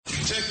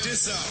Check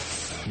this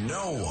out.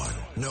 No one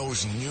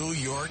knows New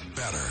York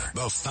better.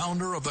 The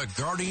founder of the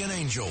Guardian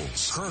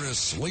Angels,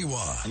 Curtis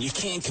Lewa. And you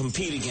can't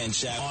compete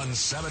against that. On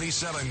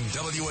 77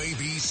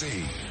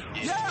 WABC.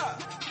 Yeah.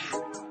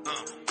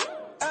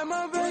 At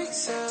my bake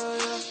sale,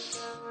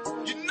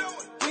 yeah. You know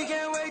it. We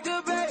can't wait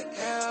to bake,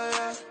 yeah,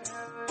 yeah.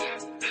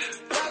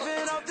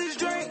 Laughing off this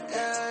drink,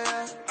 yeah,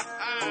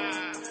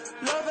 yeah.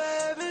 Love for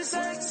heaven's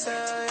sakes,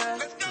 yeah, yeah.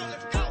 Let's go.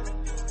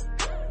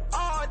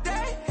 All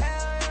day,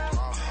 yeah,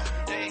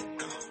 yeah.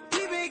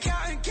 We been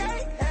counting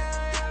cake,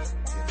 yeah,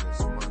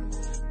 yeah.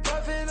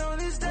 Puffing on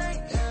this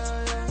day,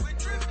 yeah, yeah.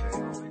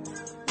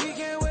 We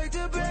can't wait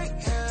to bake,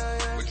 yeah,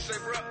 yeah. What you say,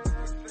 bro?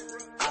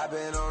 I've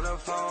been on the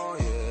phone,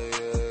 yeah.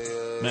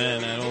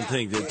 Man, I don't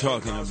think they're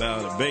talking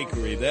about a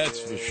bakery, that's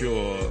for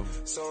sure.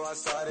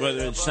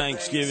 Whether it's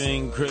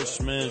Thanksgiving,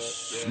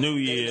 Christmas, New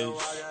Year's,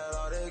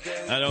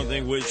 I don't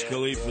think Wiz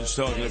Khalifa's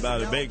talking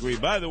about a bakery.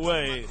 By the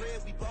way,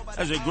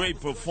 that's a great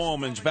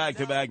performance,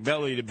 back-to-back,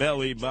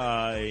 belly-to-belly,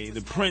 by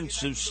the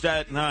Prince of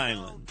Staten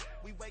Island,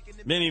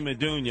 Vinny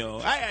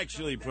Medugno. I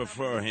actually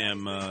prefer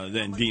him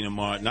than Dina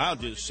Martin. I'll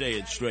just say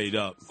it straight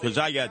up, because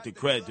I got the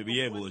credit to be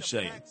able to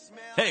say it.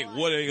 Hey,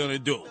 what are they going to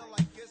do?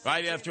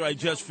 Right after I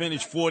just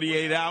finished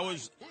 48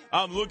 hours,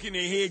 I'm looking to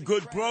hear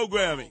good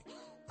programming.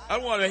 I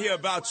want to hear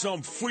about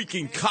some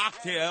freaking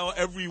cocktail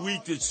every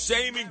week, the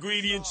same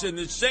ingredients in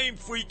the same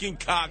freaking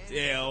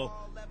cocktail.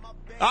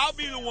 I'll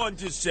be the one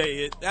to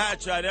say it.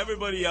 That's right.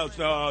 Everybody else,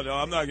 no,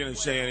 I'm not going to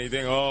say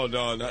anything. Oh,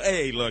 no.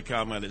 Hey, look,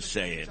 I'm going to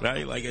say it,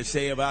 right? Like I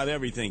say about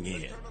everything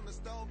here.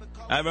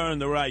 I've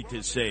earned the right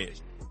to say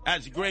it.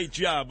 That's a great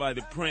job by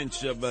the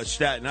Prince of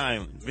Staten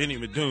Island, Vinny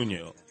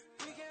Medugno.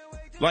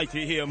 Like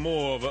to hear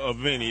more of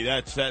Vinny,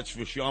 that's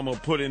for sure. I'm going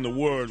to put in the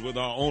word with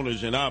our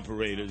owners and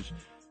operators,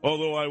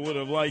 although I would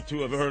have liked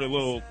to have heard a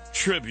little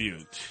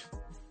tribute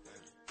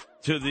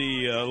to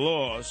the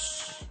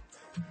loss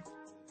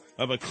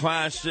of a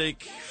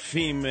classic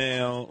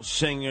female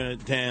singer,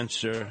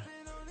 dancer,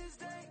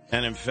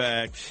 and, in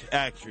fact,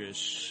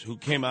 actress who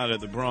came out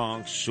of the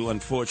Bronx, who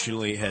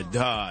unfortunately had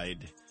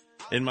died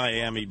in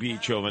Miami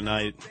Beach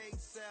overnight.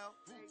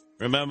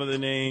 Remember the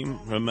name?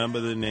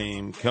 Remember the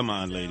name. Come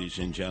on, ladies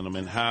and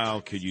gentlemen. How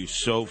could you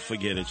so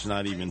forget? It's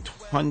not even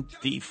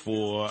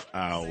 24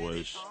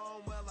 hours.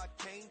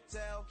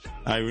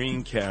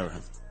 Irene Cara,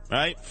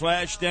 right?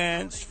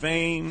 Flashdance,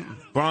 Fame,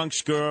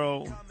 Bronx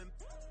Girl.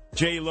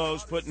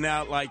 J-Lo's putting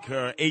out like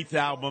her 8th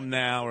album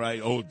now, right?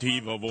 Oh,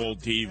 diva of all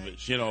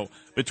divas. You know,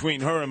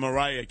 between her and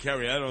Mariah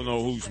Carey, I don't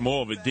know who's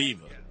more of a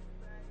diva.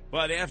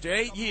 But after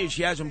 8 years,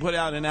 she hasn't put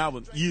out an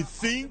album. You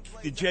think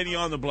the Jenny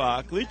on the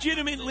Block,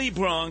 legitimately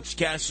Bronx,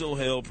 Castle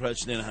Hill,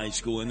 Preston High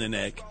School in the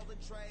neck,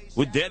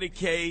 would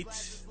dedicate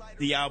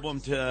the album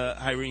to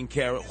Irene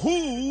Cara,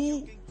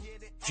 who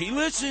she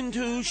listened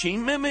to, she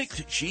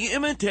mimicked, she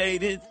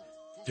imitated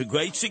to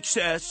great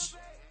success.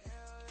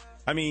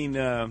 I mean,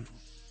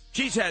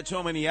 she's had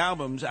so many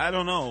albums, I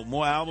don't know,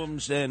 more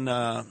albums than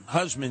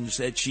husbands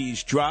that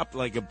she's dropped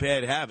like a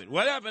bad habit.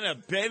 What happened to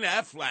Ben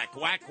Affleck?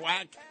 Whack,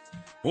 whack.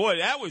 Boy,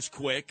 that was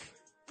quick.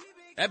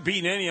 That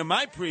beat any of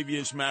my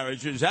previous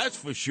marriages, that's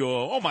for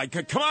sure. Oh, my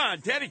God. Come on,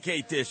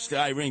 dedicate this to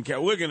Irene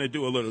Cara. We're going to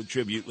do a little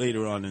tribute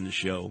later on in the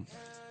show.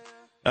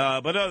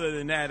 But other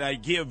than that, I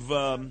give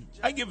Vinny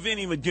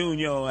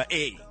Medugno an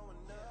A.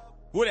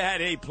 Would have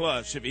had A+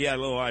 if he had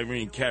a little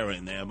Irene Cara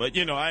in there. But,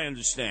 you know, I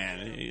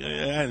understand.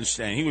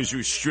 He was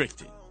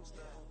restricted.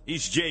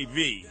 He's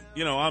JV.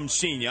 You know, I'm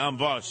senior. I'm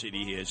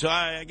varsity here. So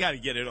I got to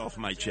get it off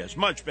my chest.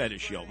 Much better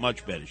show.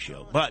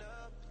 But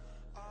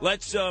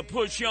let's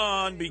push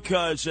on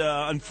because,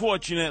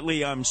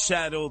 unfortunately, I'm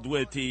saddled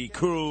with the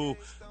crew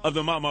of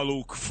the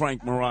Mamaluke,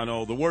 Frank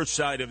Morano, the worst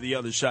side of the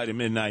other side of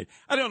midnight.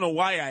 I don't know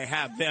why I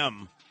have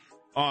them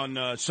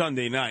on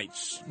Sunday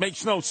nights.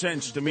 Makes no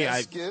sense to me.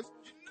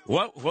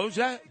 What was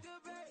that?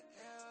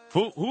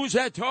 Who's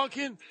that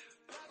talking?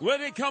 Where are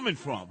they coming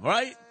from,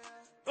 right?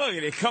 Look,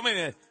 they're coming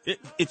in.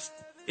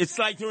 It's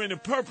like they're in a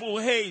purple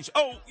haze.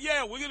 Oh,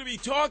 yeah, we're going to be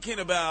talking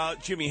about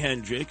Jimi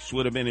Hendrix,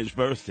 would have been his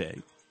birthday.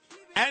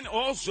 And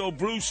also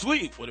Bruce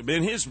Lee, would have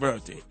been his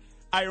birthday.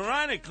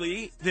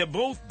 Ironically, they're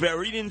both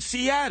buried in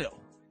Seattle.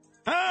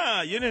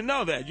 Ah, you didn't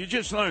know that. You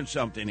just learned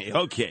something here.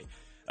 Okay.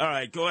 All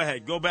right, go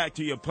ahead. Go back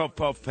to your Puff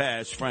Puff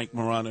Pass, Frank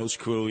Morano's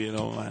crew. You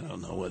know, I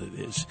don't know what it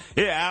is.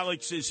 Yeah,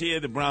 Alex is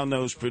here, the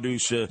brown-nosed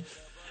producer.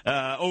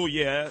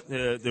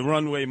 The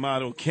runway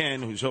model,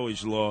 Ken, who's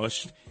always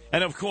lost.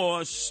 And, of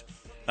course,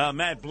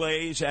 Matt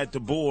Blaze at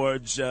the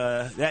boards.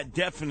 That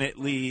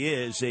definitely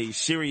is a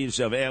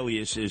series of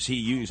aliases he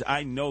used.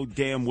 I know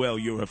damn well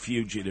you're a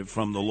fugitive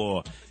from the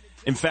law.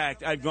 In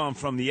fact, I've gone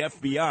from the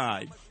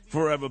FBI,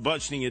 forever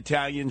busting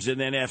Italians,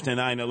 and then after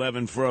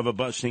 9/11, forever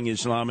busting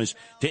Islamists,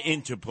 to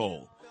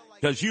Interpol.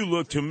 Because you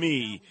look to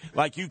me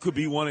like you could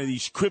be one of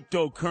these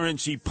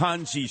cryptocurrency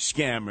Ponzi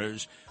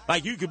scammers,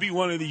 like you could be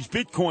one of these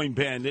Bitcoin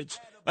bandits,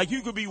 like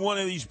you could be one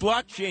of these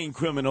blockchain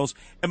criminals.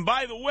 And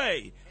by the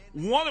way,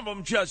 one of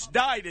them just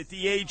died at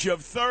the age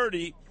of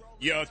 30.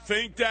 You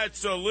think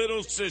that's a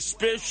little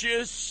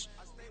suspicious?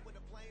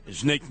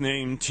 His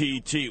nickname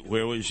TT.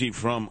 Where was he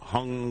from?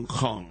 Hong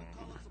Kong.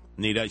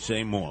 Need I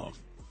say more?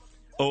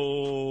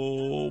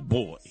 Oh,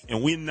 boy.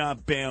 And we're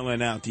not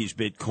bailing out these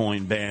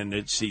Bitcoin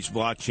bandits, these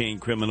blockchain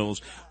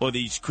criminals, or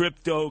these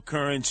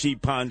cryptocurrency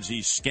Ponzi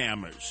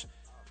scammers.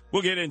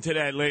 We'll get into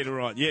that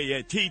later on.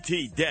 Yeah,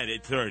 TT dead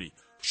at 30.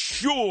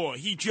 Sure,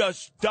 he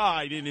just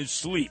died in his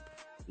sleep.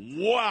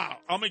 Wow,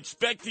 I'm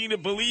expecting to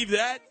believe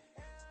that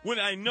when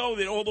I know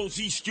that all those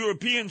East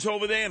Europeans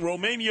over there in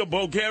Romania,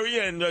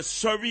 Bulgaria, and the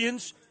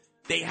Serbians,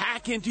 they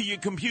hack into your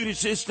computer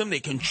system, they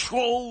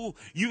control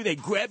you, they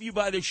grab you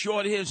by the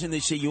short hairs, and they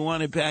say, you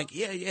want it back?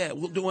 Yeah,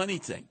 we'll do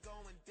anything.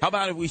 How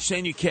about if we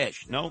send you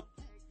cash? No.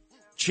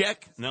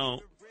 Check?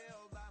 No.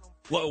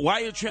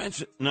 Wire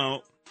transfer?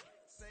 No.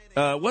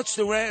 What's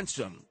the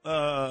ransom?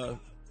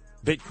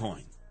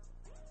 Bitcoin.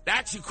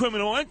 That's a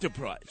criminal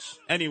enterprise.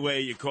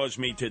 Anyway, you caused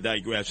me to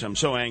digress. I'm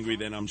so angry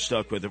that I'm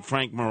stuck with it.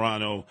 Frank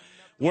Morano,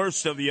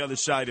 worst of the other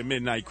side of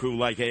Midnight Crew,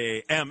 like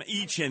I am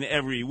each and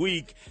every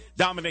week.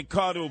 Dominic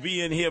Carter will be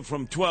in here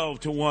from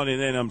 12 to 1,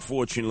 and then,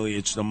 unfortunately,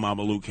 it's the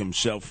Mamaluke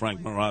himself, Frank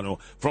Morano,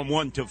 from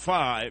 1 to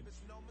 5.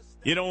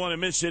 You don't want to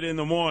miss it in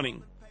the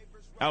morning.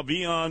 I'll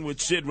be on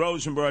with Sid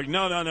Rosenberg.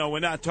 No,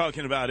 we're not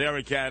talking about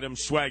Eric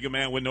Adams, swagger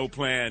man with no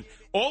plan.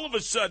 All of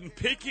a sudden,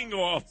 picking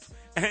off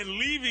and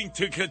leaving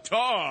to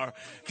Qatar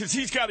because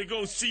he's got to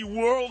go see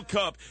World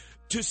Cup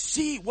to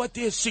see what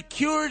their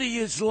security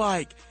is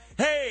like.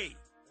 Hey,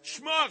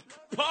 schmuck,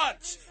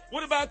 putz,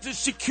 what about the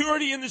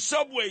security in the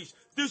subways,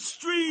 the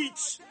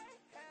streets?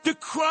 The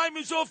crime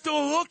is off the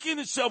hook in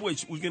the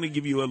subways. We're going to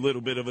give you a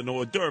little bit of an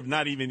hors d'oeuvre,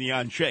 not even the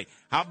entree.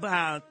 How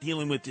about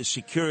dealing with the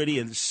security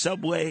in the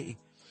subway?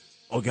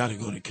 Oh, got to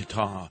go to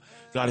Qatar.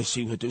 Got to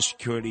see what the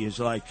security is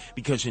like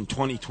because in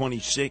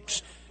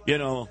 2026,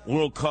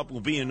 World Cup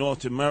will be in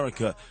North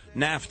America,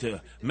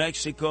 NAFTA,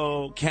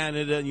 Mexico,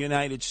 Canada,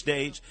 United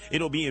States.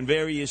 It'll be in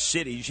various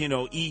cities,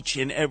 each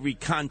and every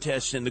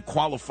contest and the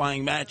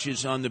qualifying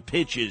matches on the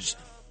pitches.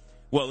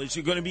 Well, is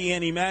there going to be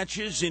any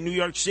matches in New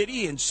York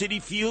City, in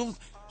Citi Field,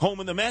 home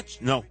of the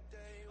Mets? No.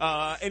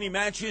 Any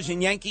matches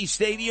in Yankee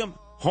Stadium,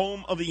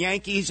 home of the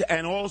Yankees,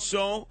 and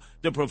also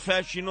the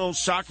professional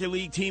soccer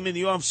league team in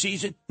the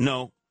offseason?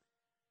 No.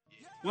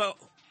 Well,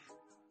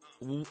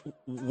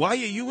 why are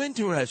you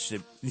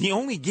interested? The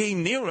only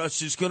game near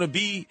us is going to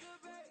be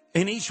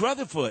in East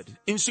Rutherford,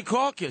 in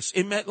Secaucus,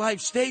 in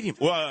MetLife Stadium.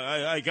 Well,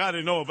 I got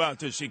to know about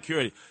the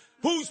security.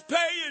 Who's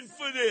paying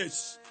for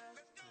this?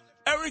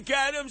 Eric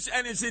Adams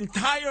and his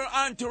entire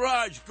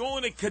entourage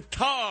going to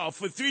Qatar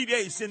for 3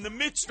 days in the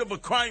midst of a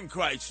crime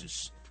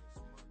crisis.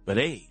 But,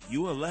 hey,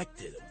 you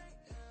elected him.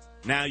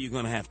 Now you're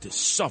going to have to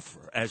suffer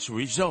as a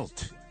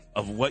result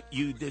of what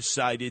you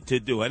decided to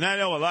do. And I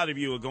know a lot of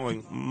you are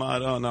going,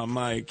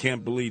 I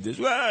can't believe this.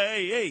 Well,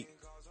 hey,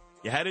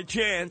 you had a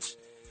chance.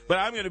 But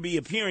I'm going to be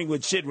appearing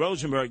with Sid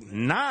Rosenberg,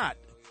 not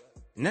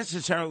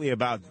necessarily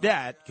about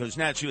that, because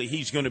naturally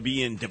he's going to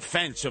be in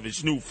defense of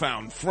his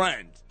newfound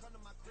friend,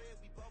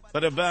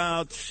 but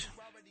about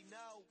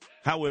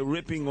how we're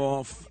ripping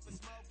off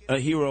a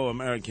hero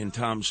American,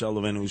 Tom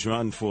Sullivan, who's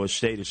run for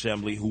state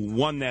assembly, who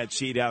won that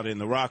seat out in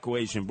the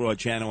Rockaways in Broad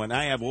Channel, and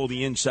I have all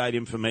the inside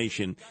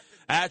information.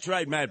 That's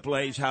right, Matt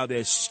Blaze, how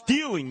they're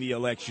stealing the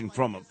election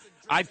from him.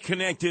 I've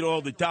connected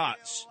all the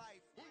dots.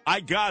 I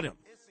got him.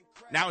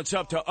 Now it's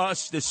up to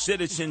us, the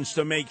citizens,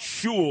 to make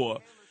sure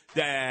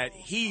that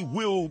he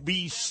will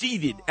be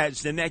seated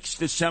as the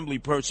next assembly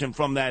person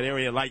from that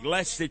area, like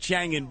Lester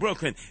Chang in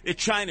Brooklyn. They're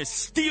trying to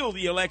steal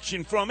the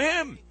election from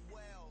him.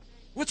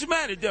 What's the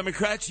matter,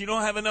 Democrats? You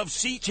don't have enough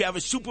seats? You have a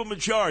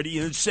supermajority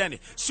in the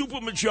Senate,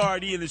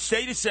 supermajority in the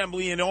state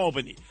assembly in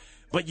Albany.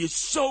 But you're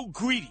so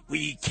greedy,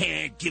 we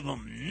can't give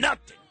them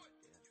nothing.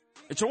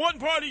 It's a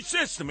one-party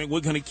system, and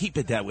we're going to keep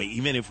it that way,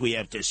 even if we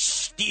have to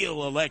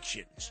steal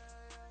elections.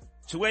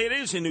 It's the way it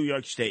is in New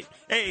York State.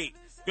 Hey,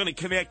 going to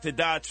connect the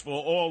dots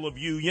for all of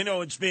you.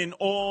 It's been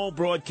all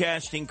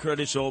broadcasting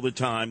Curtis all the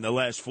time the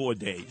last 4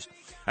 days.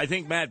 I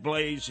think, Matt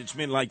Blaze, it's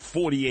been like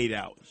 48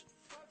 hours.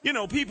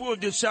 People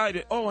have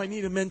decided, I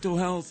need a mental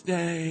health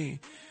day.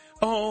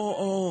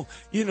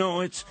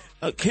 It's,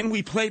 can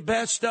we play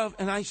best stuff?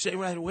 And I say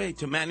right away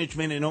to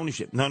management and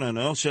ownership,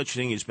 no such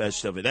thing as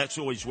best of it. That's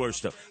always worst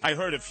stuff. I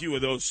heard a few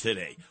of those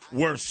today.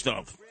 Worst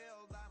stuff.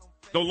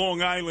 The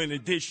Long Island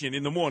edition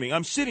in the morning.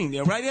 I'm sitting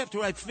there right after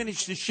I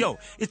finished the show.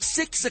 It's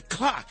 6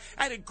 o'clock.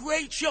 I had a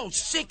great show,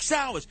 6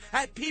 hours.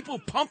 I had people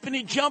pumping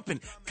and jumping.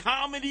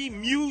 Comedy,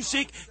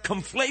 music,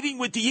 conflating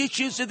with the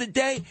issues of the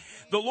day.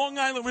 The Long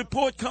Island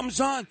Report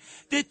comes on.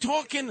 They're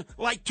talking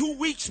like 2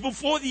 weeks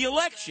before the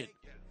election.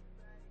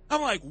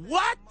 I'm like,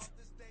 what?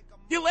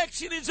 The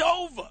election is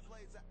over.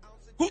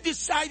 Who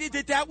decided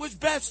that was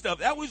best stuff?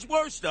 That was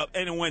worst stuff.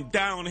 And it went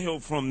downhill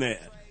from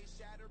there.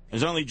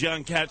 There's only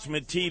John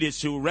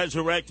Katzmatidis who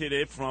resurrected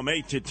it from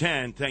 8 to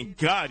 10. Thank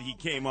God he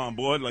came on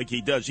board like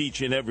he does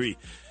each and every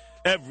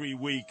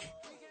week.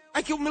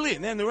 I can believe it.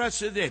 And then the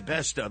rest of the day,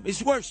 best stuff.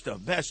 It's worst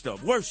stuff, best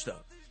stuff, worst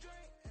stuff.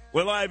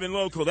 We're live and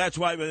local. That's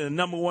why we're the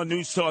number one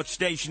news talk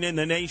station in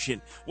the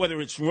nation. Whether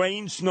it's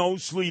rain, snow,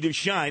 sleet, or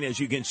shine, as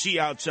you can see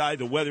outside,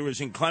 the weather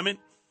is inclement.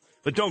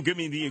 But don't give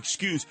me the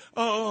excuse,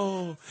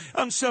 oh,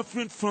 I'm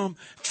suffering from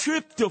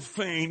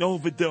tryptophan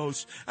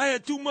overdose. I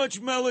had too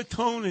much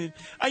melatonin.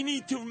 I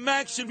need to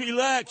relax and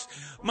relax.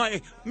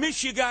 My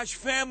Mishigash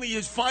family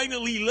has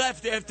finally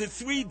left after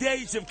 3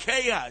 days of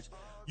chaos.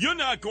 You're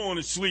not going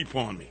to sleep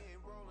on me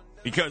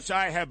because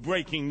I have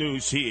breaking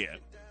news here.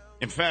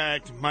 In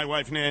fact, my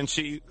wife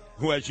Nancy,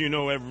 who, as you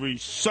know, every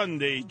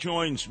Sunday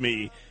joins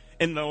me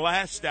in the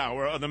last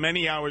hour of the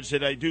many hours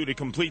that I do to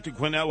complete the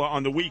Quinella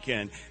on the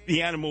weekend,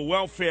 the Animal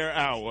Welfare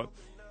Hour,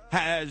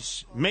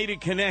 has made a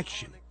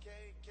connection.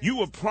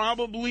 You are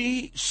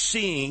probably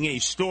seeing a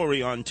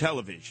story on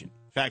television.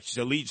 In fact, it's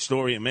the lead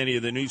story in many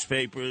of the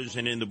newspapers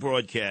and in the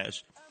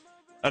broadcast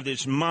of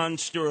this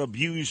monster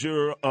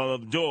abuser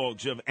of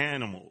dogs, of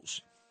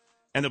animals.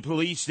 And the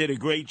police did a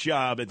great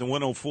job at the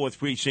 104th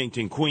Precinct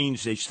in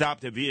Queens. They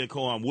stopped a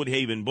vehicle on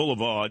Woodhaven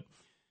Boulevard,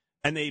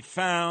 and they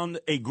found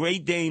a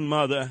Great Dane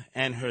mother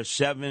and her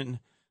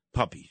 7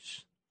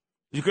 puppies.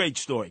 It's a great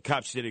story.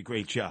 Cops did a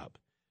great job.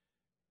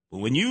 But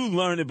when you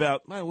learn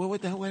about, well,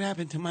 what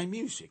happened to my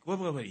music? What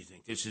do you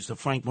think? This is the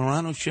Frank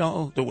Morano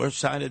show, the worst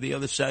side of the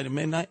other side of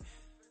midnight?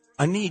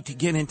 I need to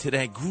get into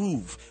that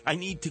groove. I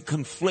need to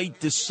conflate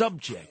the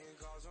subject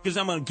because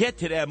I'm going to get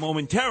to that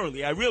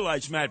momentarily. I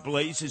realize, Matt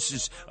Blaze, this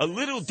is a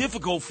little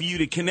difficult for you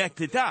to connect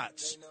the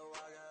dots.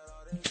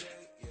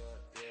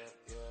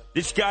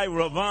 This guy,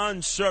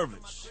 Ravon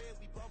Service,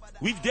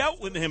 we've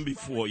dealt with him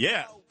before,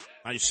 yeah.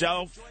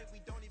 Myself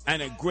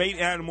and a great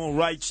animal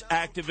rights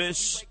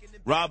activist,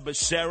 Rob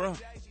Becerra.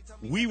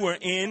 We were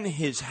in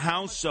his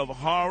house of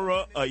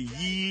horror a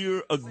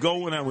year ago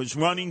when I was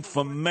running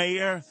for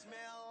mayor.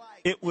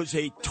 It was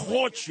a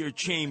torture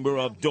chamber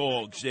of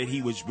dogs that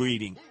he was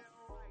breeding.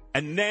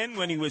 And then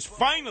when he was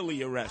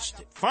finally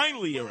arrested,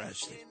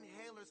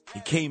 he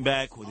came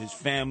back with his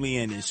family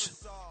and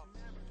his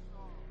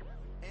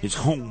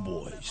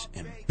homeboys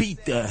and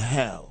beat the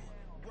hell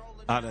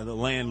out of the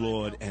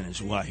landlord and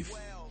his wife.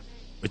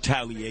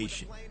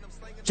 Retaliation.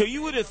 So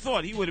you would have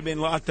thought he would have been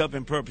locked up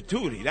in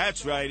perpetuity.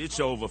 That's right, it's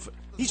over.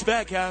 He's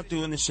back out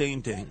doing the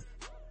same thing.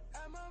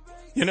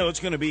 You know, it's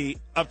going to be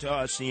up to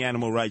us, the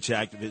animal rights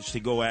activists, to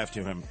go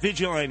after him.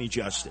 Vigilante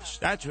justice.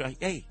 That's right.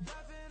 Hey,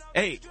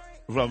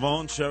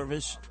 Ravon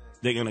Service,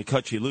 they're going to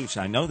cut you loose.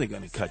 I know they're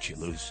going to cut you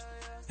loose.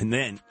 And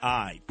then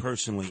I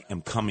personally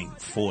am coming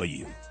for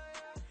you.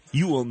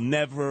 You will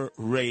never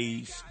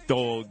raise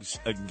dogs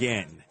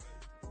again.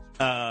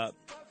 I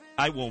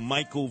will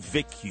Michael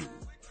Vick you.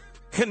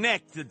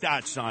 Connect the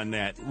dots on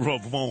that,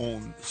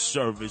 Ravon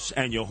Service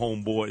and your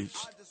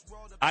homeboys.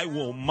 I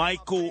will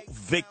Michael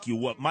Vick you.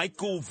 What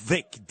Michael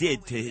Vick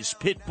did to his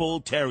pit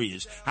bull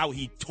terriers, how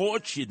he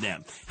tortured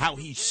them, how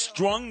he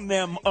strung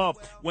them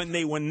up when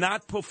they were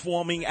not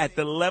performing at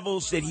the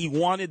levels that he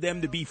wanted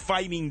them to be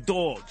fighting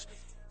dogs.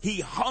 He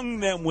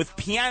hung them with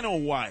piano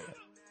wire.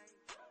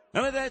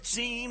 Remember that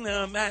scene,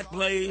 Matt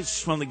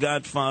Blaze, from The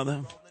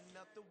Godfather?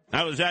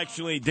 That was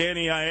actually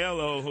Danny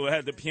Aiello who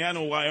had the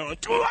piano wire on.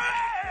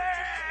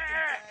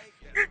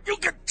 You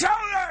can tell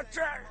that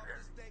to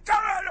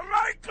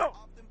Michael.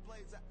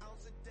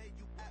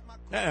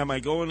 Yeah, am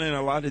I going in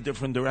a lot of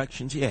different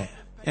directions? Yeah,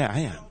 I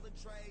am.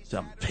 So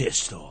I'm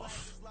pissed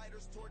off.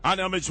 Our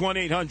number is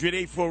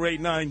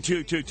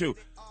 1-800-848-9222.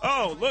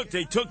 Oh, look,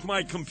 they took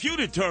my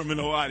computer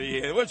terminal out of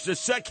here. What's the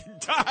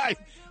second time?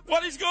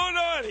 What is going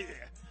on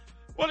here?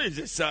 What is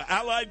this,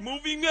 Allied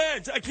Moving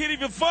Ads? I can't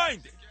even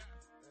find it.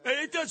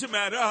 Hey, it doesn't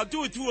matter. I'll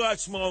do it through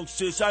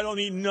osmosis. I don't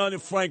need none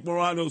of Frank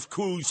Morano's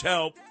crew's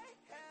help.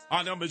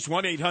 Our number is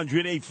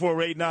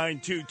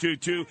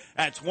 1-800-848-9222.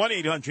 That's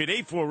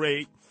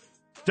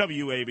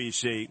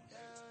 1-800-848-WABC.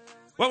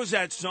 What was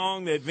that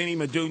song that Vinny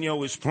Medugno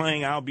was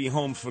playing, I'll Be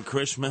Home for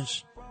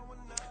Christmas?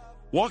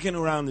 Walking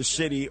around the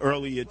city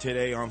earlier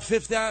today on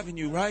Fifth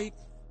Avenue, right?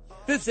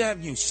 Fifth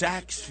Avenue,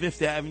 Saks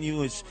Fifth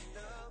Avenue is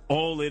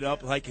all lit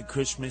up like a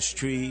Christmas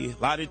tree.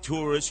 A lot of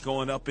tourists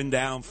going up and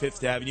down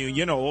Fifth Avenue.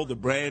 You know, all the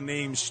brand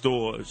name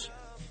stores.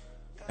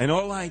 And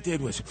all I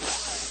did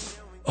was,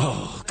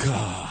 oh,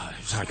 God.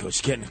 It's like I was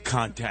getting a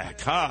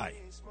contact high.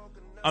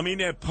 I mean,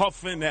 they're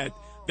puffing that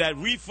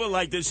reefer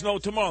like there's no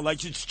tomorrow.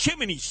 Like it's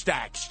chimney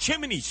stacks.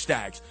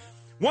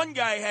 One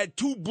guy had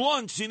 2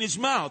 blunts in his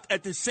mouth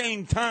at the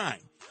same time.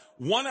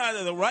 One out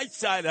of the right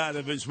side out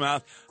of his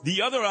mouth,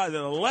 the other out of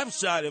the left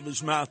side of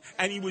his mouth,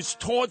 and he was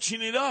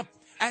torching it up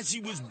as he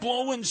was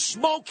blowing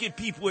smoke at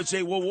people as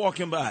they were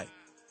walking by.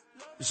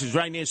 This is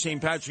right near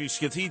St. Patrick's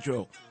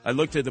Cathedral. I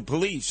looked at the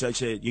police. I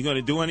said, you going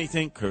to do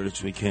anything?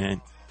 Curtis, we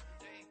can't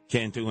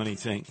do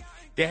anything.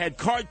 They had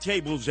card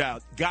tables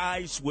out.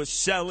 Guys were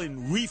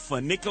selling reefer,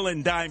 nickel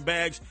and dime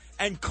bags,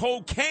 and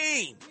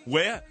cocaine.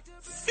 Where?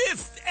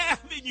 Fifth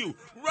Avenue,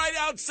 right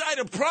outside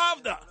of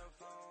Pravda.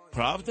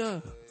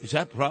 Pravda? Is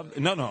that Pravda?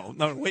 No,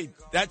 wait.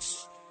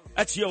 That's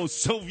your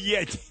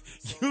Soviet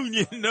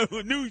Union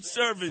news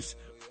service.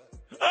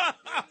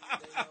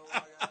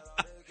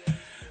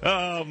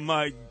 Oh,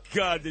 my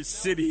God, the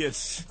city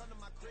has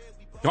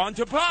gone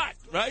to pot,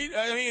 right?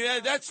 I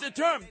mean, that's the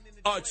term.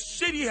 Our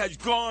city has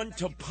gone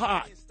to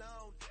pot.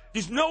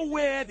 There's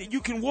nowhere that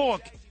you can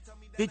walk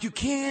that you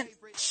can't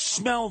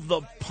smell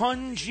the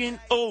pungent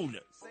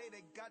odor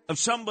of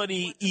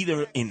somebody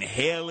either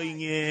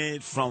inhaling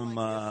it from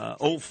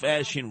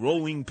old-fashioned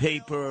rolling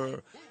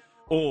paper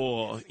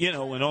or,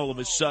 when all of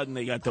a sudden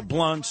they got the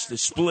blunts, the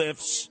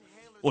spliffs,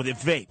 or the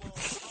vape.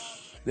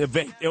 The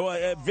vape.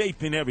 They're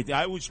vaping everything.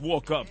 I always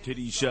walk up to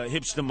these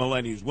hipster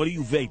millennials. What are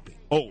you vaping?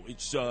 Oh,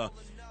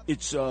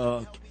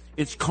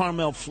 it's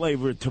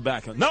caramel-flavored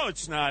tobacco. No,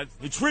 it's not.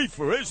 It's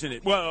reefer, isn't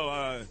it? Well,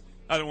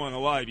 I don't want to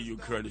lie to you,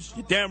 Curtis.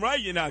 You're damn right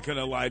you're not going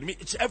to lie to me.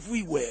 It's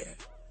everywhere.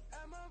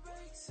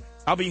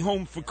 I'll be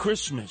home for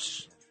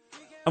Christmas.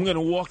 I'm going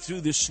to walk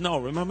through the snow.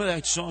 Remember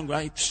that song,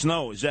 right?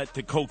 Snow. Is that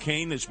the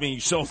cocaine that's being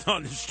sold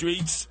on the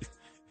streets?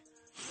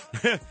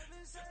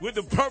 With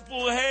the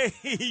purple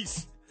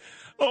haze.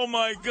 Oh,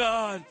 my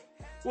God.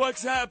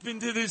 What's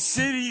happened to the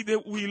city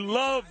that we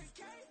love?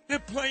 They're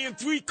playing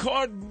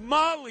three-card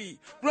Molly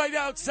right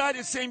outside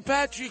of St.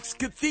 Patrick's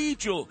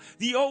Cathedral,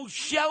 the old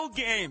shell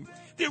game.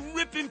 They're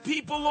ripping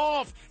people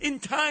off in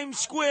Times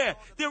Square.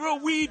 There are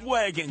weed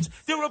wagons.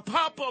 There are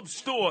pop-up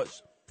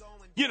stores.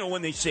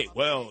 When they say,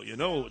 well,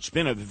 it's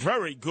been a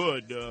very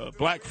good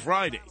Black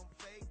Friday.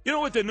 You know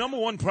what the number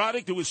one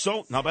product that was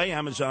sold? Not by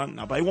Amazon,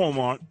 not by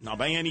Walmart, not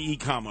by any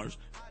e-commerce.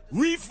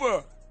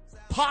 Reefer,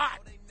 pot.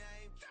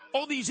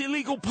 All these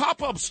illegal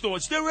pop-up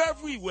stores, they're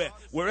everywhere.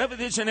 Wherever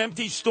there's an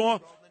empty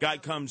store, guy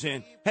comes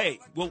in. Hey,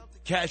 well,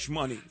 cash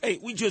money. Hey,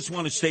 we just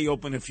want to stay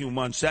open a few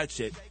months. That's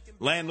it.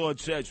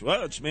 Landlord says,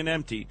 well, it's been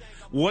empty.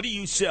 What do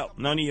you sell?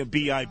 None of your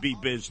BIB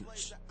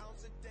business.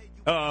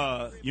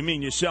 You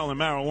mean you're selling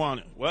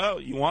marijuana? Well,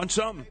 you want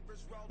something?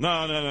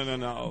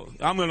 No.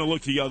 I'm going to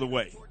look the other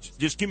way.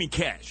 Just give me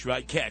cash,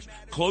 right? Cash.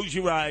 Close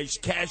your eyes,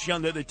 cash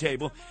under the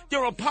table.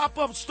 There are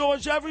pop-up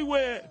stores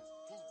everywhere.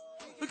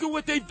 Look at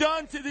what they've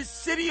done to this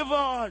city of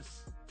ours.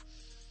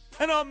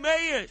 And our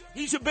mayor,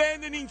 he's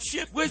abandoning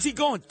ship. Where's he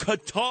going?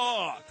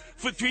 Qatar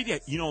for 3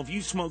 days. If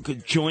you smoke a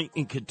joint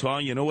in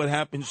Qatar, you know what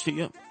happens to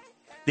you?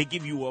 They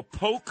give you a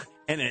poke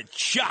and a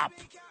chop.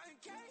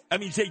 I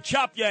mean, they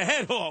chop your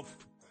head off.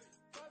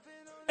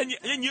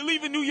 And you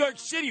leave in New York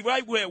City,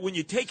 right, where when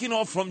you're taking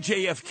off from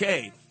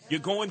JFK, you're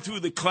going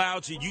through the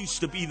clouds. It used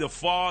to be the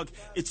fog.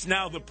 It's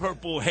now the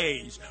purple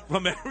haze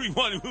from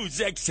everyone who's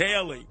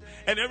exhaling.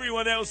 And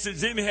everyone else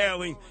is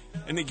inhaling,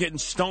 and they're getting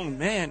stoned.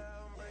 Man,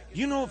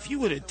 if you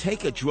were to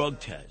take a drug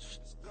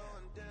test,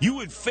 you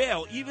would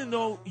fail even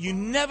though you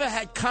never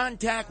had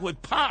contact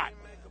with pot.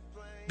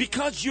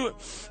 Because you're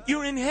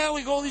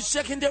inhaling all this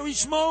secondary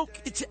smoke.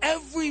 It's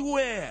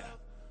everywhere.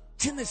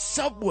 It's in the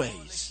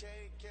subways.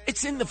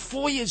 It's in the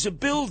foyers of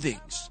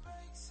buildings.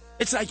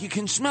 It's like you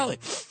can smell it.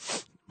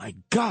 My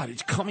God,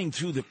 it's coming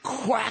through the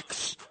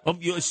cracks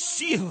of your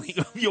ceiling,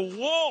 of your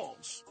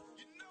walls.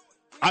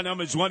 Our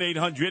number is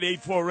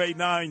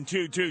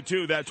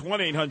 1-800-848-9222. That's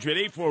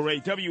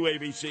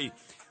 1-800-848-WABC.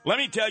 Let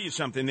me tell you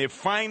something. They're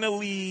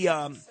finally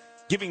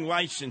giving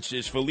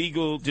licenses for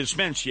legal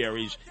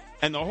dispensaries.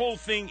 And the whole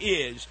thing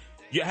is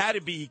you had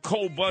to be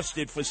cold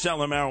busted for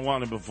selling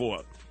marijuana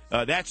before.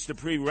 That's the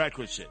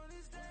prerequisite.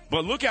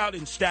 But look out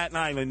in Staten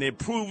Island. They're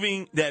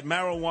proving that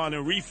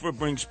marijuana reefer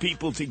brings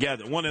people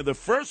together. One of the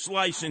first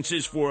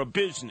licenses for a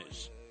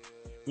business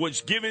was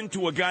given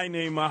to a guy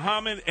named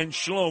Muhammad and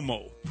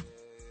Shlomo.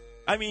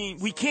 I mean,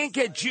 we can't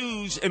get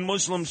Jews and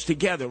Muslims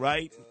together,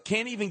 right?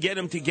 Can't even get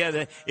them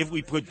together if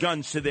we put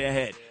guns to their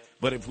head.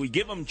 But if we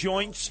give them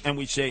joints and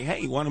we say, hey,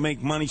 you want to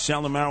make money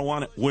selling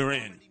marijuana? We're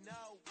in.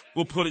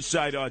 We'll put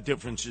aside our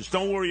differences.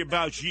 Don't worry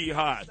about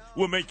jihad.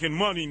 We're making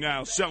money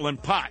now selling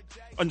pot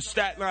on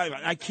Staten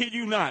Island. I kid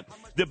you not.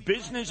 The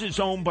business is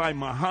owned by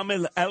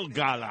Muhammad El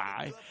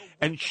Galai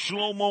and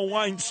Shlomo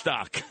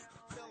Weinstock.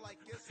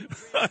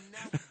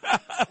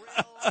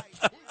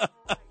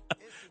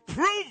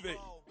 Proving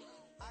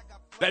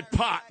that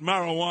pot,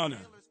 marijuana,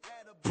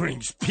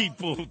 brings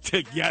people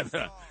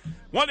together.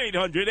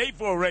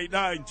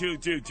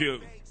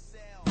 1-800-848-9222.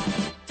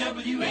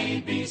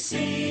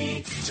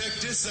 WABC. Check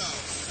this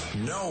out.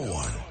 No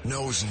one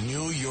knows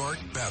New York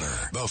better.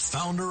 The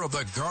founder of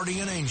the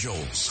Guardian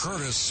Angels,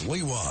 Curtis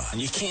Lewa.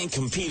 And you can't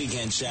compete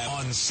against that.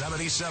 On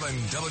 77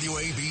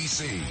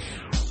 WABC.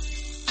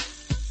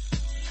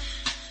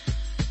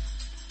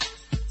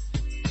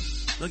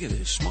 Look at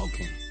this,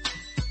 smoking.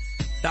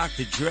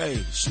 Dr.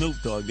 Dre, Snoop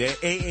Dogg, they're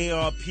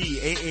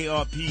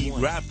AARP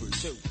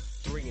rappers.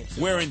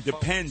 Wearing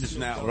Depends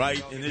now,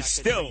 right? And they're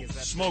still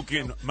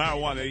smoking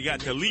marijuana. They got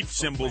the leaf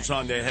symbols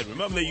on their head.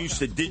 Remember they used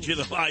to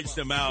digitalize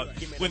them out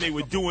when they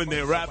were doing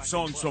their rap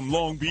songs from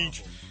Long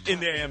Beach in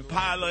their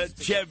Impala,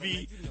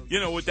 Chevy,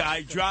 with the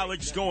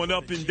hydraulics going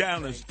up and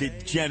down. Those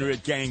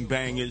degenerate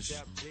gangbangers.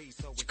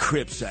 It's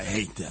Crips, I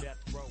hate them.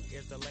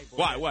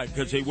 Why?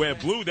 Because they wear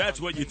blue?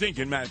 That's what you're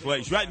thinking, Matt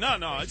Blaze, right? No,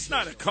 it's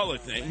not a color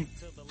thing.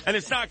 And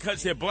it's not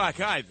because they're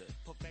black either.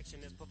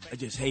 I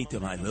just hate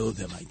them. I loathe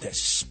them. I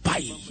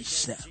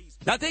despise them.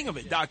 Now think of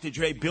it, Dr.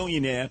 Dre,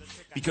 billionaire,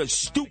 because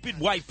stupid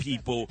white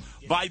people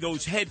buy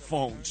those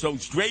headphones,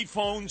 those Dre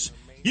phones,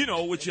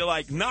 which are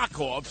like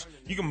knockoffs.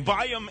 You can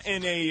buy them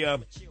in a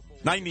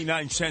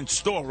 99-cent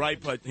store,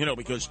 right? But,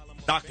 because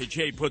Dr.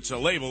 J puts a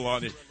label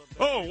on it.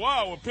 Oh,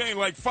 wow, we're paying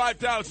like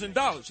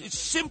 $5,000. It's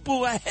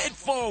simple as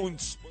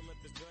headphones.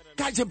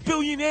 Guy's a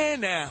billionaire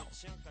now.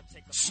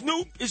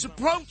 Snoop is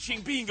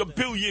approaching being a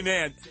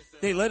billionaire.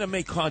 They let him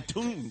make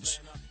cartoons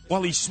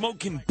while he's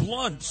smoking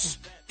blunts.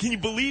 Can you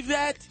believe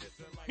that?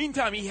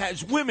 Meantime, he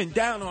has women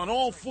down on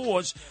all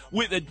fours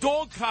with a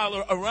dog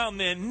collar around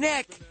their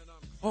neck.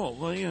 Oh,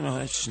 well, you know,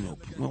 that's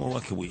Snoop. Well,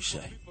 what can we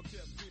say?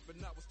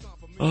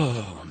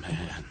 Oh,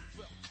 man.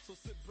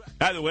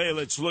 By the way,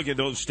 let's look at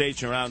those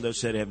states around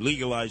us that have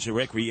legalized the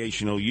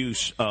recreational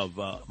use of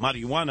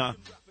marijuana.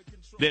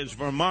 There's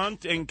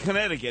Vermont and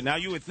Connecticut. Now,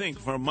 you would think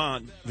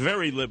Vermont,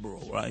 very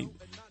liberal, right?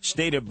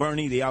 State of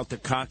Bernie, the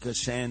Altacaca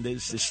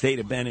Sanders, the state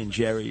of Ben and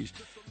Jerry's,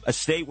 a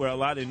state where a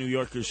lot of New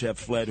Yorkers have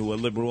fled who are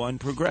liberal and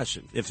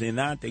progressive. If they're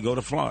not, they go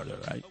to Florida,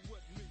 right?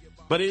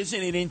 But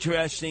isn't it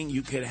interesting?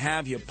 You could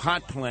have your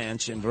pot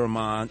plants in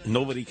Vermont,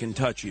 nobody can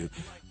touch you,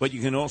 but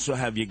you can also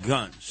have your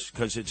guns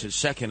because it's a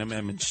Second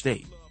Amendment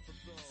state.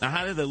 Now,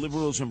 how do the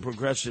liberals and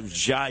progressives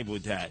jive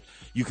with that?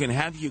 You can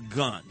have your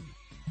gun,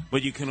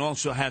 but you can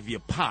also have your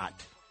pot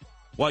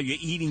while you're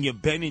eating your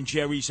Ben and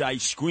Jerry's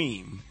ice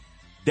cream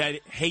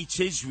that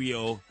hates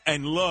Israel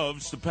and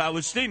loves the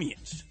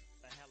Palestinians.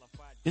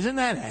 Isn't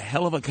that a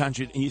hell of a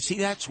contradiction? You see,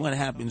 that's what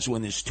happens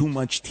when there's too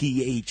much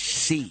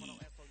THC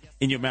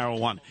in your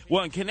marijuana.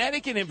 Well, in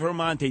Connecticut and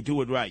Vermont, they do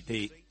it right.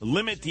 They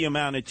limit the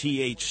amount of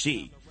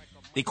THC.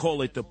 They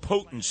call it the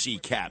potency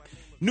cap.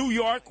 New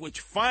York, which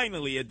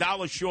finally, a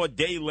dollar short,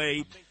 day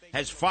late,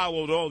 has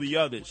followed all the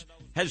others,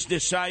 has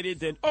decided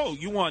that, oh,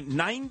 you want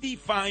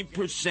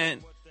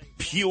 95%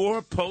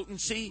 pure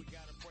potency?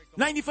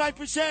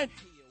 95%?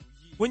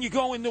 When you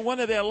go into one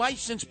of their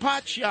licensed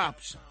pot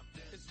shops.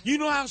 You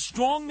know how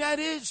strong that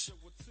is?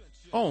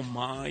 Oh,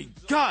 my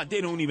God. They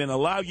don't even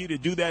allow you to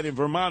do that in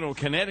Vermont or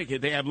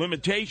Connecticut. They have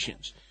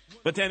limitations.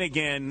 But then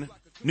again,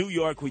 New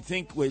York, we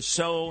think we're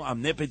so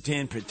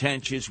omnipotent,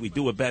 pretentious. We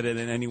do it better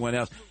than anyone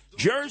else.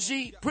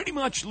 Jersey pretty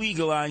much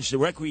legalized the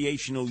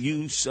recreational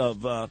use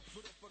of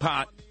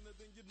pot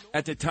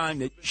at the time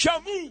that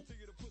Shamu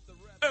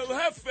El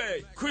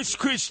Jefe, Chris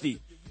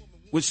Christie,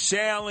 was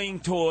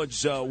sailing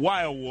towards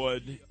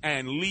Wildwood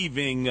and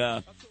leaving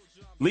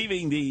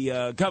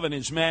the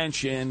governor's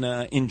mansion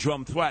in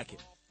Drumthwacket.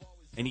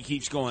 And he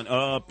keeps going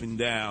up and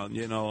down,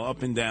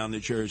 up and down the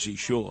Jersey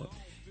Shore.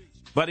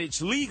 But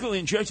it's legal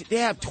in Jersey. They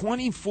have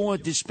 24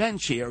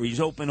 dispensaries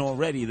open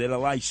already that are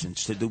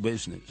licensed to do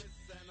business.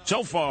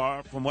 So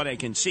far, from what I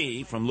can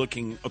see, from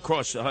looking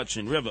across the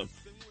Hudson River,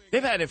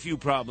 they've had a few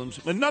problems,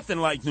 but nothing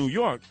like New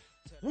York.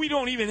 We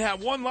don't even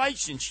have one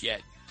license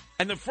yet.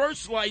 And the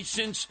first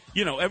license,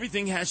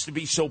 everything has to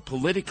be so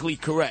politically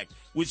correct,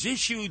 was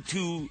issued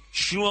to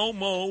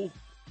Shlomo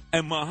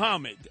and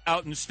Muhammad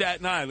out in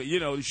Staten Island,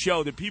 to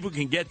show that people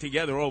can get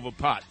together over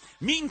pot.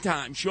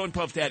 Meantime, Sean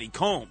Puff Daddy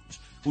Combs,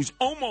 who's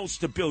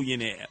almost a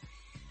billionaire,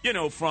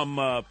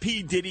 from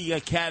P. Diddy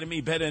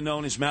Academy, better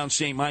known as Mount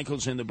St.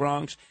 Michael's in the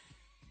Bronx,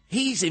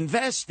 he's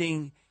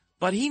investing,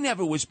 but he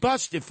never was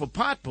busted for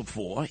pot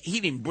before. He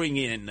didn't bring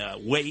in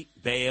weight,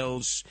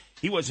 bales.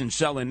 He wasn't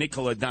selling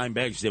nickel or dime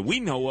bags that we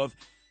know of.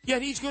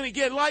 Yet he's going to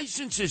get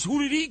licenses.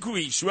 Who did he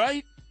grease,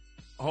 right?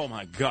 Oh,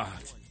 my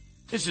God.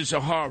 This is a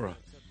horror.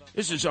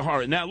 This is a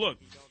horror. Now, look,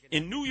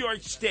 in New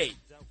York State,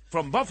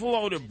 from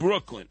Buffalo to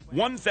Brooklyn,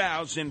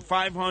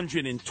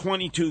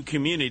 1,522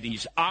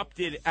 communities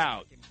opted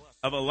out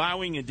of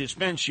allowing a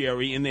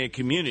dispensary in their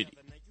community.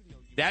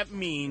 That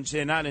means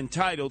they're not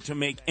entitled to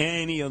make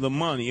any of the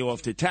money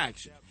off the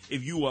taxes.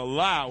 If you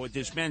allow a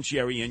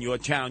dispensary in your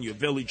town, your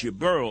village, your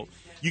borough,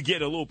 you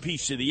get a little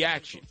piece of the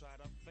action.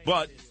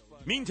 But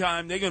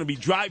meantime, they're going to be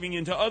driving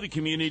into other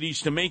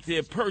communities to make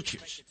their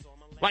purchase.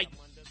 Like,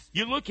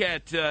 you look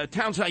at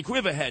towns like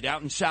Riverhead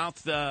out in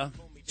South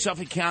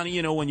Suffolk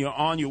County, when you're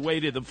on your way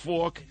to the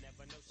Fork.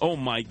 Oh,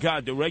 my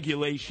God, the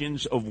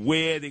regulations of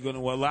where they're going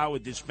to allow a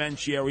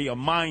dispensary are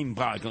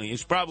mind-boggling.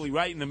 It's probably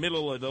right in the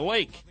middle of the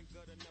lake.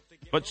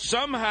 But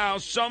somehow,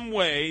 some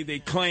way, they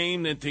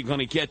claim that they're going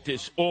to get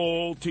this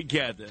all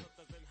together.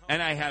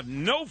 And I have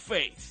no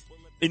faith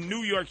in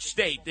New York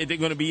State that they're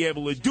going to be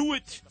able to do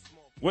it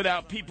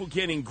without people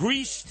getting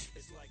greased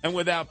and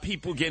without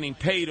people getting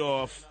paid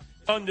off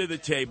under the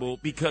table,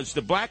 because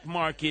the black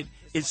market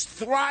is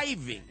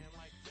thriving.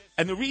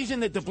 And the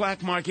reason that the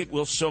black market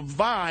will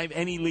survive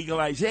any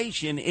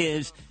legalization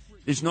is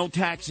there's no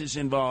taxes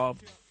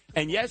involved.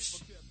 And,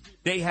 yes,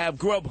 they have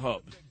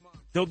Grubhub.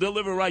 They'll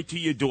deliver right to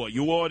your door.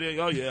 You order,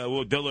 oh, yeah,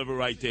 we'll deliver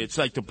right there. It's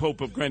like the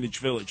Pope of Greenwich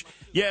Village.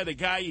 Yeah, the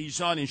guy,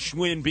 he's on his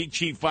Schwinn Big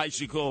Chief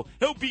bicycle.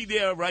 He'll be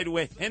there right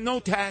away. And no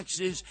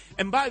taxes.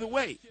 And by the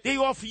way, they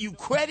offer you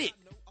credit.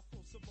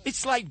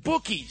 It's like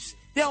bookies.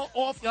 They'll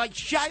offer, like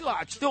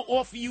Shylocks, they'll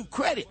offer you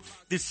credit.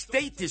 The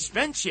state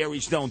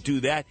dispensaries don't do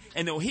that,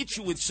 and they'll hit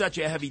you with such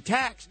a heavy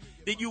tax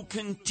that you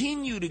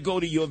continue to go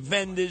to your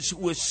vendors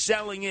who are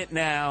selling it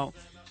now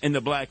in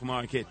the black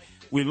market.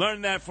 We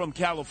learned that from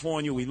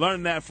California. We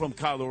learned that from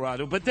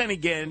Colorado. But then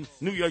again,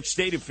 New York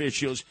State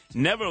officials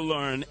never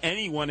learn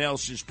anyone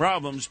else's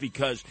problems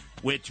because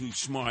we're too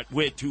smart,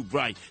 we're too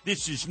bright.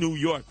 This is New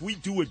York. We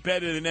do it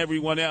better than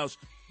everyone else.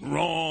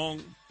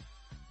 Wrong.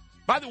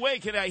 By the way,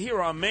 can I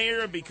hear our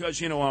mayor?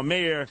 Because, our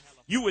mayor,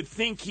 you would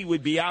think he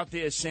would be out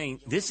there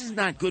saying, this is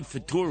not good for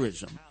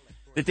tourism.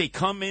 That they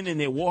come in and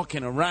they're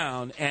walking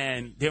around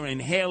and they're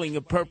inhaling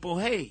a purple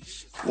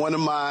haze. One of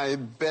my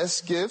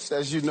best gifts,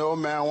 as you know,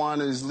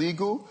 marijuana is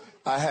legal.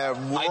 I have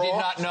raw. I did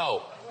not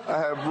know. I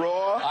have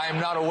raw. I am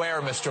not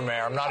aware, Mr.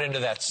 Mayor. I'm not into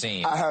that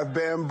scene. I have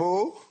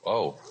bamboo.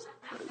 Oh,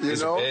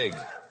 these are big.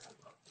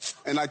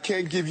 And I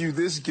can't give you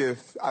this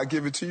gift. I'll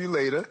give it to you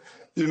later,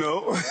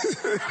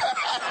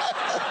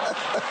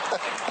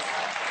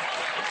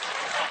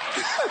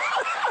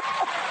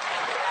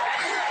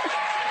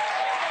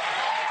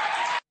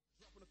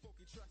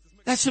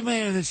 That's the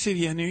mayor of the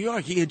city of New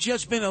York. He had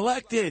just been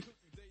elected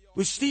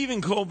with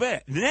Stephen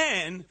Colbert.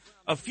 Then,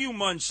 a few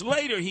months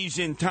later, he's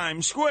in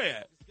Times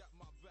Square.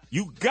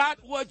 You got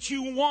what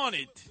you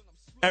wanted,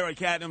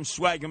 Eric Adams,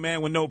 swagger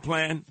man with no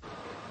plan.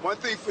 One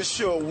thing for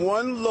sure,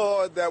 one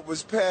law that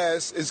was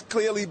passed is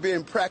clearly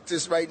being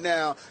practiced right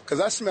now because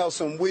I smell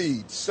some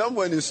weed.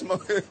 Someone is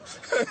smoking.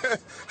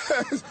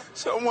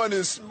 Someone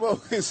is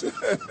smoking.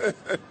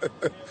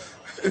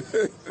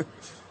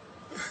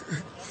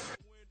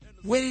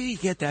 Where did he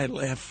get that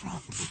laugh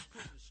from?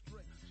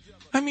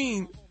 I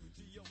mean,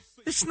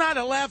 it's not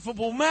a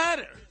laughable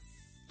matter.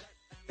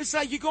 It's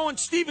like you're going,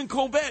 Stephen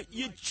Colbert,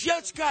 you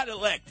just got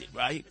elected,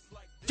 right?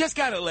 Just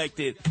got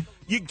elected.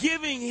 You're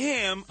giving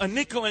him a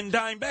nickel and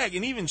dime bag.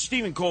 And even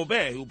Stephen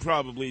Colbert, who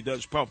probably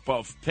does puff,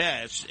 puff,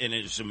 pass in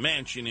his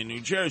mansion in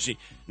New Jersey,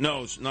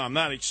 knows, no, I'm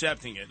not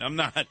accepting it. I'm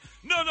not.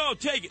 No,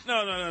 take it.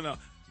 No.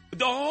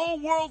 The whole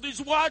world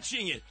is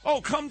watching it. Oh,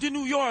 come to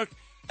New York.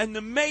 And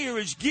the mayor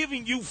is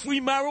giving you free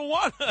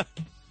marijuana.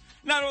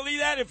 Not only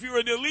that, if you're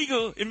an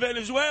illegal in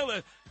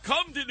Venezuela,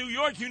 come to New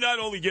York, you not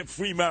only get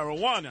free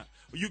marijuana,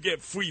 you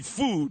get free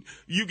food,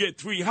 you get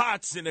 3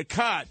 hots in a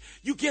cot,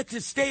 you get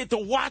to stay at the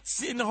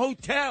Watson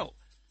Hotel.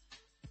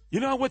 You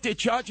know what they're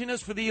charging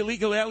us for the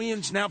illegal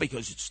aliens now?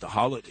 Because it's the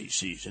holiday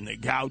season, they're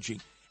gouging.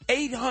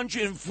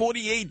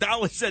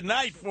 $848 a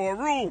night for a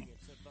room.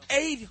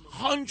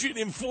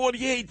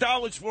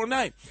 $848 for a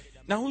night.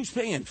 Now, who's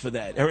paying for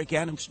that? Eric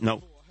Adams?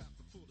 No.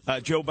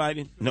 Joe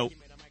Biden? Nope.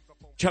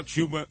 Chuck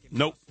Schumer?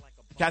 Nope.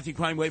 Kathy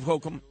Crime-Wave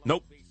Hochul?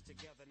 Nope.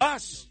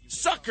 Us.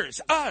 Suckers.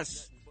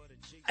 Us.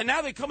 And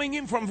now they're coming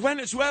in from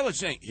Venezuela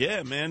saying,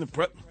 yeah, man,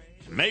 the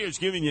mayor's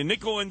giving you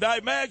nickel and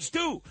dime bags,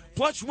 too,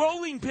 plus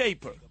rolling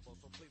paper.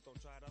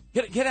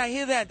 Can I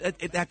hear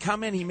that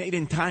comment he made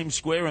in Times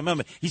Square?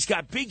 Remember, he's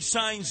got big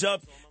signs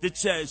up that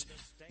says,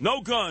 no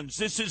guns.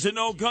 This is a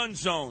no-gun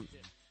zone.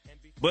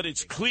 But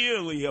it's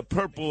clearly a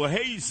purple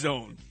haze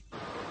zone.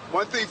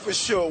 One thing for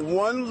sure,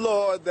 one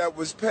law that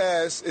was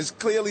passed is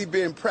clearly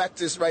being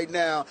practiced right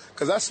now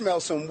because I smell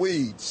some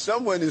weed.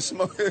 Someone is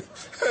smoking.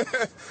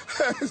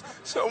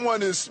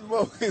 Someone is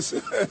smoking.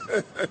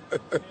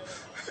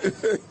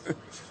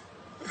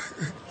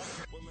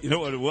 You know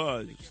what it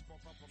was?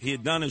 He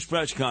had done his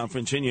press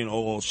conference, and,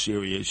 all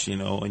serious,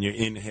 and you're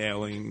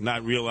inhaling,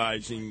 not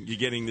realizing you're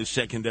getting the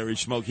secondary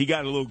smoke. He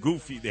got a little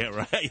goofy there,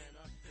 right?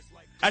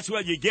 That's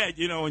what you get,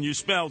 when you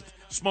smoke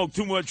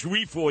too much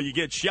reefer, or you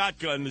get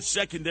shotgun, the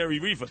secondary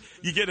reefer.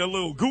 You get a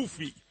little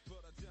goofy.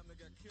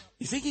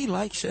 You think he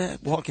likes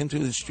that, walking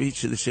through the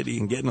streets of the city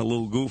and getting a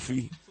little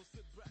goofy?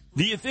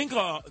 Do you think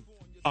our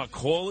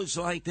callers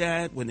like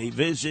that when they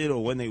visit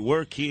or when they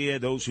work here,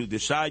 those who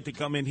decide to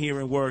come in here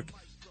and work?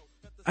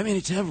 I mean,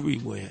 it's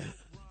everywhere.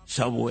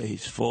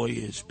 Subways,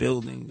 foyers,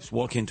 buildings,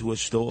 walk into a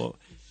store.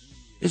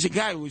 There's a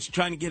guy who was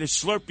trying to get a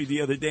Slurpee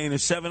the other day in a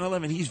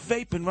 7-Eleven. He's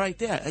vaping right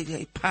there.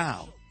 Hey,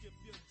 pal.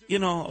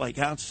 Like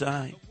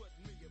outside.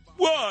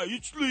 Why?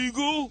 It's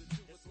legal.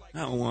 I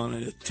don't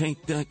want to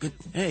take that.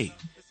 Hey,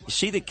 you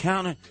see the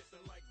counter?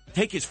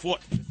 Take his foot.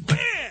 Bam!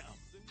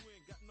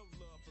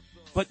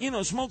 But,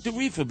 smoke the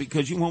reefer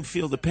because you won't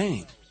feel the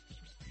pain.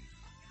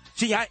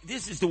 See,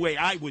 this is the way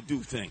I would do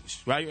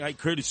things, right?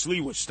 Curtis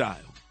Lewa style.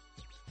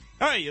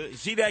 Hey, you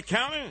see that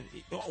counter?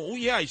 Oh,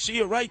 yeah, I see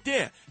it right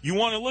there. You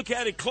want to look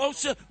at it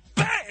closer?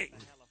 Bang!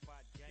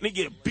 And they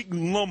get a big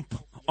lump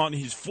on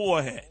his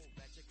forehead.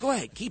 Go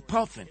ahead, keep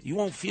puffing. You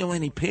won't feel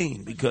any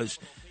pain because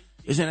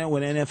isn't that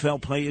what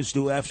NFL players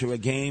do after a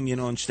game?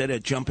 Instead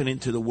of jumping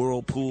into the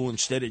whirlpool,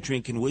 instead of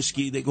drinking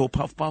whiskey, they go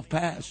puff, puff,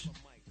 pass.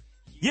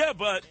 Yeah,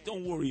 but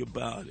don't worry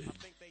about it.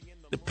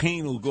 The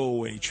pain will go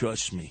away,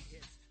 trust me.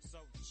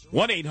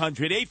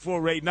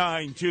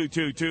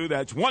 1-800-848-9222.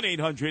 That's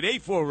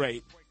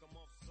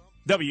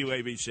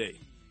 1-800-848-WABC.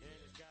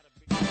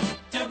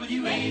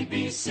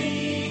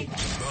 WABC.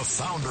 The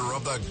founder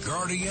of the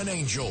Guardian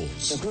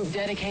Angels. A group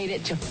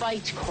dedicated to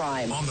fight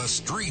crime. On the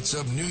streets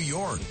of New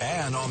York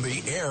and on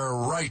the air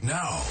right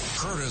now.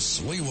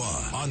 Curtis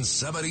Lewa on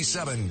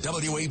 77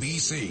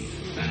 WABC.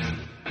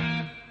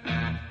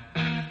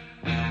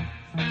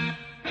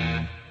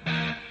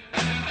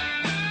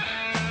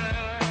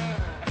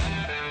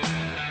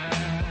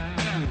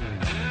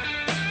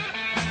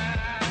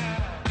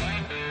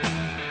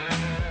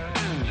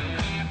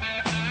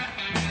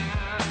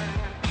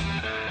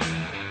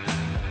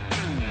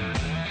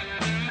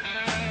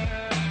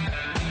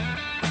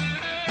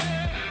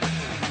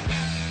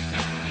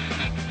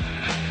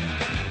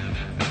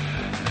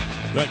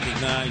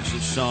 recognize the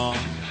song.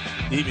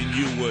 Even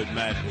you would,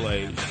 Matt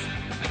Blaze.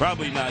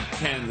 Probably not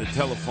Ken, the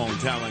telephone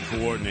talent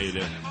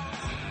coordinator.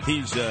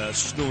 He's a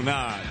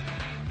schooner.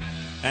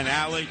 And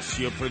Alex,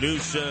 your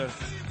producer,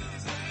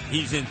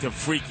 he's into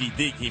freaky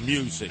deaky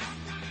music.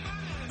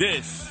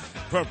 This,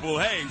 Purple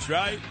Haze,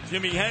 right?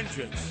 Jimi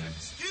Hendrix.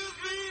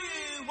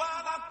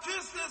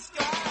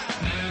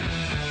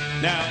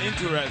 Now,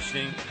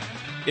 interesting,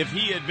 if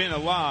he had been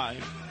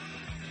alive,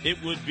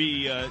 it would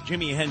be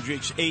Jimi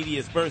Hendrix's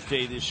 80th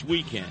birthday this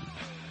weekend.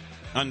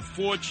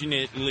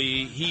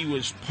 Unfortunately, he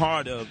was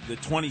part of the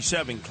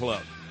 27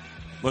 Club.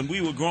 When we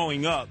were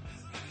growing up,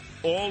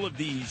 all of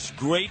these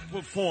great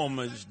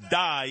performers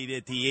died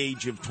at the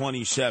age of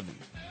 27.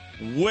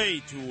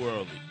 Way too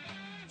early.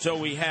 So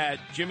we had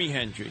Jimi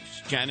Hendrix,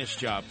 Janis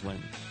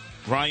Joplin,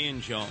 Brian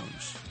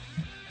Jones,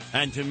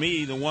 and to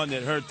me, the one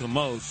that hurt the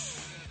most,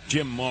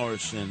 Jim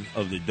Morrison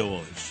of the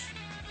Doors.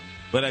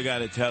 But I got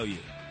to tell you,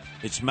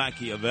 it's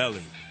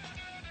Machiavelli.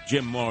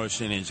 Jim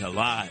Morrison is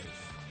alive.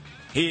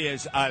 He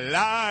is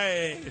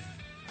alive.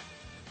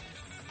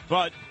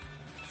 But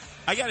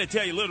I got to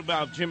tell you a little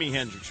about Jimi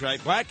Hendrix,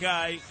 right? Black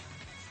guy,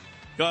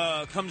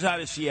 comes out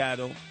of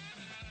Seattle,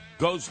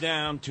 goes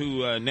down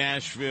to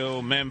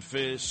Nashville,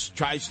 Memphis,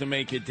 tries to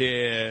make it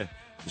there.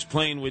 Is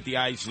playing with the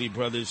Isley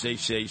Brothers. They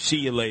say, see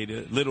you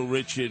later. Little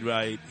Richard,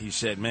 right? He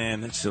said,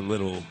 man, that's a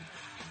little,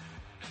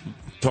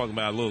 talking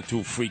about a little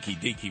too freaky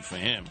deaky for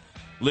him.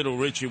 Little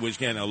Richard was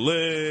getting a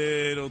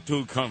little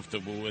too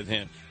comfortable with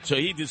him. So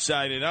he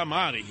decided, I'm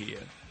out of here.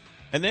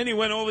 And then he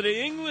went over to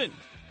England.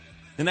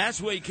 And that's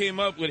where he came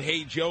up with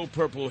Hey Joe,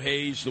 Purple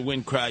Haze, The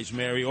Wind Cries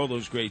Mary, all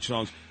those great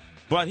songs.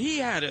 But he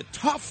had a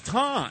tough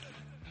time.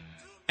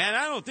 And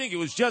I don't think it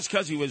was just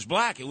because he was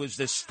black. It was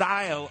the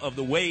style of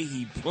the way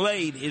he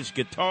played his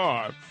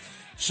guitar.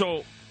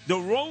 So the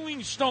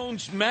Rolling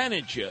Stones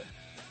manager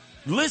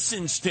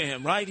listens to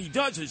him, right? He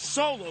does his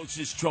solos,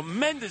 his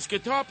tremendous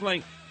guitar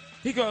playing.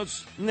 He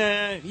goes,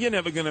 nah, you're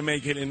never going to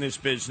make it in this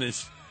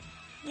business.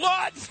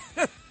 What?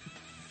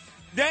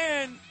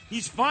 Then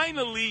he's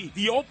finally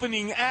the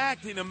opening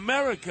act in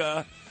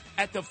America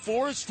at the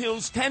Forest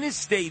Hills Tennis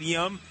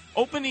Stadium,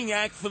 opening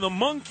act for the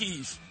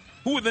Monkees,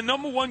 who were the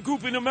number one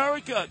group in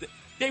America.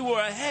 They were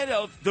ahead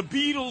of the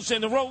Beatles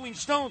and the Rolling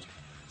Stones.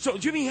 So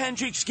Jimi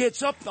Hendrix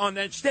gets up on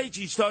that stage.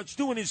 He starts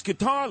doing his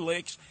guitar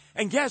licks.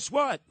 And guess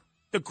what?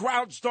 The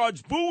crowd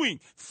starts booing,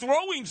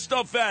 throwing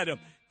stuff at him.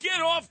 Get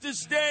off the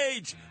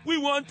stage. We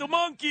want the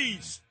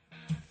Monkees.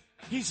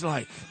 He's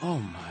like, oh,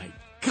 my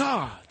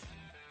God.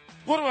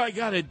 What do I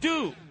got to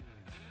do?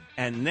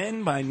 And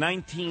then by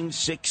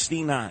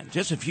 1969,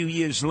 just a few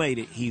years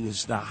later, he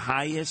was the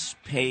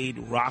highest paid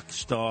rock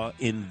star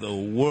in the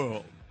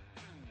world.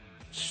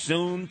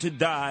 Soon to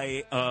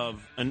die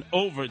of an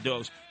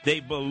overdose.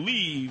 They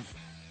believe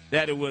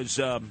that it was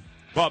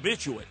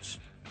barbiturates.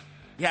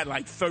 He had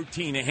like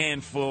 13 a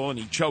handful, and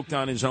he choked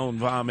on his own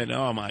vomit.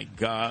 Oh, my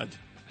God.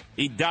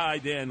 He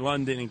died there in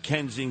London, in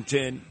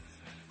Kensington.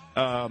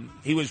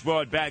 He was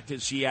brought back to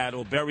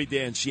Seattle, buried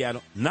there in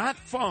Seattle, not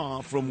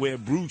far from where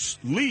Bruce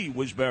Lee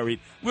was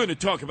buried. We're going to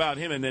talk about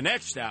him in the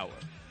next hour,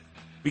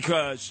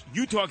 because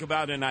you talk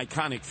about an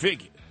iconic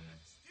figure.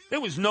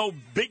 There was no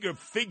bigger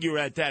figure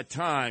at that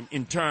time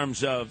in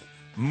terms of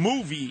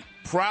movie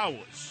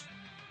prowess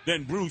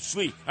than Bruce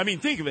Lee. I mean,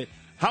 think of it.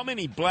 How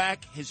many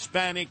black,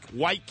 Hispanic,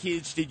 white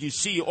kids did you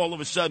see all of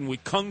a sudden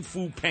with kung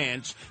fu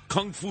pants,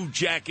 kung fu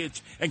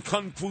jackets, and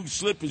kung fu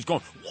slippers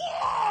going,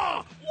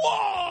 whoa,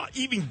 whoa?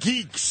 Even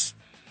geeks.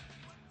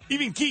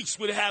 Even geeks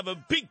would have a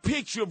big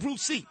picture of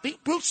Bruce Lee.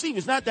 Bruce Lee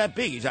was not that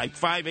big. He's like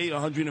 5'8",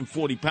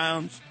 140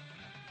 pounds.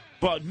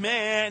 But,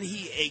 man,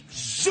 he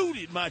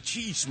exuded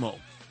machismo.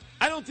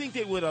 I don't think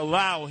they would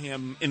allow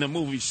him in the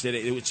movies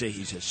today. They would say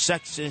he's a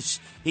sexist,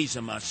 he's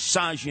a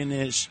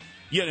misogynist,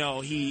 you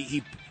know,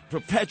 he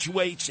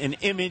perpetuates an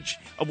image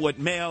of what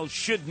males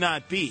should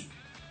not be.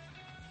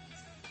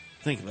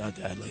 Think about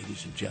that,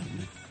 ladies and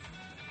gentlemen.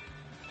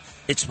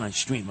 It's my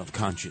stream of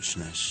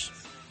consciousness.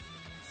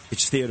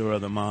 It's theater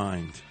of the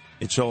mind.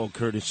 It's all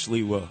Curtis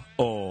Lewa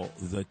all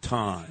the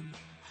time.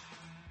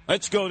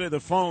 Let's go to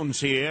the phones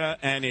here,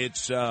 and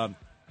it's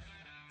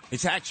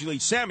actually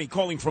Sammy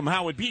calling from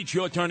Howard Beach.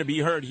 Your turn to be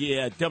heard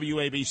here at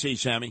WABC,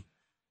 Sammy.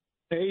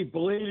 Hey,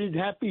 belated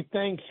happy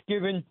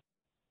Thanksgiving.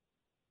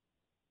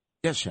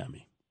 Yes,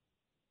 Sammy.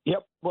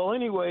 Yep. Well,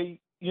 anyway,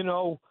 you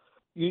know,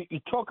 you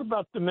talk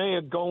about the mayor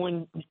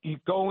going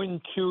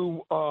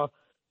to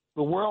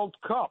the World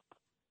Cup.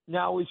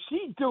 Now, is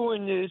he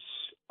doing this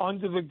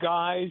under the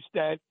guise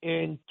that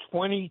in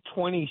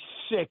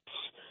 2026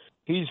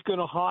 he's going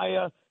to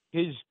hire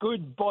his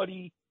good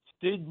buddy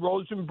Sid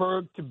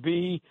Rosenberg to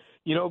be,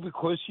 you know,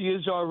 because he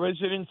is our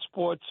resident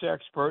sports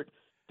expert,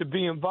 to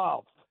be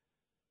involved?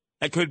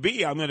 That could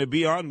be. I'm going to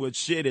be on with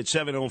Sid at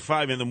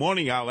 7:05 in the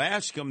morning. I'll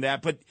ask him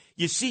that. But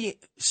you see,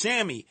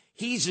 Sammy,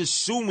 he's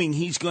assuming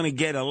he's going to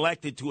get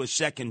elected to a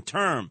second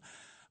term.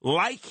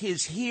 Like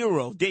his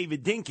hero,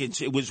 David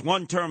Dinkins, it was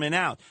one term and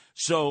out.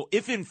 So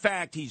if, in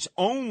fact, he's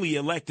only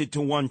elected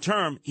to one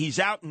term, he's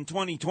out in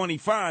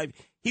 2025,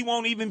 he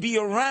won't even be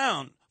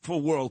around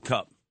for World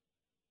Cup.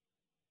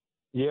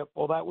 Yep.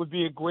 Well, that would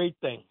be a great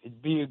thing.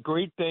 It'd be a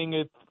great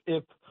thing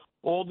if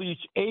all these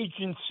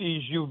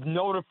agencies you've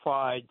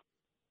notified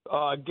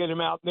get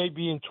them out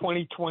maybe in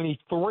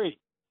 2023.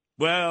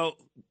 Well,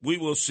 we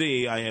will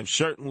see. I have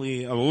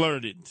certainly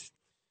alerted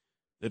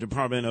the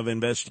Department of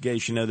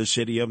Investigation of the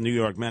City of New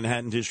York,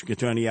 Manhattan District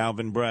Attorney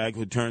Alvin Bragg,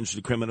 who turns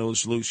the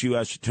criminals loose,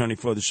 U.S. Attorney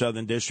for the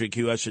Southern District,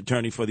 U.S.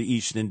 Attorney for the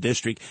Eastern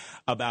District,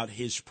 about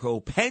his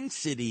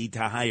propensity to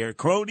hire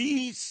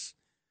cronies,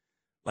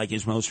 like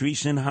his most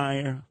recent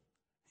hire,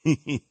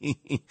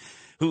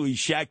 who he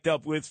shacked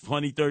up with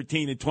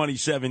 2013 and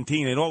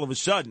 2017, and all of a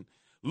sudden,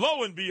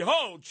 lo and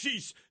behold,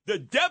 she's the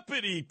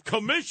deputy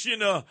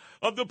commissioner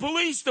of the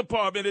police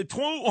department at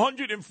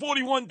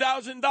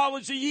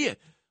 $241,000 a year.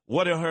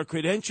 What are her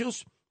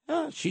credentials?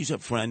 She's a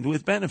friend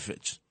with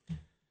benefits.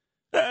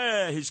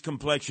 His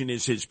complexion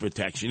is his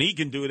protection. He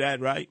can do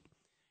that, right?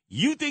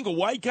 You think a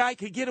white guy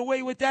could get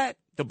away with that?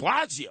 De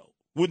Blasio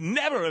would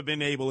never have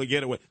been able to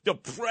get away. The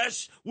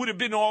press would have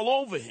been all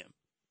over him.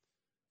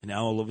 And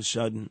now all of a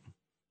sudden,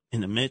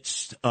 in the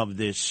midst of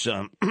this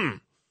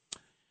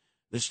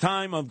this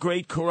time of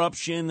great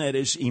corruption that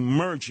is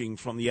emerging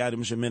from the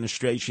Adams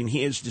administration,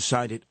 he has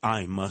decided,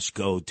 I must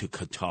go to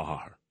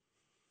Qatar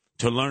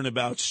to learn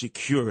about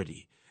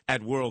security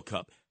at World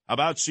Cup,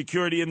 about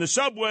security in the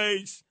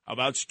subways,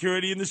 about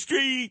security in the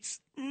streets.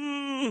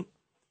 It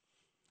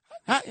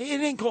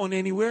ain't going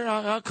anywhere.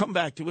 I'll come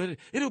back to it.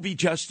 It'll be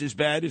just as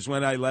bad as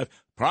when I left,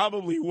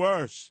 probably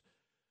worse.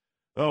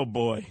 Oh,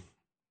 boy.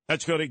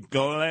 Let's go to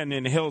Glenn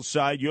in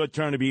Hillside. Your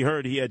turn to be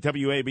heard here at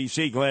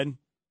WABC, Glenn.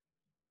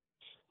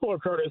 Hello,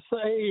 Curtis.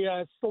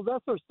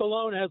 Sylvester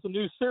Stallone has a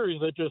new series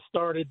that just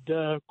started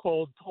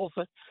called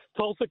Tulsa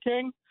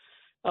King.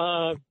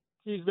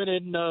 He's been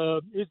in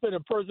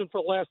prison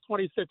for the last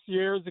 26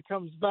 years. He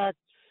comes back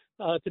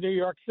to New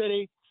York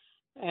City,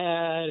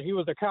 and he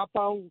was a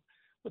capo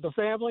with the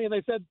family, and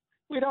they said,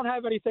 we don't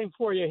have anything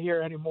for you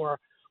here anymore,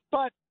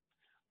 but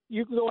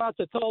you can go out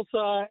to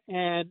Tulsa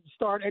and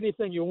start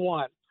anything you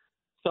want.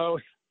 So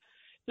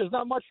there's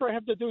not much for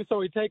him to do,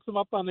 so he takes him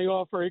up on the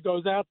offer. He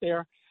goes out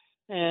there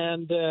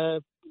and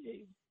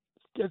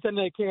gets in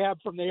a cab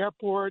from the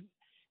airport,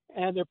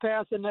 and they're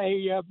passing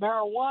a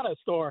marijuana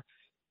store,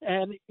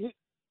 and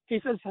he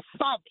says,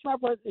 stop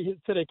to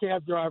the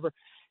cab driver.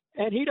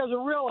 And he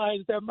doesn't realize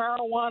that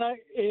marijuana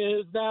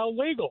is now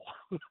legal.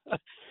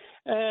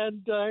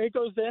 And he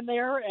goes in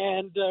there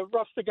and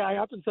roughs the guy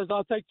up and says,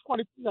 I'll take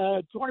 20%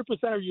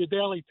 of your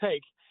daily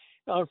take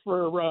I'll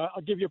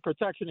give you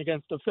protection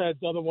against the feds.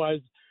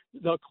 Otherwise,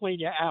 they'll clean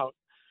you out.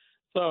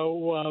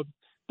 So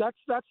that's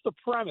the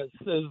premise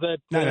is that.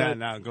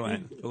 No,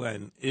 Glenn.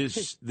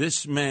 Is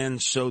this man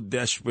so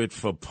desperate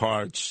for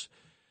parts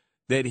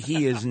that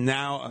he is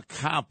now a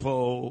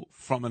capo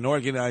from an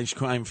organized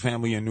crime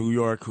family in New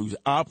York who's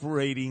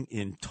operating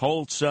in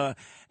Tulsa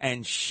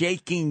and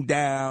shaking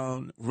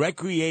down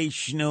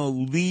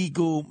recreational,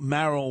 legal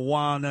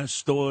marijuana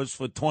stores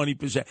for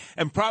 20%,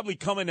 and probably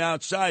coming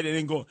outside and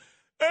then going,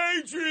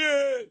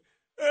 Adrian,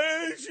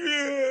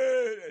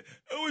 it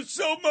was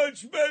so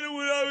much better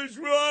when I was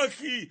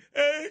Rocky.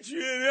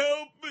 Adrian,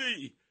 help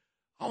me.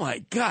 Oh, my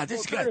God,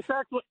 this guy.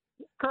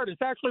 Curtis,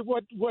 actually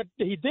what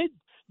he did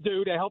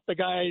do to help the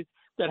guy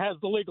that has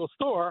the legal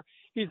store,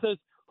 he says,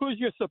 who's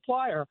your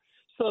supplier?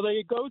 So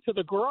they go to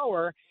the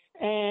grower,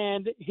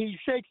 and he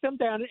shakes them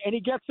down, and he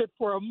gets it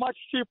for a much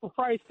cheaper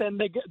price than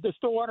the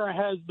store owner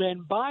has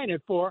been buying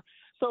it for.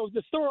 So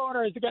the store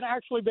owner is going to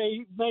actually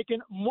be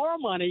making more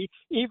money,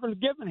 even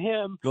giving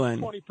him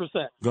 20%.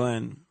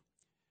 Glenn,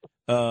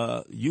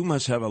 you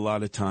must have a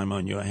lot of time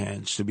on your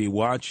hands to be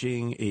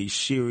watching a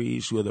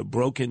series with a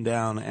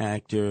broken-down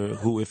actor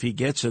who, if he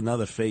gets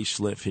another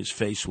facelift, his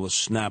face will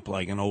snap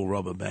like an old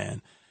rubber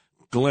band.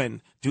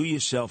 Glenn, do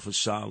yourself a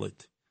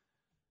solid.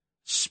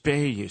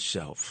 Spare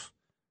yourself.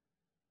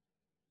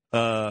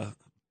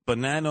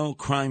 Bonanno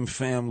crime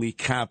family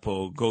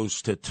capo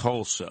goes to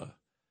Tulsa.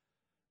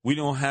 We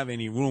don't have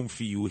any room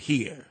for you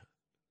here.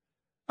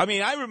 I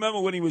mean, I remember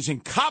when he was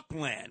in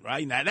Copland,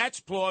 right? Now, that's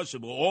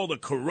plausible. All the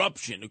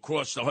corruption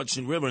across the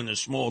Hudson River in the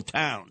small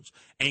towns.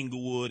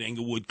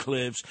 Englewood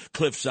Cliffs,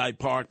 Cliffside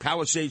Park,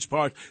 Palisades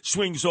Park,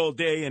 swings all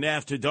day and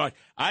after dark.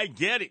 I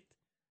get it.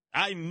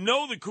 I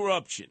know the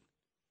corruption.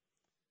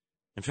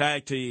 In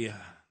fact, the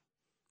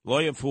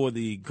lawyer for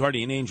the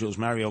Guardian Angels,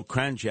 Mario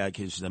Kranjak,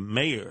 is the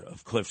mayor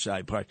of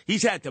Cliffside Park.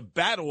 He's had to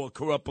battle a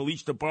corrupt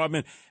police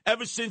department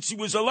ever since he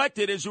was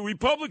elected as a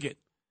Republican.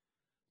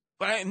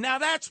 But now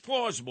that's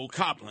plausible,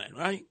 Copland,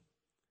 right?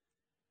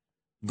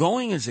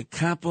 Going as a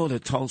capo to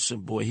Tulsa,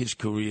 boy, his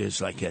career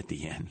is like at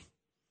the end.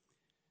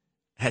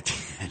 At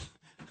the end.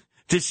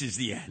 This is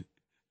the end.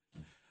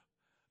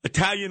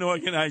 Italian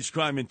organized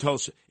crime in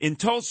Tulsa. In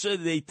Tulsa,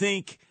 they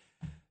think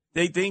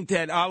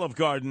that Olive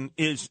Garden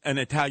is an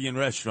Italian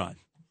restaurant.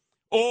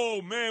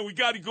 Oh, man, we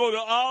got to go to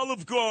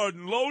Olive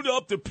Garden, load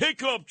up the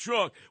pickup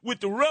truck with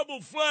the rebel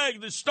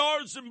flag, the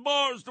stars and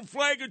bars, the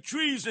flag of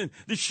treason,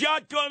 the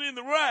shotgun in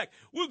the rack.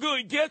 We're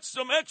going to get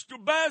some extra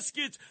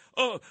baskets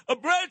of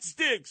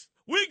breadsticks.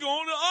 We're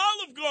going to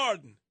Olive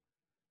Garden.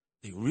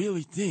 They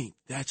really think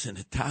that's an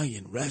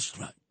Italian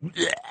restaurant.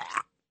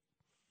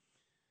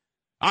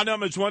 Our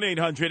number is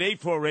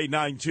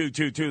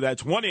 1-800-848-9222.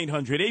 That's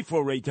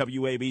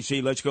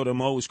 1-800-848-WABC. Let's go to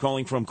Mo, who's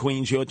calling from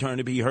Queens. Your turn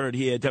to be heard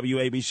here at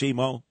WABC,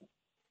 Mo.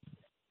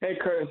 Hey,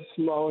 Curtis, it's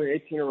Mo,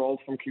 18-year-old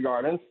from Kew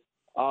Gardens.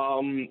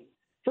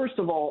 First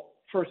of all,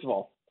 where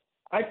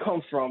I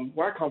come from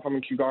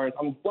in Kew Gardens,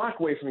 I'm a block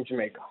away from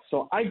Jamaica.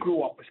 So I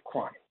grew up with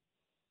crime.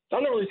 So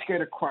I'm not really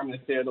scared of crime in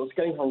this area, though. It's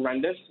getting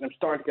horrendous, and I'm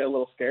starting to get a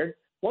little scared.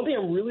 One thing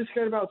I'm really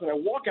scared about is when I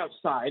walk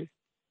outside,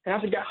 I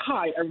have to get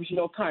high every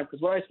single time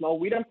because when I smell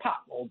weed and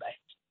pot all day.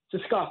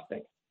 It's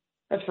disgusting.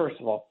 That's first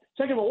of all.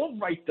 Second of all, what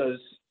right does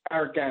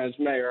Eric Adams,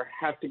 mayor,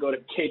 have to go to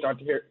Qatar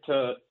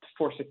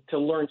to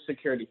learn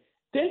security?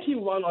 Didn't he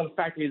run on the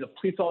fact that he's a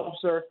police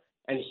officer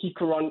and he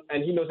can run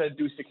and he knows how to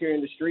do security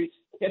in the streets?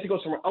 He has to go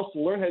somewhere else to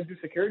learn how to do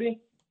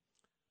security?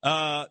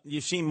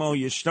 You see, Mo,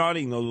 you're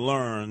starting to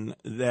learn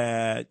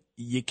that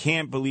you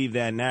can't believe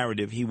that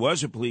narrative. He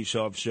was a police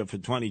officer for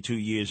 22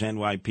 years,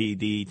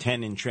 NYPD,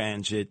 10 in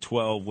transit,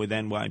 12 with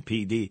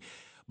NYPD.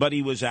 But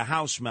he was a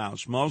house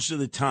mouse. Most of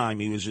the time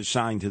he was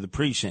assigned to the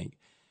precinct.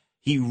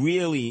 He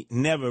really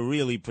never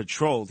really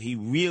patrolled. He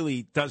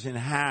really doesn't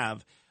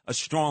have a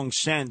strong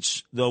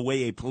sense the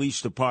way a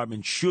police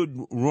department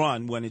should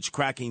run when it's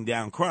cracking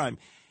down crime.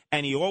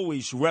 And he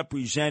always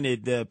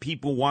represented the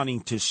people wanting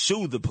to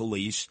sue the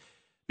police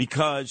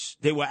because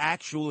they were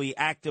actually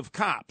active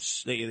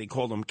cops. They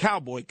called them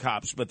cowboy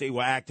cops, but they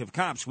were active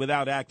cops.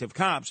 Without active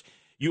cops,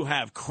 you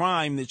have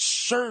crime that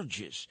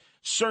surges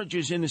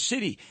in the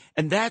city.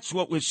 And that's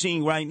what we're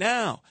seeing right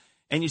now.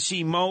 And you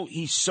see, Mo,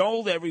 he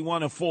sold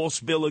everyone a false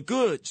bill of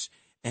goods.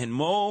 And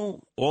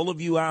Mo, all of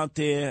you out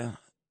there,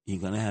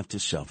 you're going to have to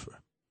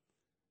suffer.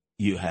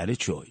 You had a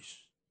choice.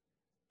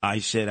 I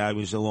said I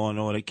was a law and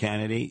order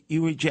candidate.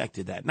 You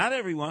rejected that. Not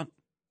everyone.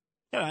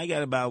 I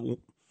got about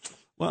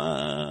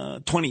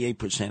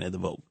 28% of the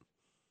vote.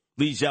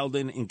 Lee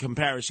Zeldin, in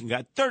comparison,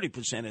 got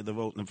 30% of the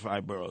vote in the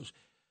 5 boroughs.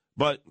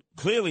 But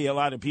clearly a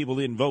lot of people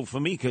didn't vote for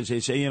me because they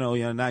say,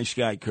 you're a nice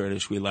guy,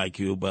 Curtis. We like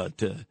you.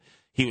 But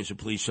he was a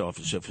police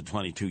officer for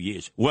 22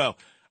 years. Well,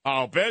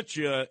 I'll bet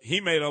you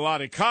he made a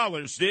lot of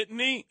collars, didn't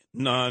he?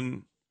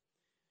 None.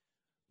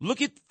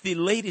 Look at the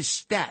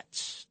latest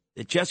stats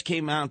that just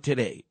came out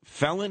today.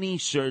 Felony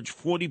surged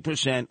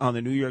 40% on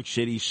the New York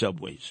City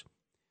subways.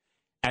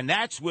 And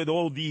that's with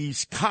all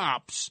these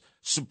cops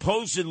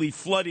supposedly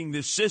flooding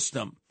the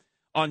system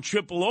on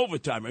triple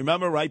overtime.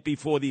 Remember, right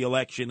before the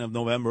election of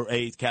November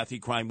 8th, Kathy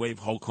Crime Wave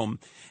Holcomb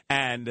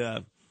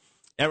and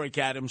Eric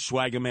Adams,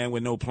 swagger man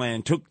with no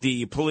plan, took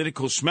the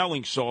political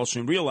smelling sauce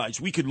and realized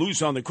we could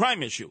lose on the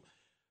crime issue.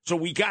 So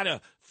we got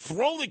to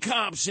throw the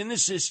cops in the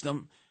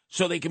system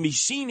so they can be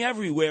seen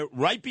everywhere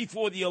right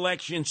before the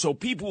election so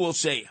people will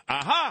say,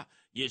 aha,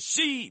 you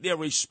see, they're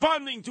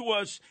responding to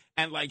us,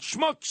 and like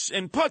schmucks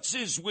and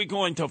putzes, we're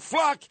going to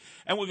flock,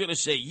 and we're going to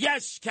say,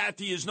 yes,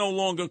 Kathy is no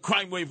longer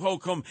Crime Wave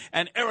Holcomb,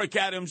 and Eric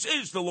Adams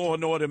is the law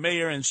and order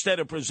mayor instead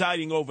of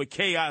presiding over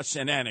chaos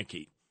and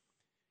anarchy.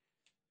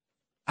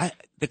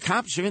 The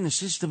cops are in the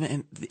system,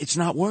 and it's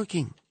not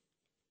working.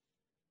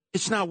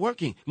 It's not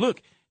working.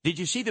 Look, did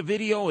you see the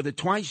video of the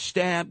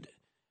twice-stabbed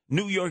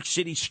New York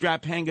City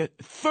strap hanger,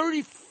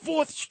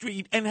 34th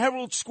Street and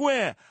Herald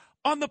Square,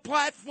 on the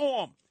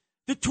platform?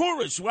 The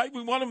tourists, right?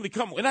 We want them to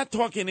come. We're not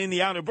talking in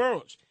the outer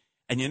boroughs.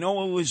 And you know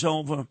what was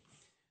over?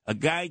 A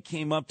guy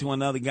came up to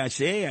another guy,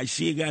 said, hey, I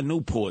see you got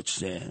Newports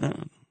there.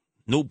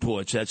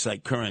 Newports, that's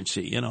like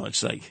currency.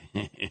 It's like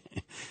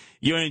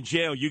you're in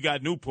jail, you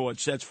got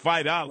Newports. That's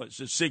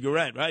 $5 a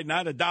cigarette, right?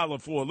 Not $1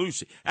 for a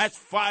Lucy. That's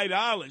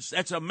 $5.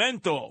 That's a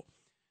menthol.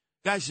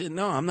 Guy said,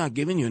 no, I'm not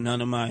giving you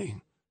none of my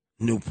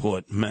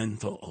Newport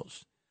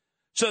menthols.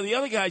 So the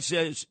other guy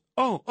says,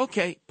 oh,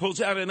 okay,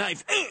 pulls out a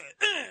knife.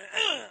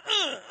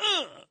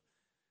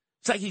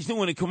 It's like he's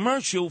doing a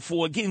commercial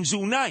for a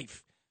Ginzu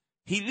knife.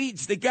 He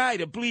leads the guy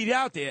to bleed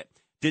out there.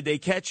 Did they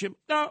catch him?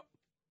 No,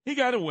 he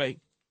got away.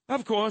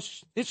 Of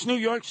course, it's New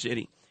York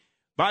City.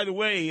 By the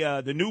way,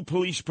 the new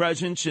police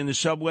presence in the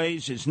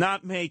subways is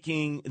not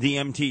making the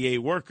MTA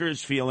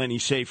workers feel any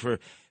safer.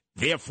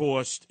 They're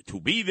forced to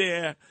be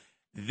there.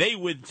 They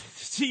would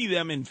see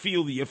them and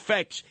feel the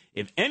effects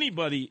if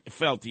anybody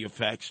felt the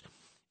effects.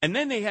 And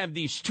then they have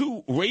these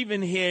 2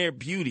 raven hair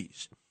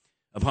beauties.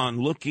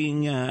 Upon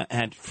looking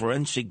at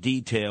forensic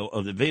detail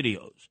of the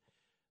videos,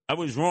 I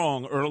was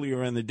wrong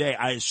earlier in the day.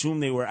 I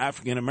assumed they were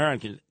African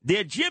Americans.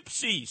 They're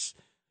gypsies.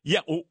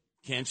 Yeah,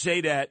 can't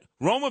say that.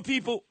 Roma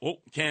people,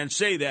 can't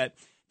say that.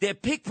 They're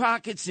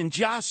pickpockets and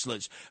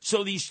jostlers.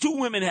 So these 2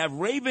 women have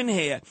raven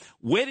hair.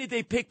 Where did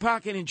they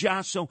pickpocket and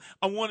jostle?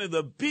 On one of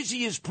the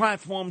busiest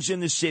platforms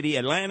in the city,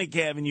 Atlantic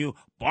Avenue,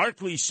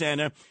 Barclays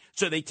Center.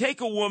 So they take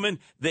a woman,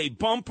 they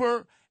bump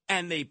her,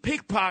 and they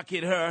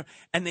pickpocket her,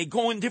 and they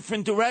go in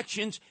different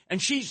directions,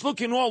 and she's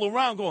looking all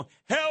around going,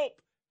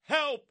 help,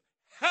 help,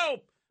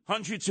 help.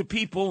 Hundreds of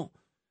people.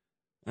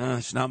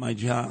 It's not my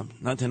job.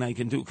 Nothing I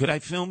can do. Could I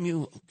film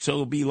you so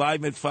it'll be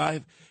live at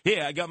 5?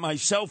 Here, I got my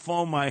cell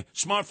phone, my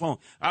smartphone.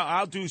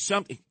 I'll do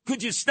something.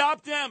 Could you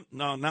stop them?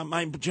 No, not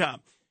my job.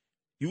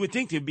 You would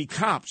think there'd be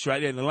cops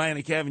right at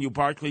Atlantic Avenue,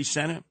 Barclays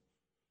Center.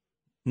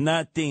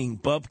 Nothing.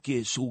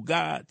 Bupkis,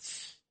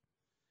 Ugats.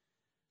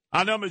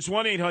 Our number is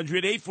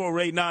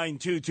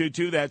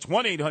 1-800-848-9222. That's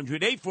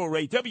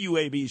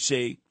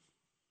 1-800-848-WABC.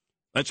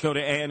 Let's go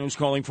to Ann, who's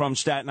calling from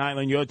Staten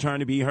Island. Your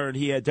turn to be heard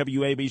here at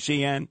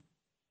WABC, Ann.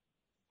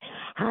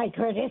 Hi,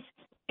 Curtis.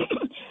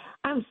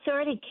 I'm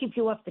sorry to keep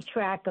you off the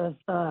track of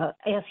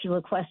ask you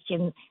a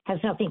question. Has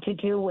nothing to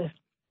do with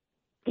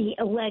the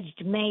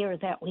alleged mayor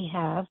that we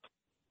have,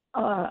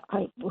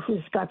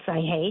 whose guts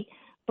I hate.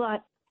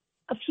 But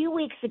a few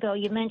weeks ago,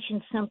 you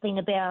mentioned something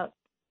about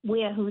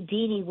where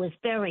Houdini was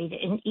buried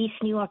in East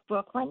New York,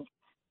 Brooklyn.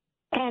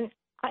 And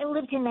I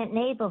lived in that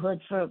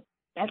neighborhood for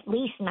at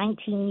least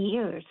 19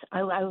 years.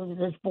 I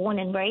was born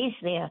and raised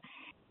there.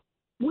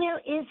 Where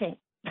is it?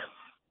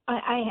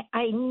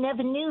 I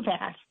never knew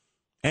that.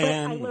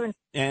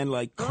 And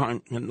like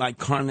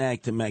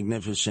Karnak the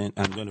Magnificent,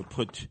 I'm going to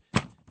put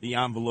the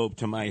envelope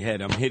to my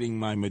head. I'm hitting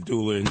my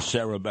medulla and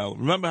cerebellum.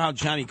 Remember how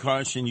Johnny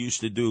Carson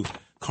used to do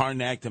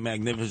Karnak the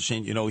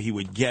Magnificent? You know, he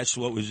would guess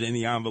what was in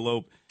the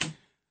envelope.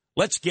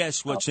 Let's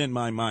guess what's in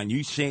my mind.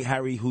 You say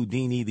Harry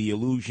Houdini, the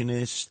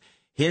illusionist.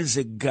 Here's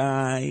a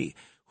guy.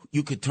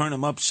 You could turn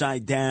him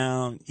upside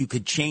down. You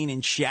could chain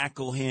and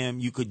shackle him.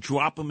 You could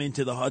drop him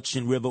into the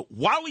Hudson River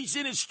while he's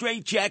in a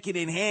straitjacket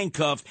and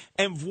handcuffed.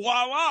 And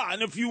voila,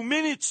 in a few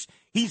minutes,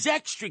 he's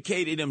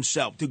extricated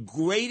himself. The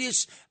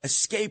greatest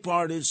escape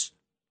artist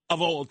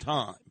of all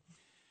time.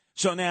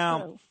 So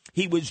now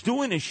he was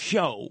doing a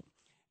show,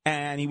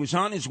 and he was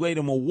on his way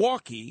to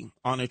Milwaukee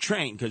on a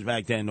train, because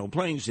back then no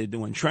planes, they're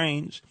doing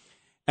trains.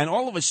 And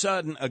all of a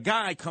sudden, a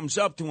guy comes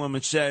up to him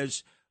and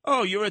says,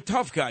 "Oh, you're a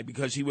tough guy,"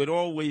 because he would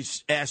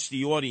always ask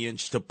the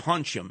audience to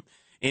punch him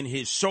in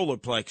his solar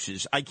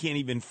plexus. I can't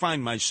even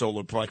find my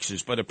solar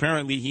plexus, but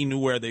apparently he knew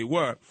where they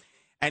were.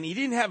 And he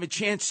didn't have a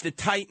chance to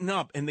tighten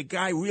up, and the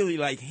guy really,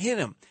 hit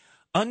him.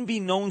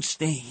 Unbeknownst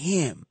to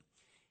him,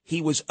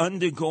 he was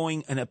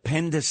undergoing an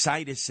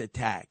appendicitis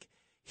attack.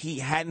 He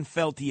hadn't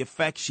felt the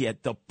effects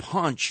yet. The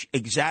punch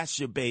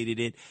exacerbated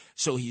it.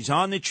 So he's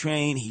on the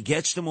train. He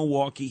gets to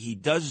Milwaukee. He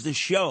does the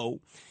show.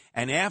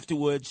 And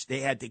afterwards, they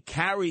had to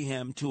carry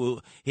him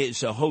to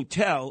his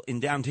hotel in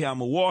downtown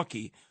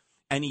Milwaukee.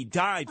 And he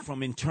died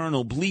from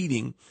internal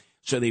bleeding.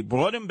 So they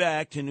brought him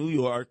back to New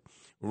York,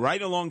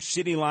 right along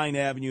City Line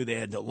Avenue. They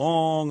had the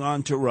long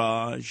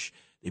entourage.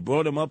 They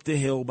brought him up the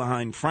hill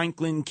behind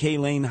Franklin K.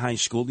 Lane High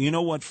School. Do you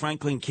know what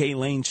Franklin K.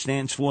 Lane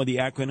stands for, the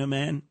acronym,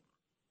 man?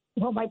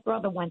 Well, my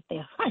brother went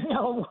there. I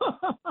know.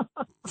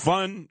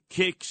 Fun,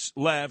 kicks,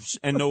 laughs,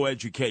 and no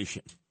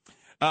education.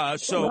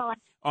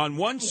 On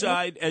one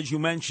side, as you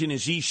mentioned,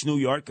 is East New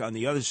York. On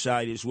the other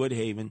side is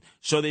Woodhaven.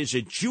 So there's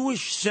a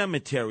Jewish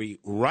cemetery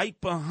right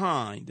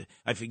behind,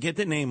 I forget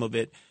the name of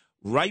it,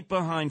 right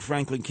behind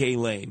Franklin K.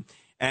 Lane.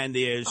 And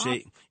there's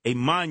a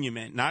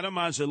monument, not a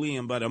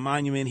mausoleum, but a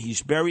monument.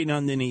 He's buried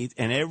underneath.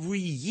 And every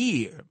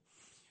year,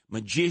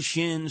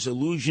 magicians,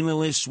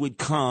 illusionists would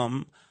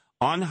come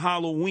on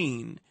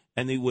Halloween,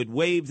 and they would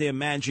wave their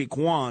magic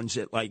wands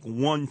at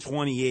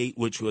 1:28,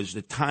 which was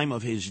the time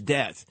of his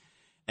death.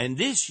 And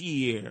this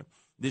year,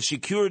 the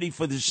security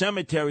for the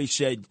cemetery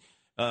said,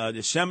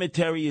 the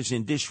cemetery is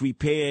in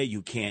disrepair,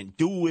 you can't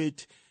do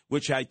it,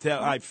 which I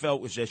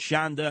felt was a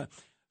shanda.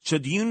 So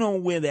do you know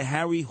where the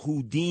Harry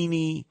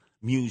Houdini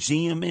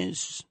Museum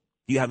is?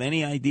 Do you have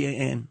any idea,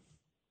 Ann?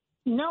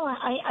 No,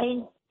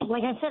 I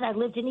like I said, I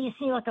lived in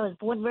East New York. I was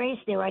born and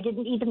raised there. I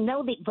didn't even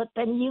know but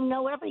then you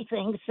know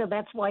everything, so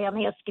that's why I'm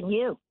asking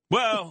you.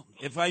 Well,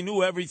 if I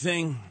knew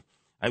everything,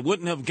 I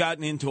wouldn't have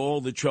gotten into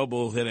all the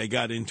trouble that I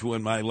got into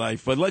in my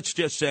life. But let's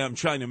just say I'm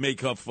trying to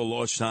make up for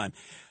lost time.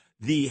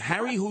 The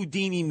Harry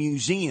Houdini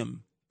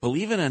Museum,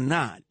 believe it or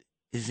not,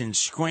 is in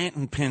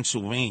Scranton,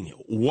 Pennsylvania.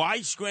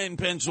 Why Scranton,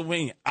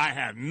 Pennsylvania? I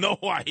have no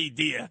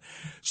idea.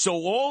 So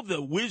all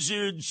the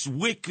wizards,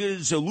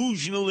 wiccas,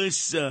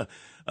 illusionists,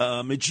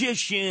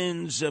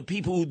 magicians,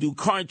 people who do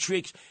card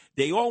tricks,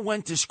 they all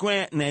went to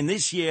Scranton. And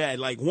this year at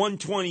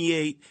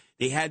 1:28,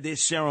 they had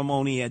this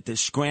ceremony at the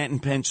Scranton,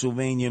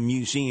 Pennsylvania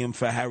Museum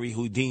for Harry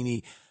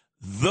Houdini,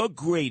 the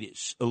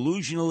greatest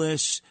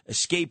illusionist,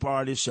 escape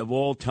artist of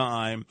all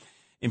time.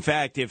 In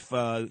fact, if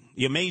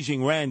the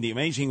Amazing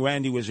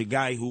Randy was a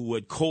guy who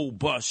would cold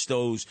bust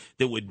those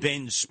that would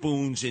bend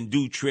spoons and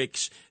do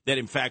tricks that,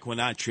 in fact, were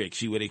not tricks.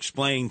 He would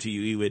explain to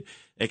you. He would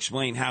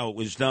explain how it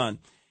was done.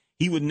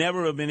 He would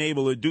never have been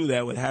able to do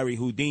that with Harry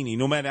Houdini,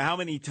 no matter how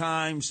many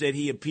times that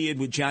he appeared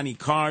with Johnny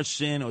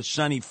Carson or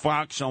Sonny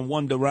Fox on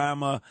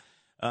Wonderama.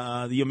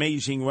 The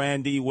Amazing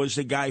Randy was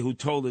the guy who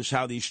told us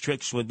how these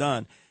tricks were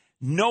done.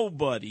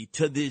 Nobody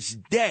to this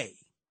day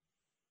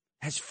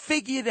has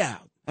figured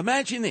out.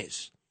 Imagine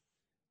this.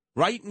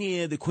 Right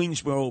near the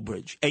Queensboro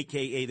Bridge,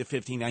 a.k.a. the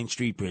 59th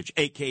Street Bridge,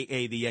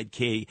 a.k.a.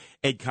 the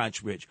Ed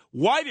Koch Bridge.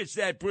 Why does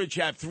that bridge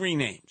have three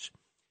names?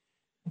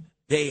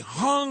 They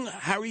hung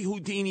Harry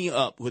Houdini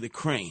up with a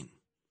crane.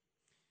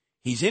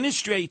 He's in a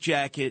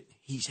straitjacket.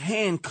 He's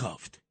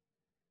handcuffed.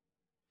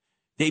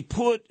 They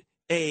put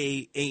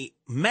a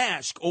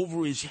mask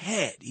over his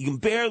head. He can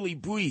barely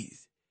breathe.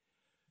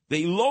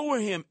 They lower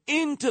him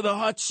into the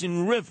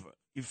Hudson River.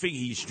 You figure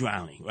he's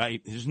drowning,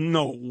 right? There's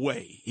no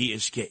way he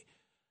escaped.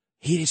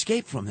 He'd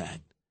escape from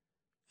that.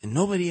 And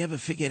nobody ever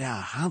figured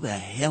out how the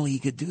hell he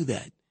could do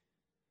that.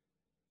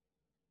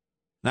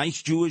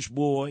 Nice Jewish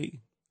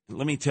boy. And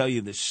let me tell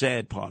you the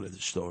sad part of the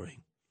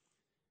story.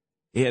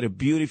 He had a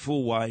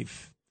beautiful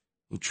wife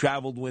who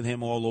traveled with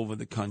him all over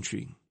the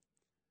country.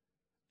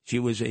 She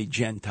was a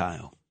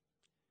Gentile.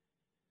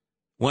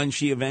 When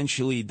she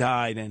eventually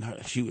died,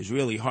 and she was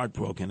really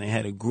heartbroken, they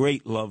had a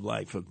great love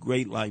life, a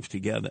great life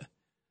together.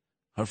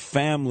 Her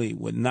family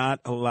would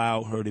not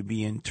allow her to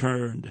be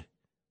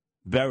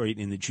buried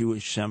in the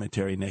Jewish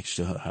cemetery next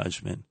to her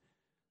husband.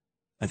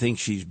 I think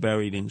she's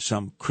buried in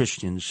some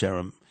Christian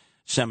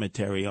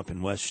cemetery up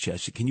in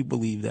Westchester. Can you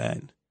believe that?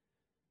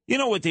 You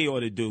know what they ought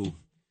to do?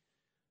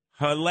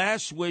 Her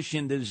last wish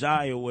and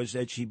desire was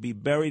that she be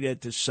buried at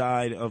the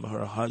side of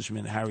her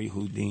husband, Harry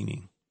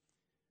Houdini.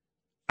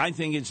 I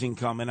think it's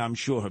incumbent. I'm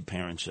sure her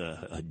parents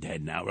are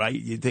dead now, right?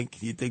 You think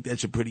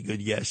that's a pretty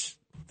good guess?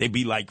 They'd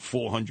be like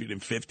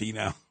 450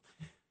 now.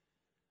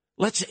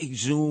 Let's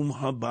exhume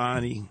her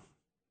body,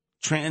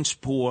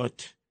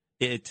 transport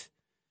it,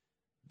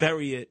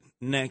 bury it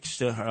next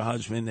to her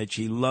husband that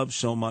she loved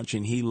so much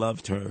and he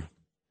loved her,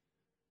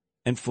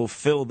 and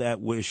fulfill that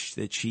wish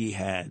that she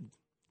had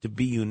to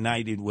be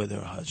united with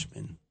her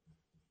husband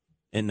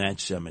in that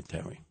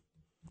cemetery.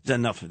 There's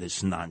enough of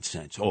this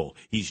nonsense. Oh,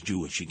 he's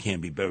Jewish. He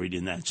can't be buried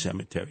in that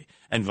cemetery,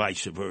 and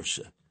vice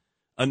versa.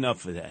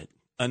 Enough of that.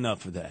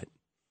 Enough of that.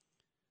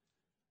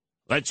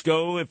 Let's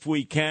go, if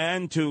we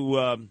can,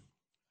 to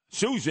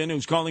Susan,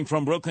 who's calling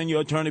from Brooklyn.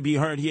 Your turn to be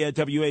heard here at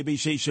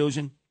WABC.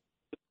 Susan?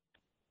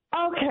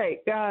 Okay,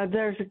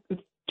 there's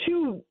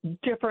two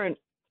different.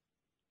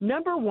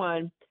 Number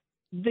one,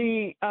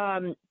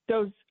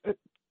 those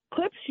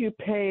clips you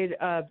played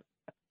of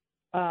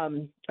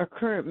our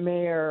current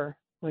mayor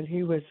when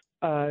he was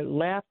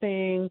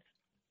laughing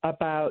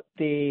about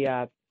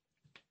the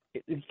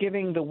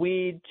giving the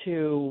weed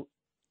to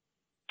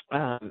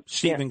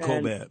Stephen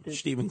Colbert.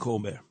 Stephen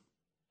Colbert.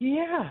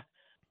 Yeah.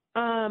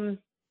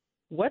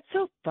 What's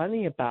so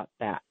funny about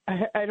that?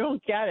 I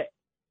don't get it.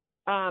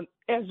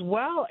 As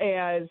well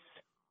as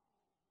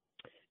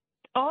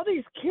all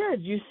these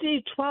kids, you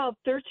see 12,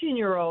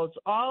 13-year-olds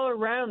all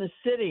around the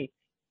city.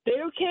 They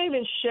can't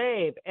even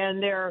shave,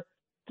 and they're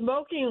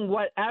smoking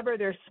whatever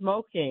they're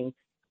smoking.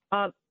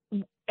 And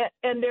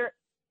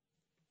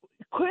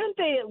couldn't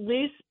they at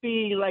least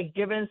be like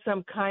given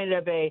some kind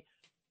of a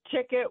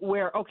ticket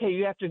where, okay,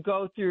 you have to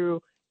go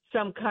through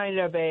some kind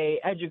of a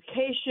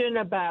education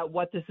about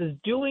what this is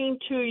doing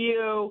to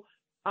you?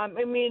 I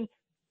mean,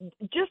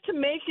 just to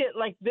make it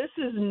like this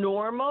is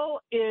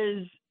normal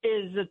is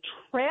a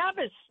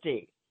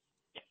travesty.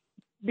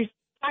 Besides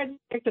the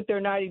fact that they're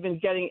not even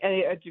getting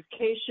any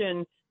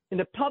education in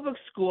the public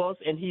schools,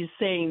 and he's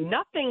saying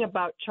nothing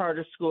about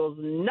charter schools,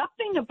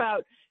 nothing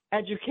about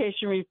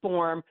education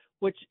reform,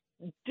 which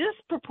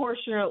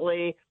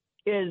disproportionately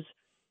is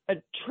a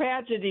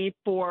tragedy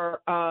for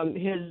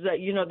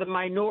the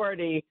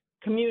minority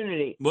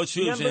community. Well,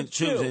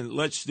 Susan,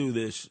 let's do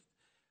this.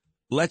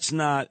 Let's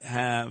not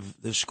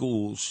have the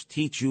schools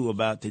teach you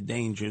about the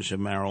dangers of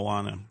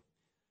marijuana.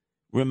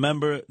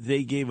 Remember,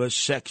 they gave us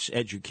sex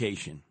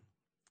education,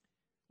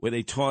 where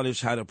they taught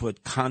us how to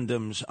put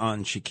condoms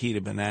on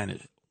Chiquita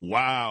bananas.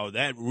 Wow,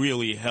 that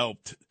really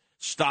helped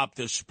stop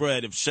the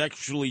spread of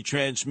sexually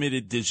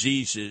transmitted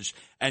diseases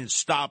and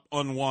stop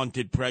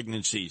unwanted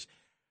pregnancies.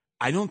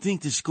 I don't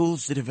think the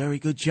schools did a very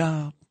good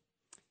job.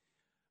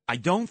 I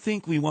don't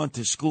think we want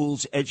the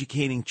schools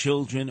educating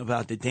children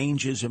about the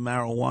dangers of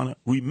marijuana.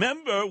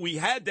 Remember, we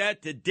had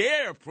the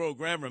DARE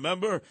program,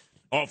 remember?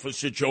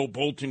 Officer Joe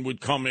Bolton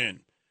would come in.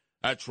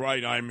 That's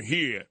right, I'm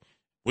here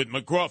with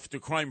McGruff, the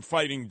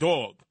crime-fighting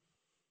dog.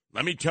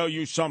 Let me tell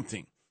you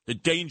something, the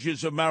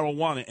dangers of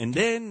marijuana. And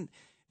then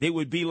they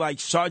would be like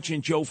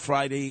Sergeant Joe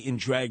Friday in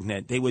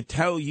Dragnet. They would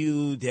tell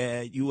you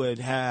that you would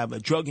have a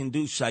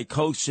drug-induced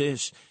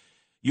psychosis.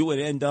 You would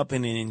end up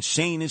in an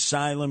insane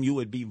asylum. You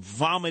would be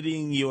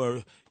vomiting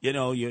your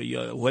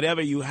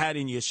whatever you had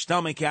in your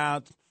stomach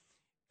out.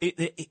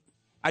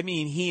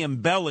 He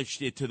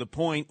embellished it to the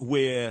point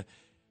where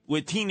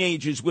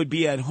teenagers would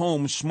be at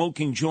home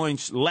smoking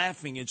joints,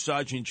 laughing at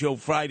Sergeant Joe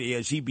Friday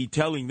as he'd be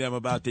telling them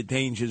about the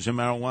dangers of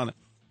marijuana.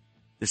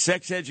 The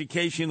sex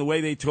education, the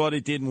way they taught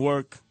it, didn't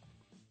work.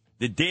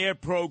 The DARE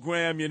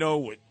program,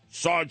 with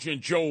Sergeant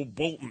Joe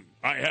Bolton.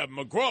 I have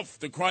McGruff,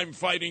 the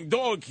crime-fighting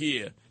dog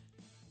here.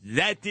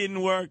 That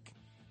didn't work.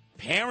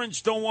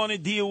 Parents don't want to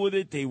deal with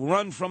it. They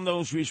run from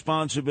those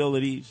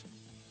responsibilities.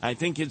 I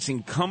think it's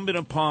incumbent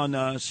upon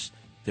us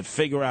to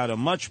figure out a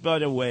much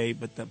better way,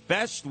 but the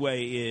best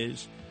way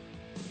is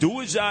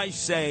do as I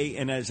say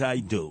and as I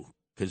do,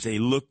 because they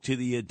look to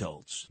the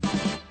adults.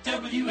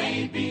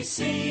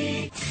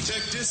 WABC.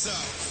 Check this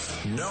out.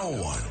 No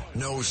one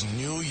knows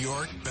New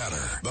York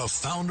better. The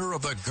founder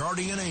of the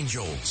Guardian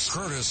Angels,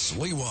 Curtis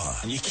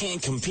Lewa. You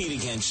can't compete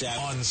against that.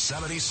 On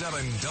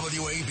 77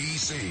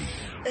 WABC.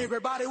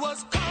 Everybody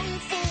was kung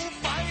fu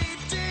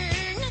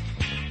fighting.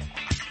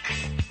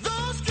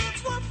 Those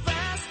kids were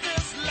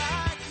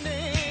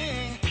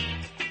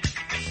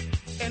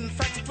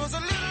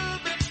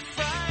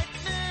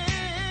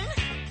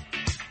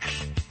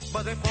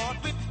but they fought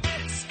with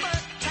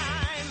expert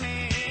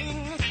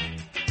timing.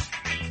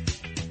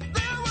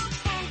 There were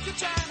funky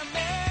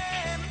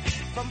Chinamen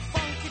from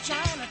funky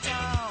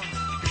Chinatown.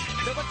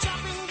 They were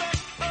chopping them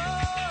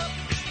up,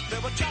 they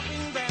were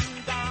chopping them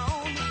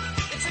down.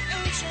 It's an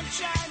ancient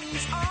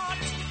Chinese art,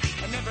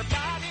 and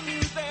everybody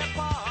knew their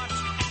part.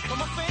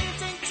 From a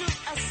fainting to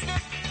a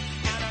step,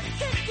 and a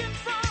kicking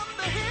from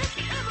the hip,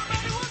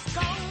 everybody was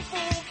kung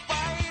fu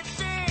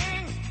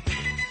fighting.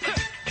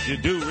 You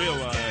do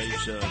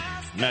realize,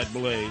 Matt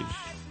Blaze,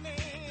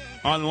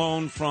 on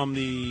loan from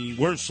the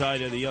worst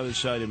side of the other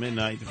side of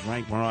midnight, the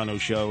Frank Morano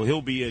Show.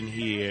 He'll be in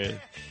here.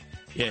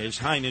 Yeah, His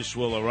Highness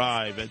will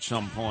arrive at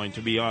some point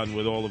to be on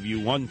with all of you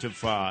 1 to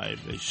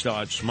 5. It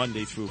starts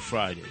Monday through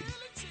Friday.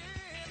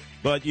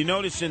 But you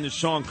notice in the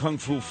song Kung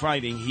Fu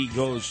Fighting, he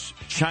goes,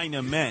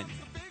 China Men.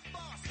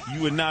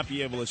 You would not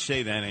be able to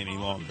say that any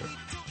longer.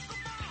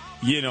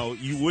 You know,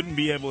 you wouldn't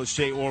be able to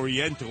say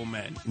Oriental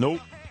Men.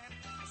 Nope.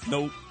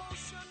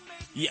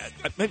 Yeah,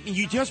 I mean,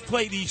 you just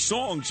play these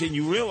songs and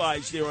you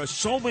realize there are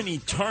so many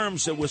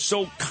terms that were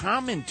so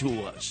common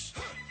to us.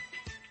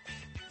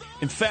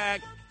 In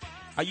fact,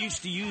 I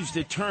used to use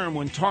the term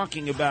when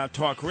talking about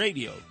talk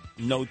radio.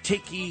 No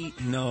ticky,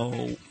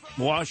 no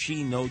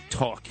washy, no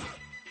talking.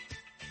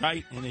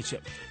 Right? And they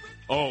said,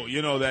 oh,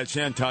 you know, that's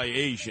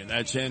anti-Asian,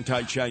 that's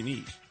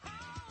anti-Chinese.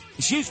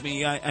 Excuse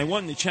me, I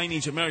won the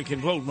Chinese-American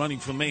vote running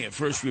for mayor,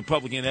 first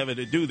Republican ever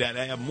to do that.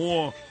 I have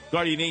more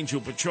Guardian Angel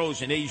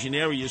patrols in Asian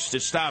areas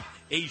to stop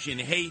Asian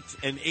hate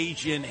and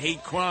Asian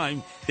hate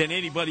crime than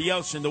anybody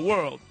else in the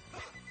world.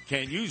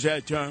 Can't use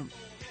that term.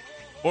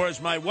 Or as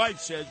my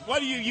wife says, why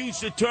do you use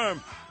the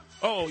term,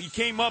 oh, he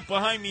came up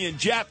behind me and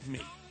japped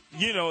me?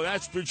 You know,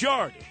 that's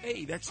pejorative.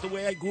 Hey, that's the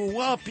way I grew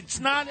up. It's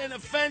not an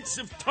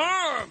offensive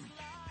term.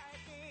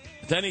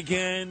 Then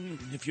again,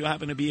 if you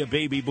happen to be a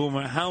baby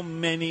boomer, how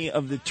many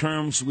of the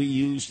terms we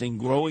used in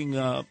growing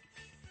up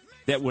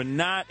that were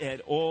not at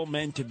all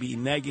meant to be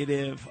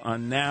negative are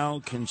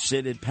now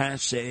considered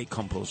passé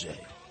composé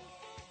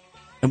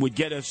and would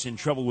get us in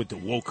trouble with the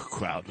woke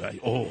crowd, right?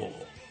 Oh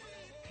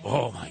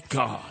my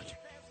God.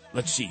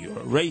 Let's see, you're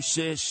a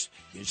racist,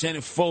 you're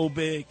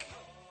xenophobic,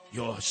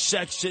 you're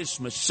sexist,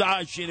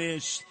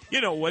 misogynist,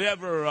 you know,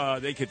 whatever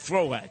they could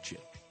throw at you.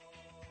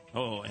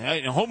 Oh,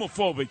 and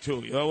homophobic,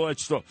 too. You know,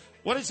 let's throw.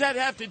 What does that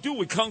have to do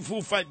with Kung Fu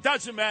Fight?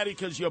 Doesn't matter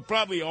because you're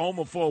probably a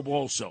homophobe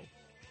also.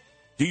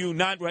 Do you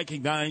not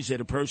recognize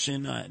that a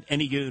person at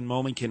any given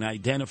moment can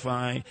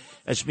identify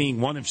as being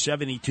one of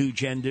 72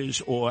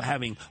 genders or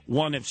having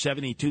one of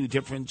 72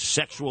 different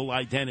sexual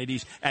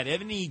identities at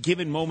any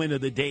given moment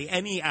of the day,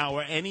 any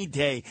hour, any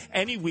day,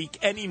 any week,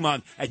 any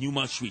month, and you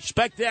must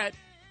respect that?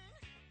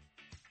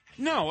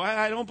 No,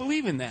 I don't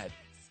believe in that.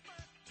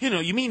 You know,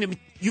 you mean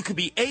you could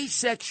be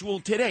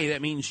asexual today.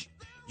 That means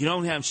you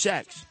don't have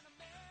sex.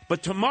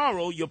 But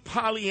tomorrow you're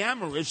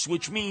polyamorous,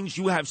 which means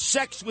you have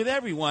sex with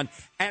everyone,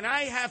 and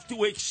I have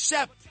to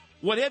accept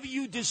whatever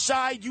you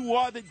decide you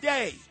are that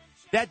day,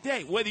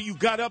 whether you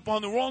got up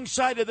on the wrong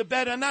side of the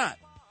bed or not.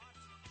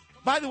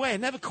 By the way, I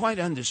never quite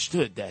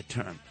understood that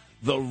term,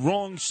 the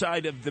wrong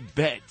side of the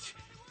bed.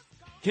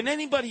 Can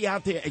anybody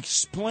out there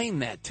explain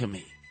that to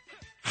me?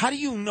 How do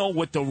you know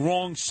what the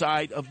wrong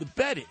side of the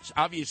bed is?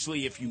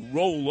 Obviously, if you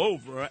roll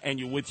over and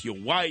you're with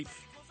your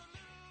wife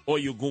or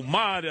your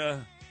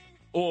gumada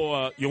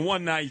or your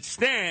one-night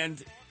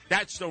stand,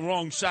 that's the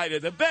wrong side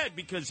of the bed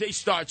because they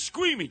start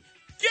screaming,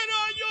 get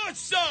on your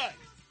side.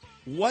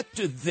 What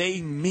do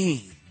they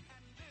mean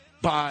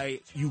by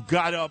you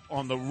got up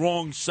on the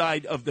wrong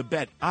side of the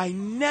bed? I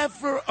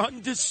never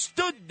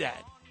understood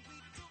that.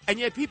 And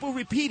yet people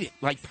repeat it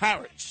like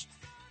parrots.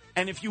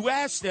 And if you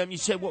ask them, you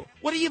say, well,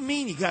 what do you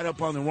mean you got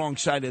up on the wrong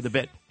side of the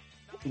bed?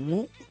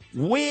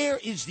 Where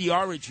is the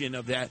origin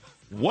of that?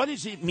 What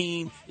does it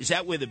mean? Is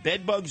that where the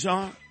bed bugs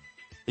are?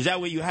 Is that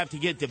where you have to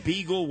get the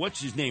beagle? What's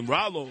his name?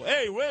 Rollo.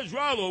 Hey, where's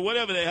Rollo?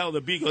 Whatever the hell the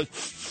beagle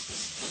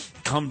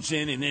comes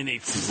in, and then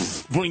they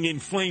bring in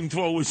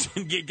flamethrowers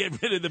and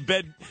get rid of the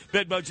bed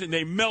bugs, and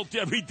they melt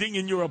everything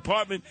in your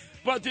apartment.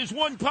 But there's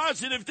one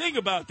positive thing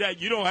about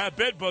that. You don't have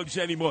bed bugs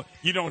anymore.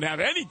 You don't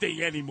have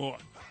anything anymore.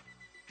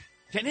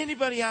 Can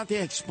anybody out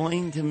there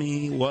explain to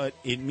me what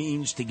it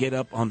means to get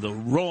up on the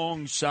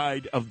wrong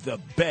side of the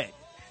bed?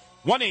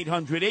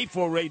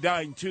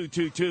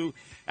 1-800-848-9222.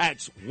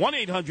 That's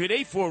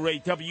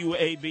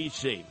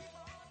 1-800-848-WABC.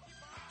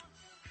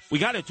 We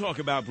got to talk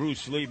about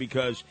Bruce Lee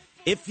because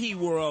if he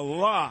were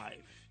alive,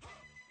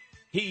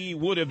 he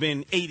would have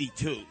been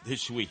 82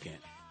 this weekend.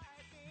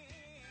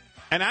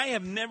 And I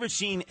have never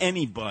seen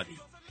anybody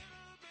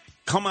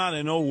come out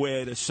of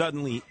nowhere to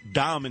suddenly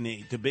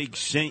dominate the big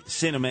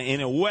cinema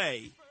in a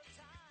way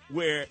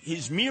where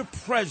his mere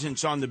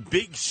presence on the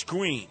big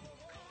screen,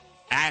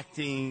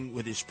 acting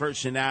with his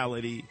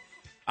personality,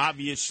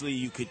 obviously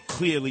you could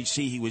clearly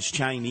see he was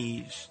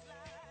Chinese,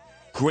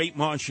 great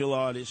martial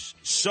artist,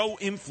 so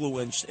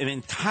influenced an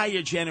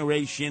entire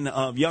generation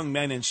of young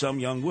men and some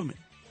young women.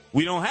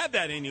 We don't have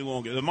that any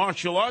longer. The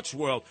martial arts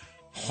world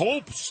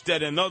hopes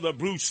that another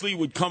Bruce Lee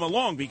would come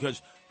along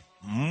because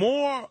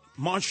more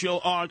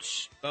martial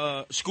arts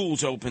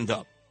schools opened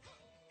up.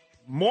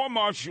 More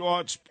martial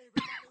arts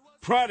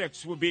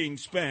products were being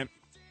spent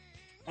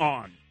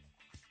on.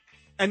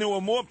 And there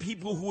were more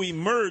people who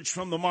emerged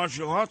from the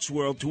martial arts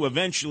world to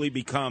eventually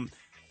become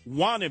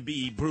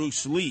wannabe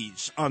Bruce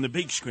Lees on the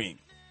big screen.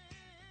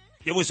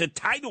 There was a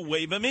tidal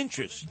wave of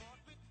interest.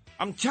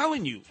 I'm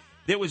telling you,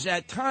 there was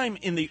that time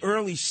in the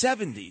early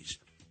 70s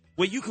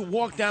where you could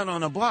walk down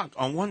on a block.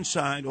 On one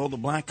side, all the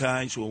black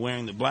guys were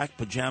wearing the black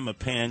pajama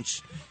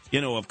pants,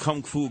 of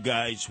kung fu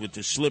guys with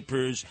the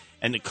slippers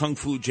and the kung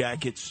fu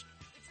jackets.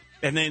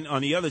 And then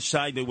on the other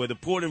side, there were the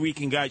Puerto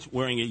Rican guys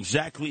wearing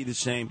exactly the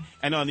same.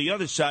 And on the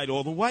other side,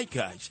 all the white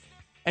guys.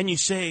 And you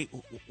say,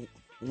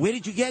 where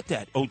did you get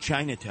that? Oh,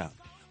 Chinatown.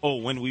 Oh,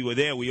 when we were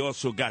there, we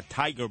also got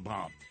Tiger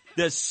Bomb.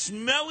 The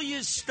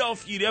smelliest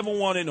stuff you'd ever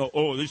want to know.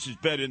 Oh, this is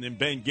better than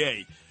Ben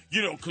Gay.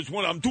 Because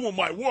when I'm doing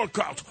my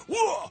workouts,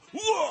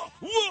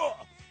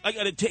 I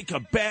got to take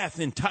a bath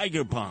in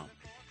Tiger Bomb.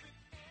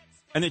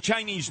 And the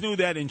Chinese knew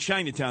that in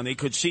Chinatown. They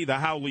could see the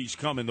Howleys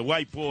coming, the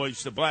white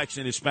boys, the blacks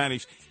and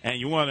Hispanics, and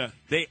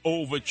they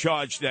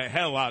overcharged the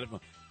hell out of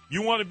them.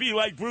 You want to be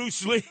like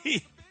Bruce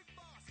Lee?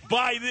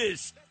 Buy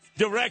this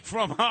direct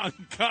from Hong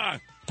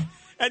Kong.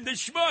 And the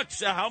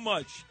schmucks, how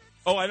much?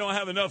 Oh, I don't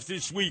have enough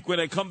this week when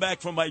I come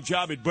back from my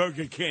job at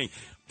Burger King.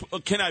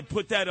 Can I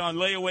put that on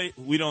layaway?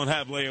 We don't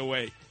have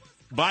layaway.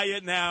 Buy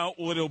it now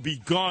or it'll be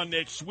gone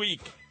next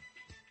week.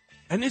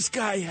 And this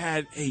guy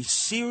had a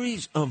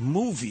series of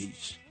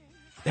movies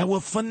that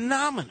were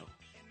phenomenal.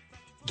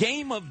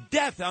 Game of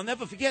Death. I'll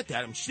never forget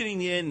that. I'm sitting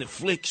there in the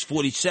flicks,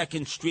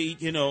 42nd Street,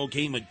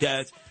 Game of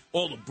Death.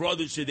 All the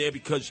brothers are there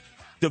because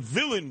the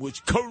villain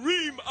was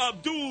Kareem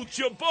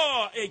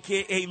Abdul-Jabbar,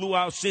 a.k.a. Lou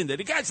Alcindor.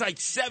 The guy's like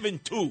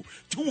 7'2",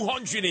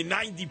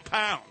 290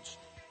 pounds.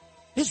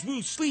 This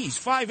Bruce Lee's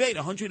 5'8",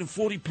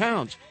 140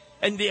 pounds.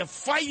 And they're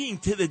fighting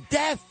to the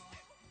death.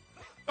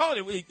 Oh,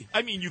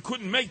 you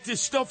couldn't make this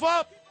stuff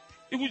up.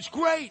 It was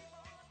great.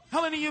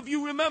 How many of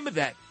you remember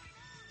that?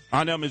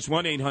 Our number is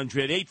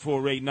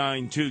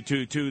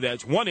 1-800-848-9222.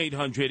 That's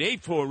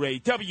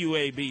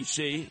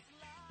 1-800-848-WABC.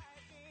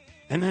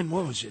 And then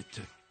what was it?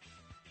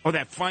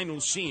 That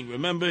final scene.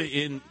 Remember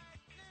in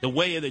The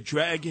Way of the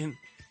Dragon?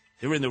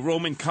 They're in the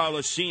Roman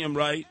Colosseum,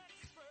 right?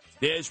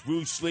 There's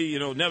Bruce Lee,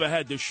 never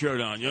had the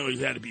shirt on. He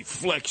had to be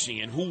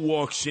flexing. And who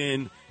walks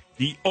in?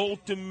 The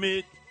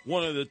ultimate,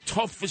 one of the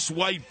toughest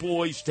white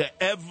boys to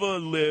ever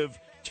live,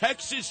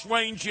 Texas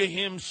Ranger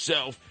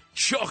himself,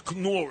 Chuck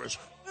Norris.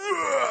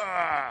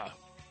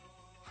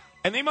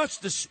 And they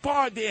must have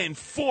sparred there and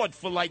fought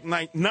for like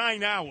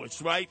 9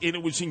 hours, right? And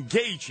it was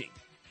engaging.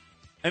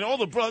 And all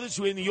the brothers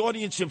who were in the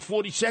audience in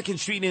 42nd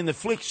Street in the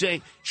flick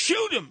say,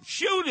 shoot him,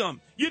 shoot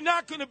him. You're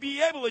not going to be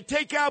able to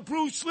take out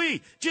Bruce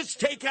Lee. Just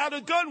take out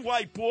a gun,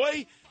 white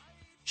boy.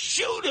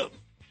 Shoot him.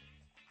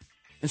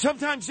 And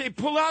sometimes they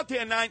pull out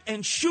their knife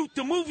and shoot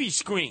the movie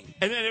screen.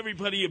 And then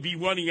everybody would be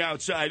running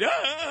outside.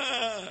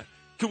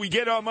 Can we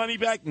get our money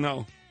back?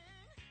 No.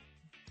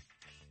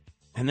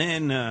 And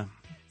then,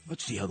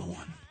 what's the other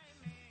one?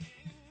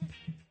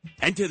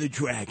 Enter the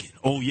Dragon.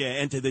 Oh, yeah,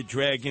 Enter the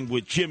Dragon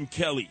with Jim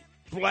Kelly.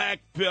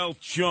 Black Belt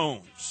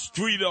Jones.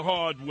 Street the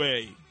Hard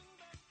Way.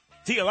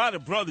 See, a lot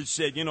of brothers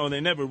said, they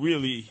never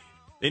really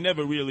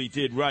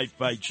did right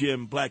by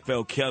Jim Black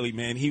Belt Kelly,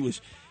 man. He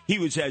was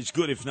as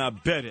good, if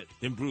not better,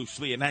 than Bruce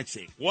Lee. And I'd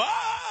say,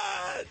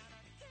 what?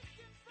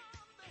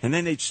 And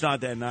then they'd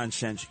start that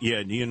nonsense.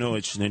 Yeah,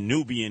 it's the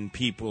Nubian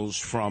peoples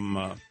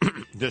from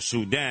the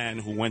Sudan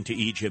who went to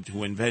Egypt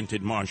who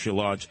invented martial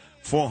arts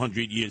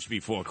 400 years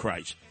before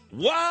Christ.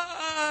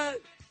 What?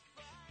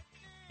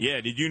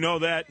 Yeah, did you know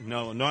that?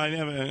 No,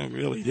 I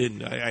really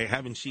didn't. I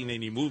haven't seen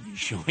any movies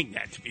showing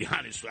that, to be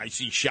honest. I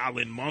see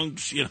Shaolin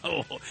monks,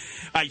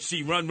 I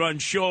see Run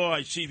Shaw.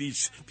 I see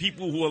these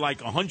people who are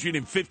like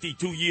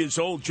 152 years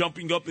old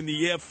jumping up in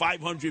the air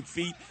 500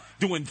 feet,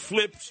 doing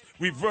flips,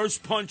 reverse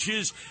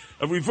punches,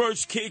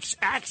 reverse kicks,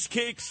 axe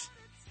kicks.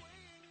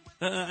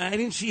 I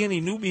didn't see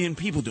any Nubian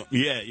people doing.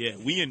 Yeah,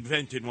 we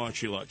invented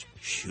martial arts.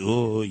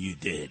 Sure you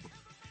did.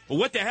 Well,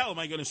 what the hell? Am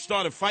I going to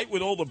start a fight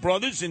with all the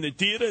brothers in the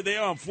theater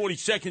there on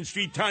 42nd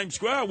Street, Times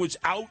Square? I was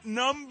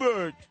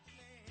outnumbered.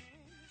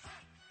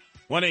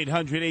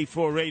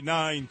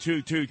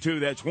 1-800-848-9222.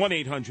 That's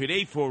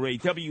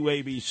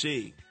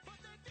 1-800-848-WABC.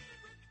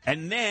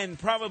 And then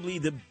probably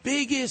the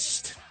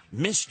biggest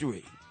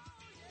mystery,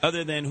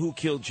 other than who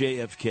killed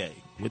JFK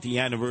with the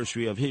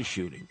anniversary of his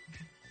shooting,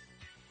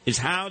 is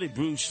how did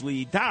Bruce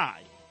Lee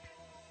die?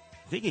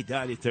 I think he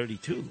died at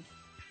 32.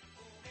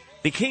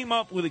 They came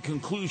up with a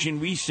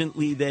conclusion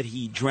recently that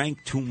he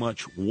drank too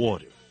much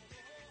water.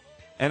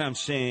 And I'm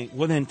saying,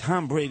 well, then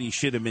Tom Brady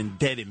should have been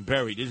dead and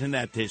buried. Isn't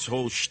that this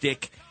whole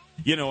shtick?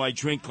 I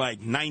drink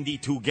like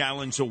 92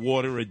 gallons of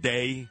water a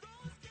day.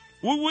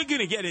 We're going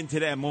to get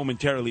into that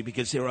momentarily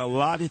because there are a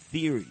lot of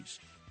theories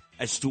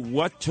as to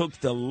what took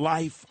the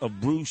life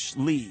of Bruce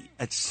Lee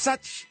at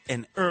such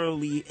an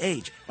early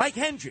age. Like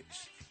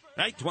Hendrix,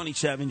 right?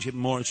 27, Jim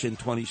Morrison,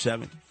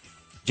 27.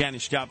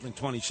 Janis Joplin,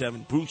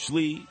 27. Bruce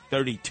Lee,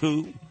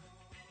 32.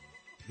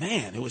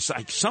 Man, it was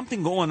like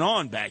something going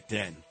on back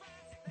then.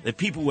 That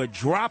people were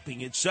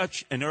dropping at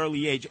such an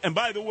early age. And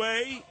by the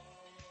way,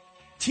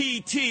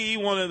 TT,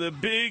 one of the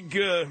big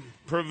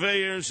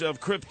purveyors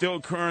of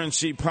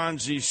cryptocurrency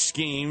Ponzi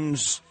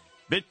schemes,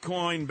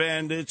 Bitcoin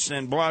bandits,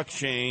 and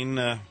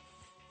blockchain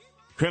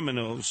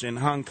criminals in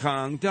Hong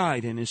Kong,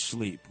 died in his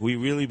sleep. We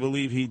really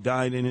believe he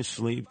died in his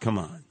sleep? Come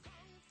on.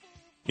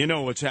 You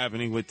know what's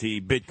happening with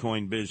the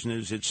Bitcoin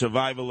business. It's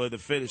survival of the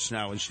fittest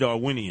now. It's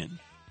Darwinian.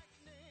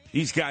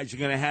 These guys are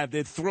going to have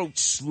their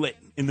throats slit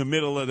in the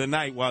middle of the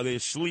night while they're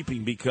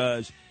sleeping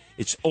because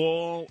it's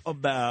all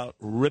about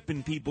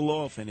ripping people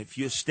off. And if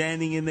you're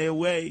standing in their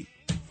way,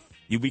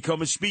 you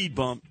become a speed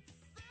bump.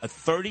 A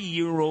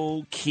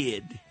 30-year-old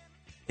kid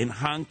in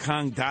Hong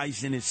Kong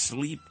dies in his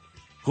sleep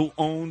who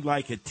owned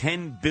like a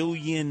 $10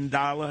 billion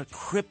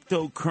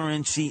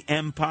cryptocurrency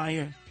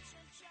empire.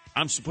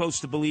 I'm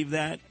supposed to believe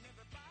that?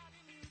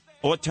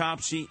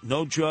 Autopsy,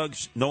 no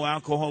drugs, no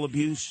alcohol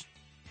abuse.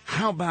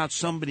 How about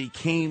somebody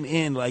came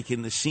in like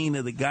in the scene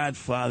of The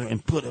Godfather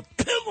and put a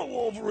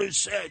pillow over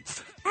his head?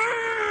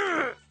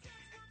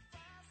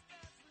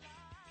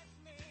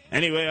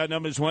 Anyway, our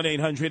number is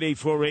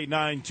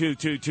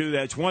 1-800-848-9222.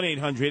 That's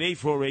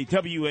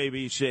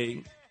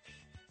 1-800-848-WABC.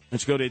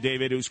 Let's go to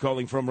David, who's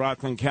calling from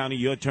Rockland County.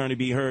 Your turn to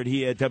be heard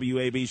here at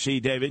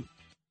WABC. David?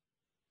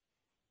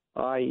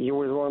 You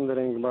was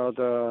wondering about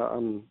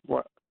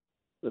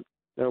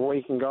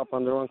waking up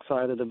on the wrong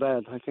side of the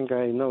bed. I think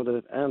I know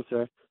the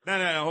answer.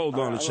 No, hold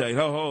on a second.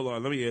 Hold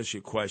on. Let me ask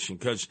you a question,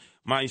 because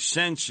my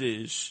sense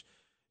is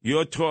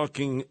you're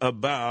talking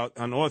about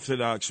an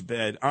orthodox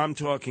bed. I'm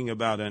talking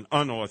about an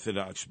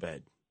unorthodox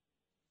bed.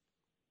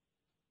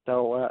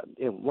 So,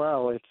 you're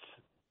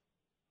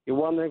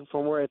wondering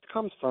from where it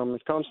comes from.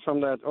 It comes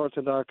from that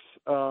orthodox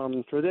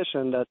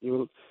tradition that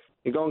you're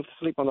going to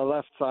sleep on the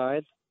left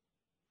side,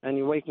 and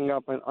you're waking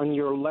up on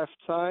your left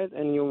side,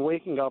 and you're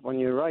waking up on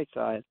your right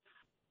side,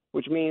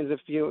 which means if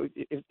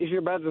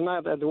your bed's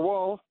not at the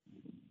wall,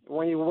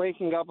 when you're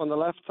waking up on the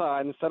left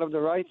side instead of the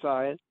right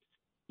side,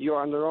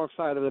 you're on the wrong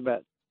side of the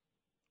bed.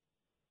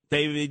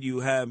 David,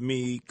 you have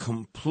me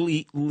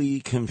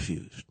completely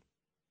confused.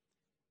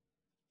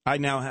 I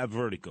now have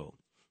vertigo.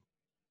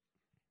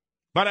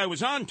 But I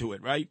was onto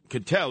it, right?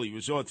 Could tell he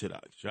was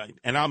Orthodox, right?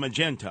 And I'm a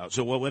Gentile,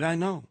 so what would I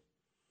know?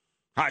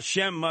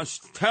 Hashem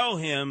must tell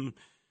him,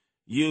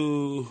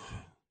 you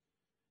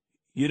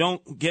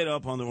don't get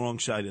up on the wrong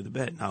side of the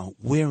bed. Now,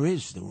 where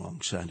is the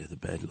wrong side of the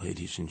bed,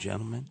 ladies and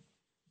gentlemen?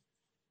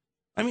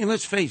 I mean,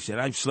 let's face it.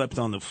 I've slept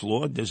on the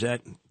floor. Does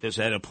that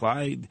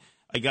apply?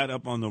 I got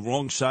up on the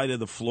wrong side of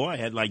the floor. I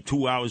had like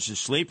 2 hours of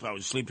sleep. I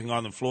was sleeping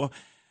on the floor.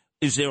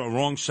 Is there a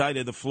wrong side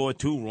of the floor,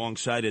 too? Wrong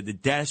side of the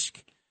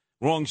desk?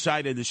 Wrong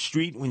side of the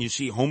street when you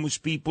see homeless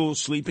people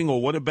sleeping? Or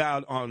what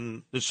about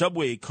on the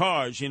subway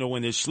cars,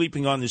 when they're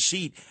sleeping on the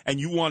seat and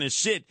you want to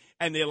sit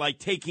and they're like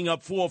taking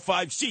up 4 or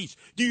 5 seats?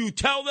 Do you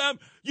tell them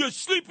you're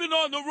sleeping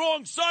on the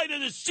wrong side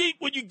of the seat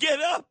when you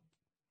get up?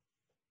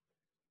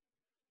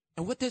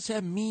 And what does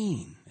that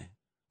mean?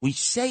 We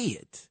say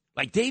it,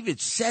 like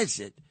David says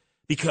it,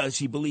 because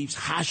he believes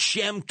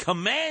Hashem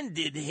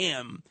commanded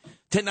him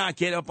to not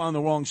get up on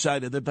the wrong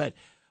side of the bed.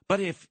 But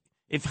if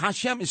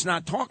Hashem is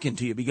not talking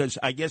to you, because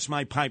I guess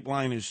my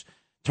pipeline is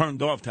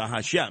turned off to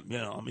Hashem,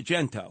 I'm a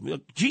Gentile.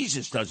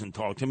 Jesus doesn't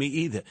talk to me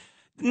either.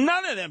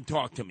 None of them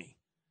talk to me.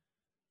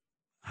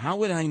 How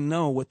would I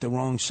know what the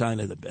wrong side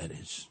of the bed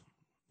is?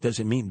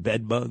 Does it mean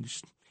bed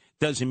bugs?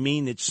 Does it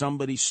mean that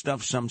somebody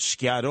stuffed some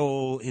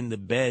schiarò in the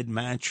bed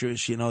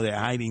mattress? They're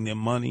hiding their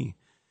money.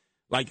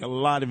 Like a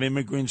lot of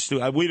immigrants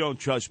do. We don't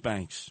trust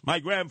banks. My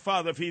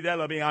grandfather, Fidel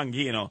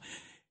Bianchino,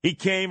 he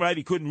came, right?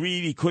 He couldn't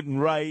read. He couldn't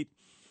write.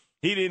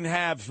 He didn't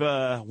have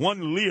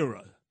 1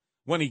 lira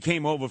when he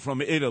came over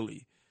from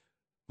Italy.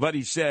 But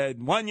he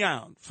said, 1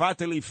 yaun,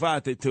 fatali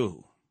fate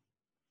tu.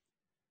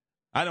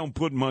 I don't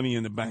put money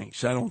in the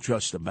banks. I don't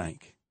trust the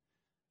bank.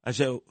 I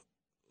said,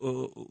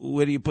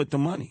 where do you put the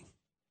money?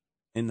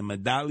 In the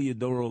Medaglia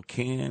d'Oro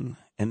can,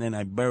 and then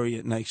I bury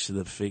it next to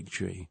the fig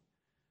tree.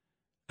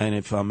 And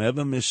if I'm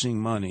ever missing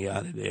money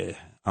out of there,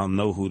 I'll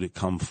know who to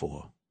come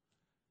for.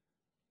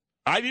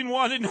 I didn't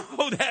want to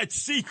know that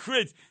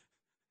secret,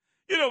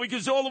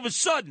 because all of a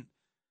sudden,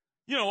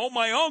 all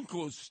my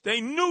uncles, they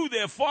knew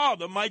their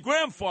father, my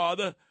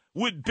grandfather,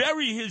 would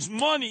bury his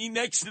money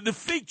next to the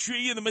fig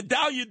tree in the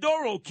Medaglia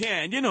d'Oro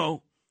can,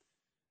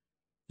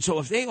 So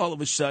if they all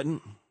of a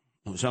sudden,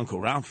 it was Uncle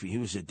Ralphie, he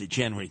was a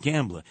degenerate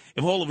gambler.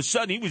 If all of a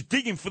sudden he was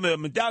digging for the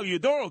Medaglia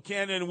d'Oro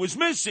can and it was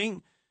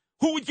missing,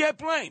 who would get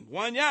blamed?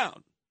 1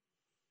 yaun.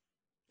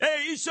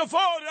 Hey,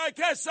 Isafora,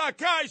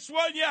 Kasakai,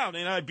 1 yaun.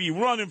 And I'd be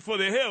running for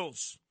the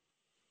hills.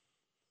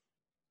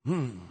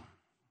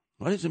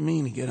 What does it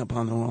mean to get up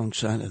on the wrong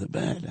side of the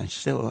bed? I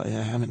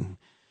haven't.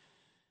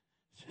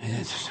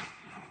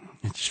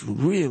 It's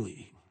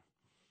really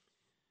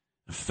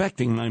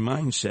affecting my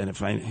mindset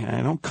if I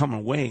don't come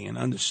away and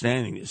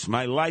understanding this.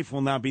 My life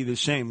will not be the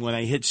same when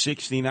I hit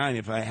 69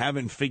 if I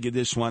haven't figured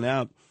this one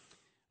out.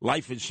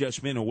 Life has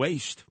just been a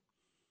waste.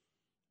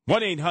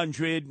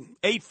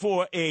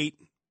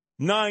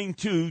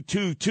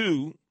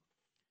 1-800-848-9222.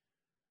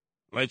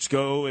 Let's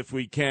go, if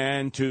we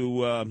can,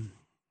 to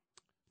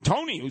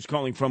Tony, who's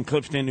calling from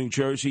Clifton, New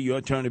Jersey.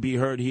 Your turn to be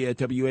heard here at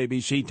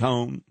WABC.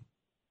 Tone.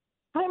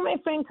 Hi, my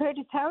friend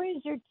Curtis. How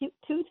is your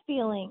tooth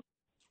feeling?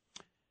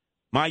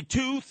 My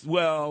tooth,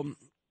 well,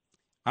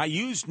 I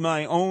used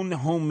my own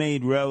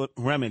homemade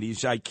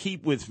remedies I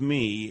keep with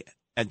me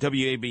at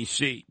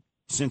WABC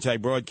since I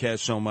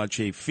broadcast so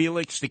much, a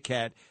Felix the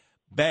Cat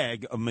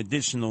bag of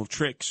medicinal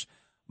tricks.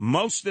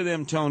 Most of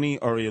them, Tony,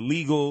 are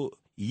illegal.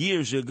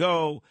 Years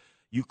ago,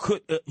 you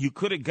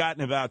could have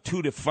gotten about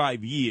 2 to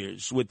 5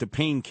 years with the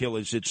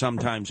painkillers that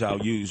sometimes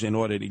I'll use in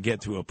order to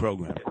get through a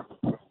program.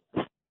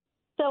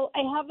 So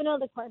I have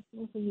another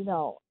question for you,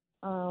 though.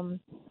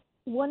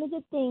 One of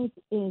the things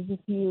is if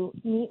you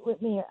meet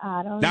with me or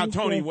Adam. Now,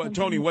 Tony,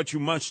 what you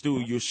must do,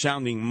 you're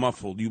sounding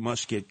muffled. You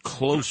must get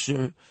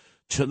closer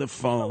to the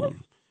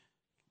phone.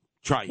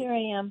 Try it. Here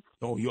I am.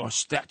 Oh,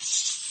 that's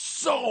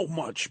so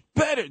much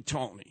better,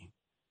 Tony.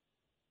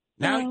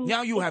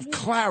 Now you have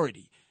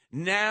clarity.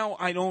 Now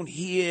I don't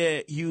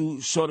hear you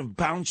sort of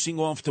bouncing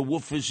off the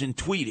woofers and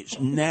tweeters.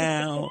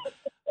 Now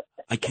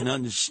I can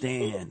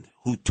understand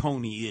who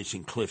Tony is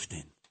in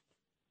Clifton.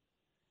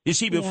 You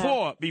see,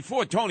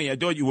 before Tony, I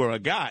thought you were a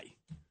guy.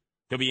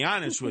 To be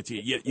honest with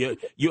you,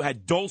 you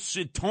had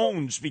dulcet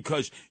tones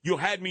because you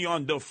had me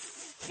on the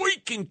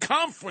freaking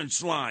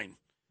conference line.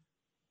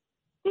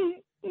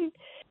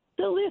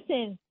 So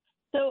listen.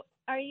 So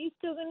are you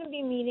still going to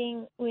be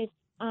meeting with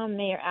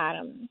Mayor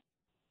Adams?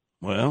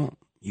 Well,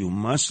 you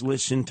must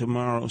listen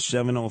tomorrow,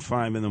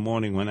 7:05 in the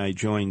morning when I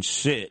join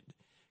Sid,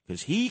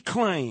 because he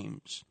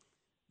claims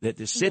that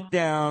the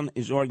sit-down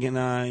is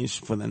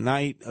organized for the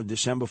night of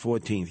December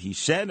 14th. He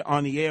said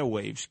on the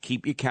airwaves,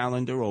 keep your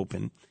calendar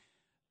open,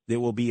 there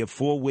will be a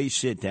 4-way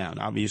sit-down.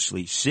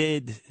 Obviously,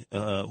 Sid,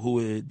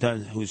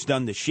 who's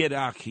done the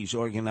shit-ock, he's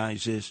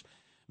organized this,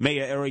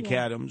 Mayor Eric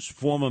Adams,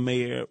 former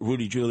Mayor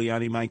Rudy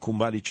Giuliani, Mike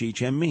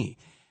Kumbadicic, and me.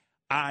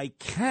 I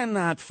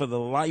cannot for the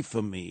life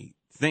of me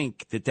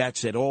think that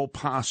that's at all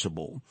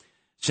possible,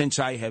 since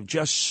I have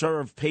just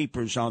served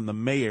papers on the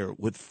mayor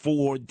with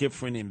 4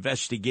 different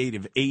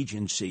investigative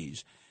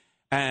agencies.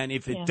 And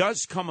if it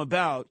does come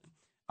about,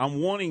 I'm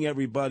warning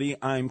everybody,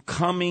 I'm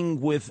coming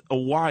with a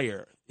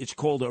wire. It's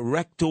called a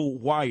rectal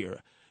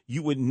wire.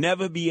 You would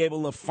never be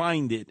able to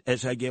find it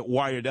as I get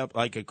wired up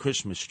like a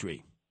Christmas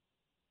tree.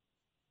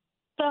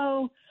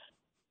 So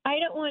I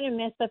don't want to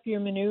mess up your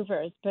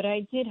maneuvers, but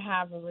I did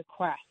have a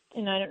request.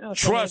 And I don't know if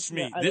trust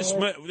me,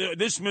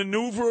 this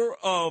maneuver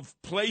of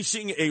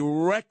placing a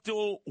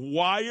rectal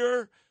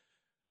wire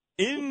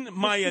in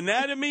my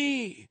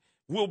anatomy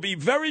will be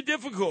very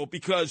difficult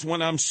because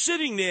when I'm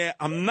sitting there,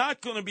 I'm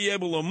not going to be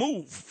able to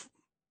move.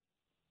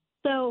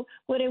 So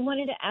what I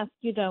wanted to ask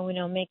you, though, and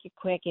I'll make it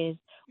quick, is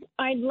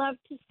I'd love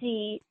to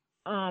see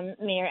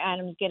Mayor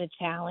Adams get a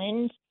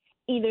challenge,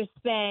 either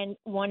spend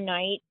one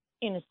night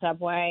in a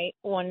subway,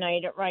 one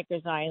night at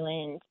Rikers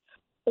Island,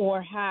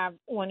 or have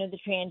one of the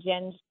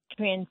transgenders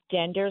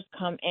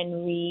come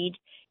and read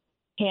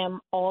him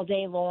all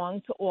day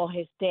long to all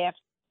his staff's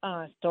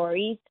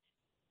stories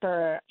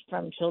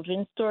from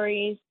children's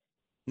stories.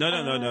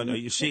 No.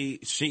 You see,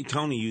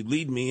 Tony, you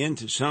lead me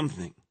into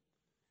something.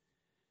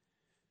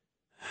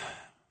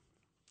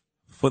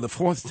 For the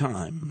 4th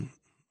time,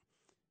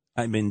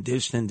 I've been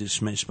dissed and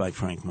dismissed by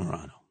Frank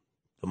Morano,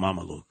 the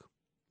Mama Luke.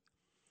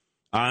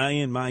 I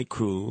and my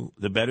crew,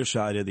 the better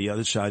side of the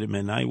other side of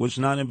midnight, was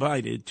not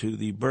invited to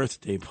the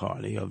birthday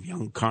party of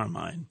young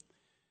Carmine.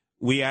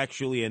 We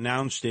actually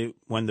announced it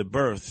when the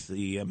birth,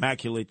 the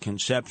Immaculate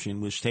Conception,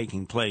 was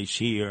taking place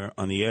here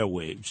on the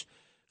airwaves,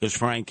 because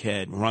Frank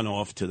had run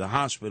off to the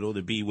hospital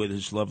to be with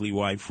his lovely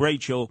wife,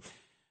 Rachel.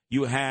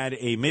 You had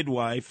a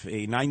midwife,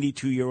 a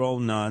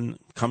 92-year-old nun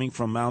coming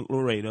from Mount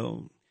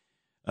Laredo,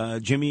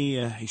 Vinny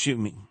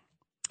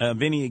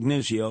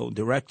Ignazio,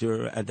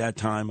 director at that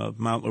time of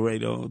Mount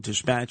Laredo,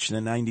 dispatched the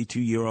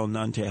 92-year-old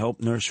nun to help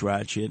Nurse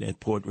Ratchet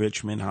at Port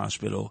Richmond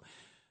Hospital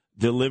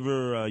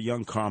deliver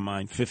young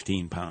Carmine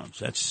 15 pounds.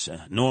 That's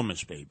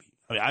enormous, baby.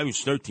 I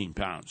was 13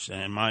 pounds,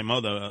 and my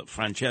mother,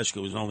 Francesca,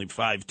 was only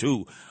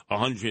 5'2",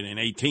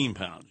 118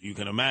 pounds. You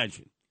can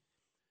imagine.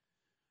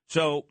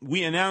 So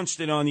we announced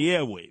it on the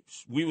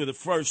airwaves. We were the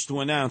first to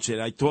announce it.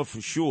 I thought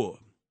for sure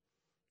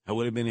I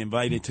would have been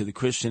invited to the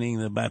christening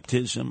and the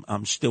baptism.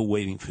 I'm still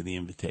waiting for the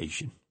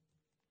invitation.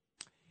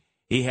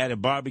 He had a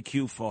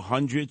barbecue for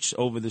hundreds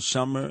over the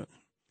summer.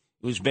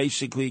 It was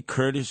basically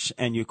Curtis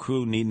and your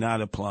crew need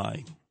not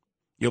apply.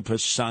 You're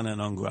persona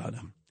non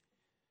grata.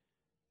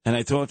 And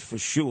I thought for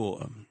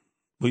sure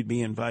we'd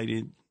be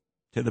invited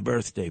to the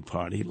birthday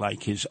party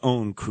like his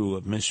own crew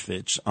of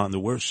misfits on the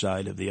worst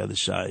side of the other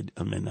side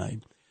of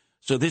midnight.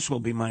 So this will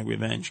be my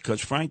revenge,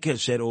 because Frank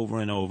has said over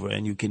and over,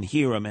 and you can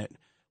hear him at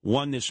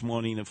 1 this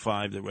morning to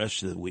 5 the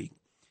rest of the week.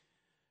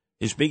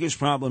 His biggest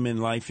problem in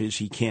life is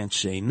he can't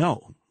say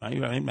no.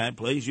 Right? Matt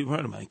Blaze, you've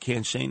heard him. I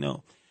can't say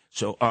no.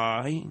 So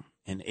I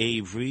and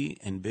Avery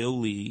and Bill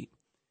Lee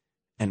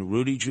and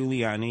Rudy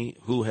Giuliani,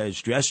 who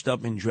has dressed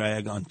up in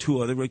drag on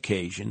 2 other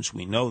occasions,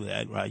 we know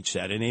that, right?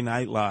 Saturday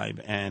Night Live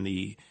and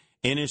the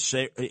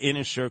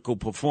Inner Circle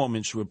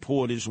Performance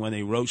reporters when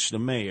they roast the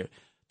mayor.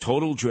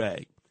 Total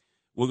drag.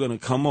 We're going to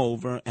come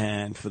over,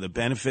 and for the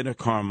benefit of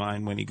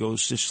Carmine, when he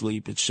goes to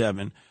sleep at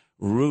 7,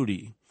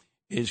 Rudy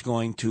is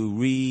going to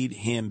read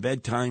him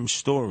bedtime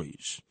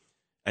stories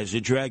as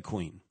a drag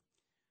queen.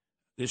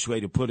 This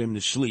way to put him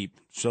to sleep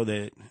so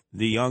that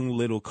the young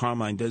little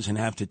Carmine doesn't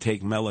have to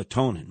take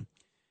melatonin.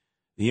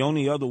 The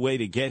only other way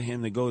to get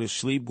him to go to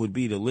sleep would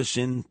be to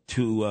listen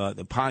to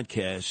the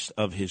podcast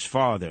of his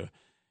father.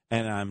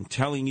 And I'm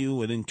telling you,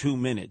 within 2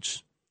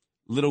 minutes,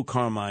 little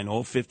Carmine,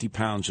 all 50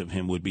 pounds of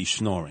him, would be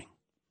snoring.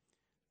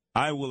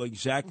 I will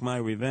exact my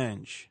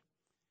revenge.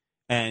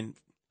 And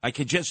I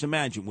could just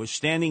imagine, we're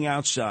standing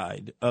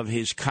outside of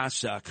his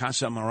Casa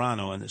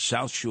Marano on the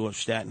South Shore of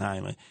Staten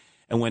Island,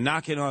 and we're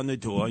knocking on the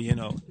door, you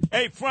know.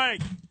 Hey,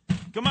 Frank,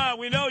 come on,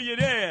 we know you're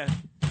there.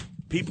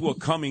 People are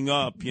coming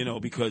up, you know,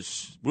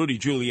 because Rudy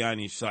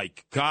Giuliani's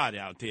like God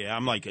out there.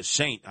 I'm like a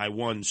saint. I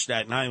won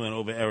Staten Island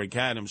over Eric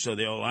Adams, so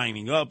they're all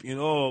lining up, you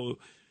know.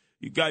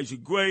 You guys are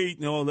great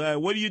and all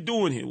that. What are you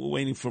doing here? We're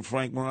waiting for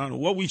Frank Morano.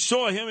 Well, we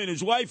saw him and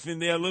his wife in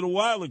there a little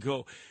while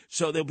ago.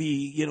 So they'll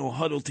be, you know,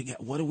 huddled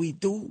together. What do we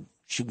do?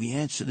 Should we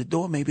answer the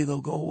door? Maybe they'll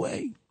go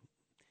away.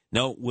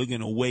 No, we're going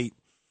to wait.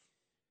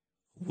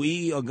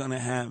 We are going to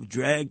have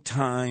drag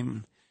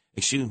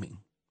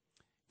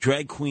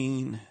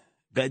queen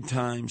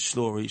bedtime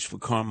stories for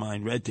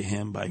Carmine read to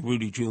him by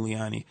Rudy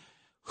Giuliani,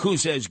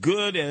 who's as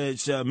good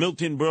as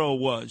Milton Berle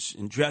was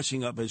in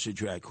dressing up as a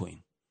drag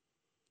queen.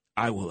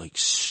 I will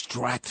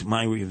extract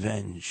my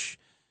revenge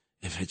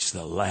if it's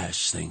the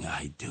last thing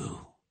I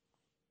do.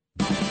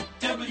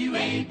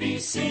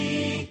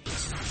 WABC.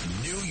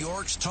 New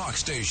York's talk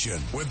station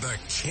with the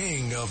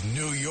king of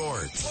New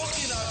York.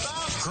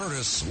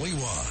 Curtis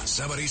Lewa,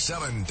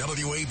 77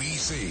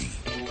 WABC.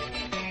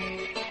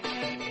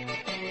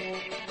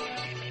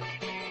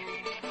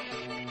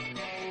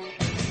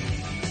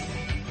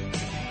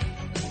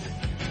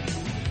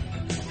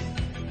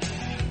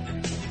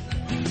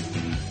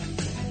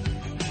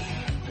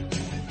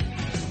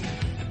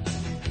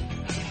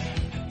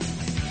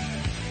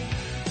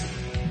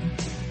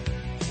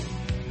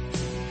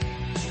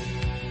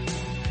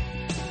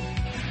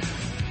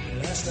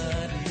 Last night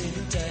a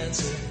little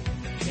dancer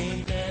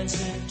came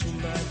dancing to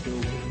my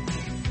door.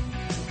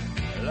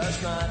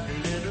 Last night a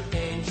little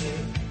angel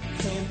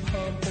came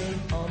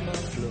pumping on my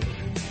floor.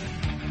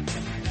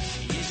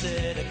 She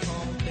said,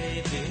 come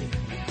baby,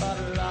 got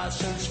a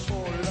license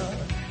for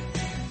love.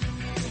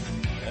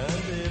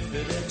 And if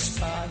it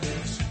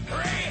expires,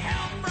 pray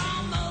help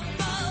from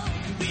above.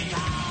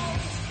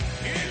 Because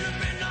in the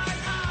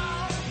midnight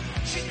hour,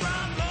 she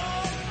cried more.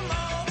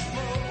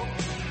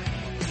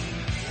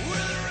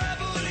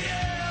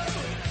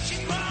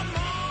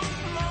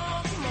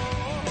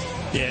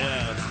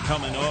 Yeah,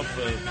 coming off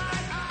of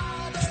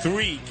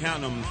 3,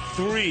 count them,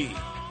 3.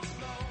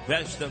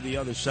 Best of the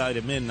Other Side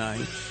of Midnight.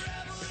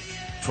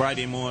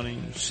 Friday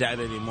morning,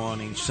 Saturday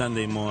morning,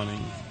 Sunday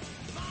morning.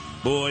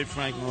 Boy,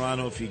 Frank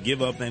Morano, if you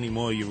give up any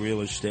more of your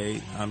real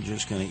estate, I'm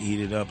just going to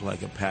eat it up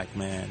like a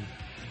Pac-Man.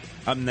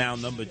 I'm now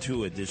number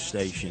 2 at this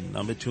station.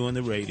 Number 2 in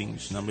the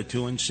ratings, number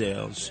 2 in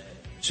sales.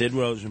 Sid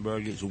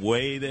Rosenberg is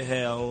way the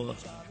hell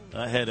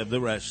ahead of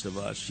the rest of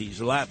us. He's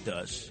lapped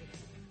us.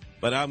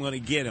 But I'm going to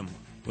get him.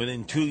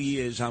 Within 2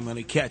 years, I'm going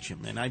to catch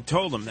him. And I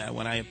told him that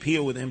when I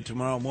appeal with him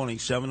tomorrow morning,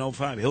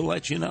 7:05. He'll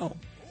let you know.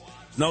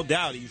 No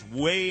doubt, he's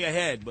way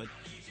ahead. But,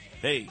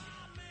 hey,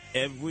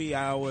 every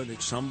hour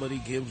that somebody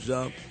gives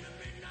up,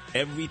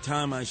 every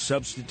time I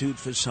substitute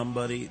for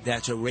somebody,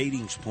 that's a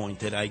ratings point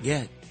that I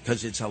get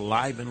because it's a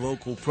live and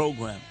local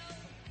program.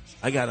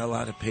 I got a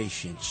lot of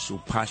patience, so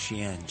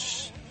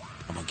patience.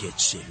 I'm going to get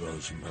Sid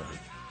Rosenberg.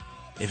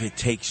 If it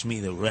takes me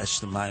the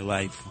rest of my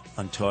life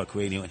on talk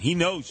radio, and he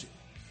knows it.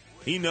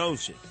 He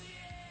knows it.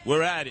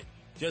 We're at it.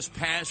 Just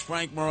pass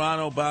Frank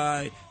Morano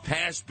by.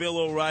 Pass Bill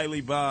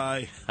O'Reilly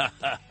by.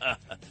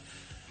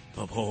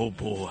 Oh,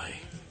 boy.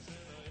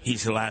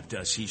 He's lapped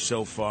us. He's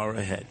so far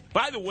ahead.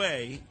 By the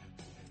way,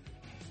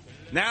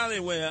 now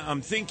that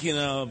I'm thinking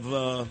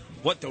of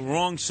what the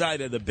wrong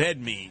side of the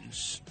bed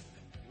means,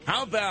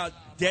 how about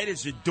dead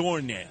as a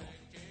doornail?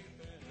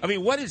 I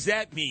mean, what does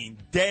that mean,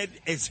 dead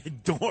as a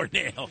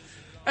doornail?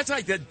 That's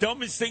like the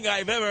dumbest thing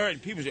I've ever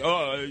heard. People say,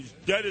 oh, it's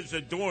dead as a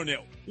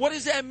doornail. What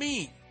does that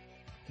mean?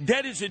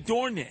 Dead as a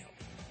doornail.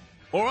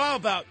 Or how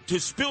about to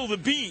spill the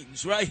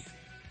beans, right?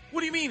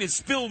 What do you mean to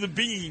spill the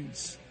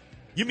beans?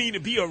 You mean to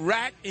be a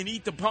rat and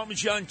eat the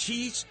Parmesan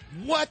cheese?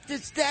 What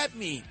does that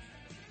mean?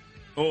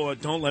 Oh,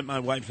 don't let my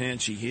wife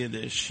Nancy hear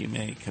this. She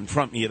may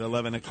confront me at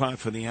 11 o'clock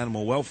for the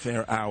Animal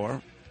Welfare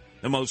Hour.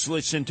 The most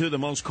listened to, the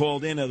most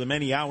called in of the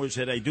many hours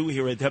that I do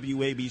here at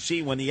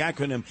WABC, when the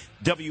acronym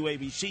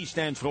WABC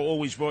stands for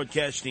Always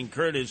Broadcasting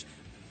Curtis.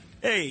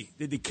 Hey,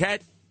 did the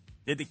cat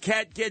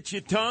get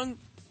your tongue?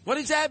 What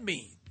does that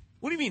mean?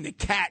 What do you mean the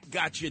cat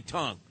got your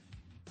tongue?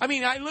 I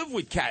mean, I live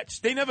with cats.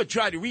 They never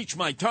try to reach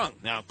my tongue.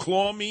 Now,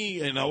 claw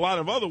me in a lot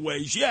of other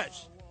ways,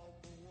 yes.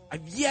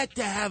 I've yet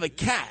to have a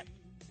cat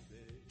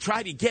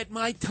try to get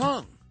my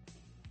tongue.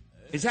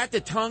 Is that the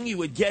tongue you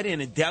would get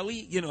in a deli?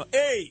 You know,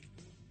 hey,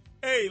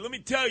 Hey, let me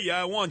tell you,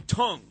 I want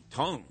tongue.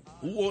 Tongue?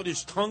 Who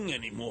orders tongue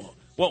anymore?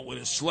 What, with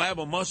a slab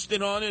of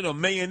mustard on it or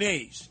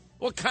mayonnaise?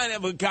 What kind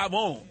of a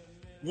gabon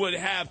would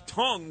have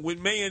tongue with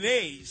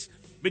mayonnaise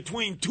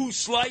between two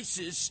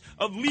slices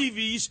of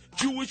Levy's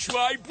Jewish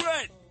rye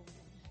bread?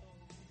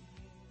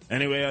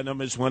 Anyway, our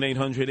number is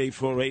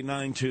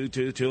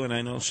 1-800-848-9222, and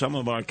I know some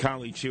of our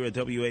colleagues here at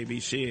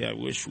WABC, I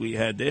wish we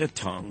had their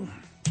tongue.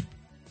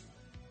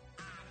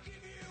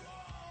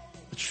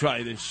 Let's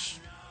try this.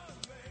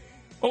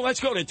 Oh, let's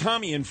go to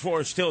Tommy in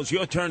Forest Hills.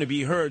 Your turn to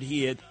be heard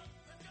here at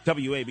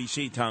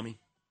WABC, Tommy.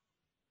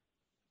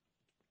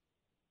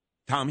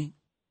 Tommy?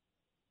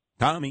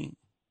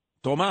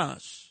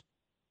 Tomas?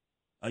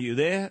 Are you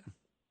there?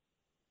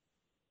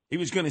 He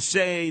was going to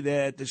say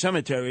that the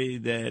cemetery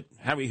that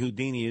Harry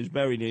Houdini is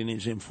buried in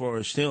is in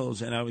Forest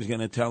Hills, and I was going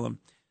to tell him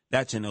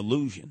that's an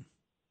illusion.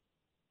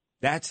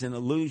 That's an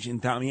illusion,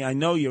 Tommy. I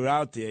know you're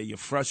out there. You're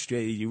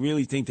frustrated. You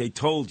really think they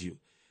told you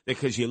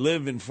because you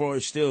live in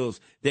Forest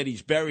Hills that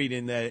he's buried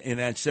in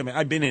that cemetery.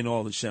 I've been in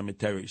all the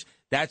cemeteries.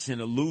 That's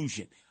an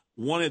illusion.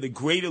 One of the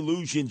great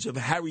illusions of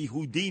Harry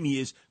Houdini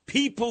is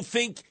people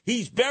think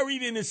he's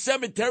buried in a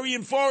cemetery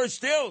in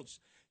Forest Hills.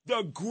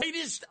 The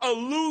greatest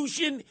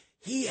illusion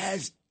he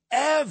has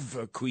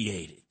ever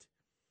created.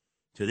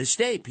 To this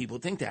day, people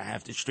think that. I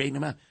have to straighten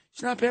him out.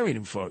 He's not buried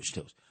in Forest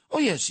Hills. Oh,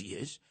 yes, he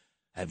is.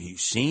 Have you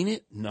seen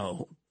it?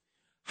 No.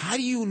 How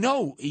do you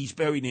know he's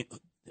buried in?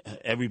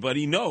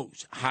 Everybody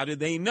knows. How do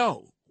they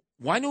know?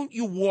 Why don't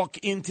you walk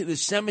into the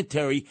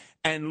cemetery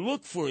and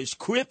look for his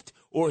crypt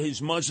or his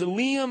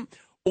mausoleum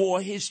or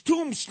his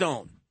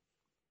tombstone?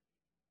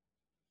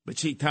 But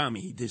see,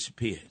 Tommy, he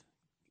disappeared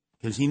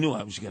because he knew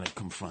I was going to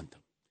confront him.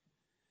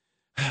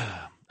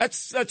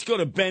 Let's go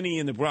to Benny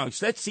in the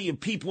Bronx. Let's see if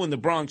people in the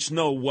Bronx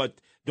know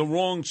what the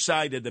wrong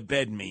side of the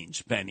bed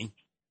means, Benny.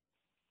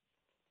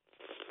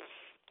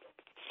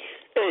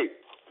 Hey,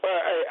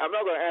 I'm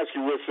not going to ask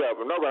you what's up.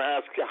 I'm not going to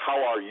ask you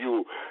how are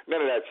you.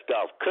 None of that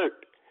stuff.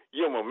 Kurt,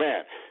 you're my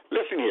man.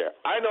 Listen here.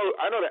 I know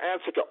the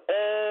answer to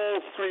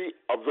all three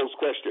of those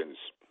questions.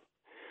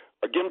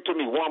 Give them to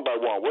me one by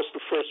one. What's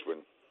the first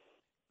one?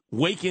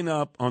 Waking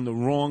up on the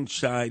wrong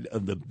side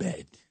of the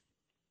bed.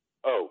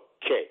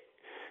 Okay.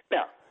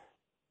 Now,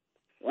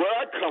 where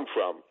I come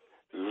from,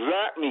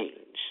 that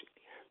means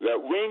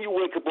that when you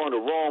wake up on the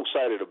wrong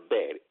side of the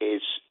bed,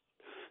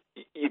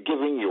 you're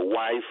giving your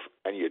wife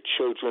and your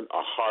children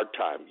a hard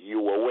time.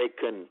 You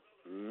awaken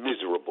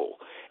miserable,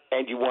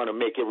 and you want to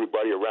make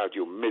everybody around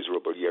you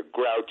miserable. You're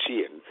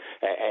grouchy, and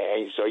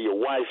so your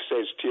wife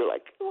says to you,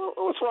 like, well,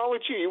 what's wrong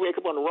with you? You wake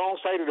up on the wrong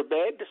side of the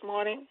bed this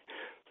morning?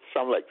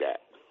 Something like that.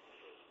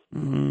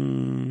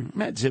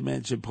 Mezza,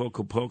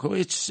 poco.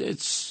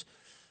 It's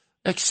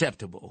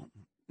acceptable.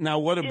 Now,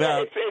 what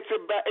about...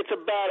 It's a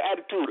bad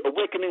attitude,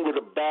 awakening with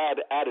a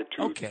bad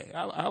attitude. Okay,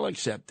 I'll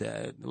accept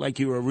that. Like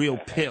you're a real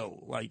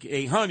pill. Like,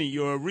 hey, honey,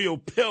 you're a real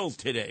pill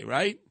today,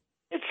 right?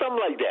 It's something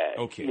like that.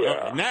 Okay, yeah. All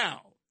right.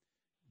 Now,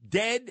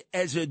 dead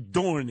as a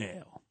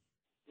doornail.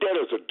 Dead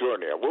as a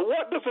doornail. Well,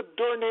 what does a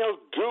doornail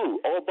do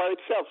all by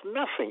itself?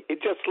 Nothing.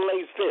 It just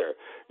lays there,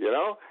 you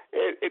know?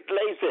 It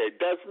lays there. It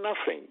does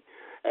nothing.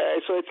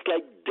 So it's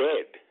like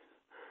dead.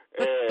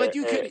 But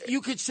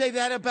you could say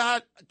that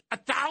about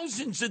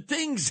thousands of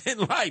things in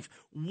life.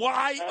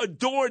 Why a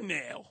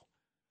doornail?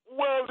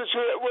 Well, a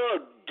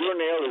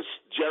doornail is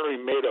generally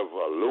made of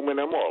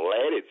aluminum or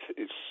lead.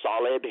 It's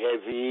solid,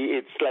 heavy.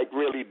 It's like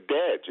really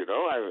dead, you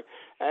know.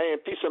 A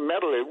piece of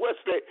metal, a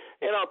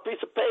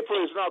piece of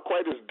paper is not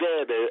quite as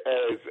dead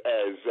as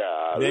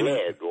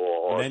lead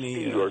or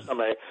steel or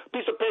something. A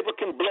piece of paper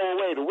can blow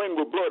away. The wind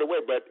will blow it away,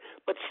 but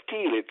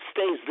steel, it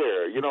stays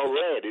there. You know,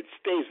 lead, it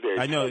stays there.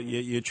 I know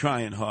you're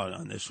trying hard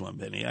on this one,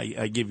 Benny.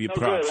 I give you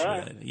props for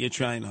that. You're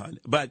trying hard.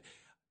 But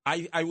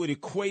I would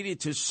equate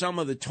it to some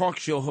of the talk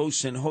show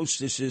hosts and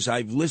hostesses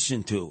I've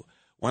listened to.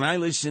 When I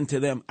listen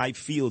to them, I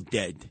feel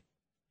dead.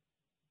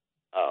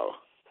 Oh,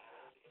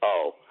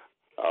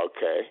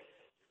 okay.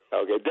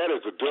 Okay, that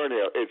is a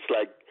doornail. It's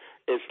like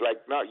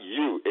not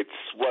you. It's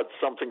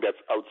something that's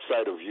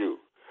outside of you.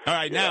 All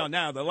right,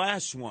 now the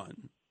last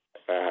one.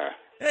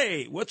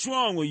 Hey, what's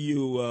wrong with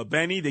you,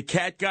 Benny? The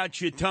cat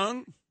got your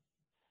tongue?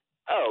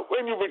 Oh,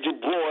 when you're with your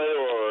boy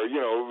or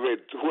with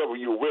whoever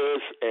you're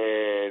with,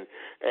 and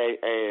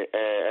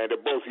the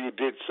both of you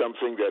did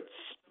something that's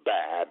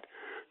bad,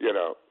 you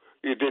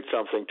did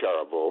something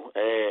terrible,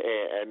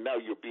 and now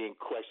you're being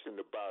questioned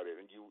about it,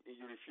 and you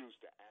refuse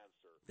to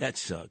answer. That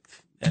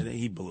sucked.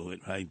 He blew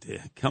it right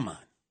there. Come on.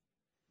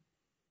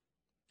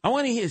 I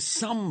want to hear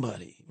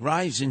somebody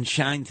rise and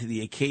shine to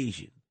the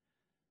occasion.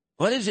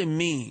 What does it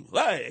mean?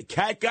 What, a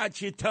cat got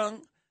your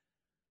tongue?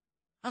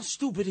 How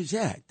stupid is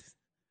that?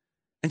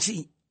 And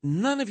see,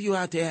 none of you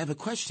out there ever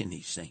question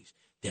these things.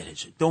 Dead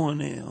as a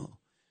doornail,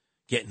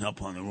 getting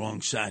up on the wrong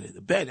side of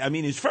the bed. I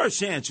mean, his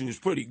first answer was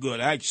pretty good.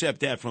 I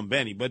accept that from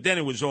Benny. But then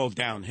it was all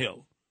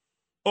downhill.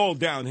 All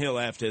downhill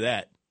after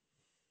that.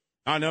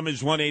 Our number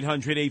is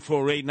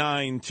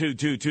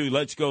 1-800-848-9222.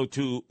 Let's go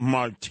to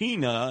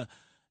Martina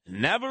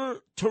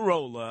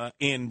Navratilova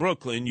in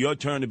Brooklyn. Your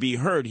turn to be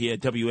heard here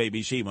at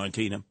WABC,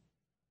 Martina.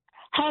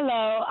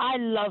 Hello, I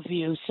love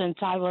you since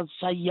I was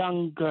a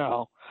young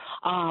girl.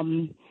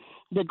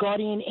 The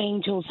guardian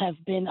angels have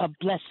been a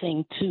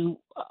blessing to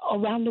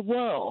around the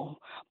world,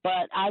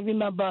 but I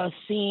remember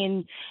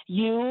seeing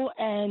you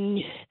and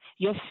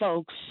your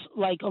folks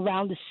like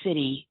around the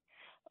city,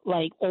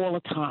 like all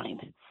the time.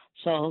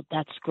 So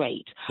that's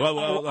great.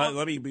 Well,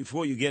 let me,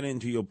 before you get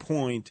into your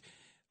point,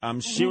 I'm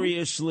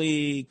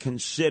seriously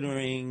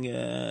considering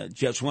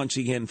just once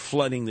again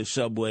flooding the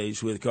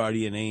subways with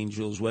guardian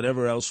angels.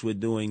 Whatever else we're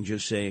doing,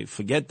 just say,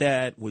 forget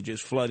that. We're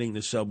just flooding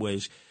the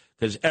subways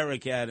because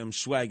Eric Adams,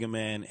 Swagger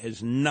Man,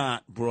 has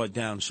not brought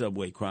down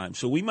subway crime.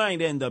 So we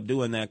might end up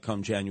doing that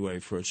come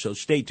January 1st. So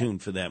stay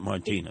tuned for that,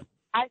 Martina.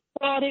 I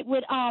started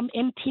with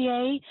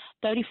MTA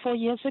 34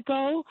 years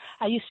ago.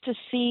 I used to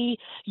see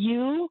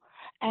you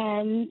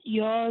and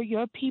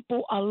your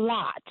people a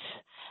lot.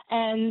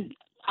 And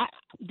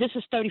this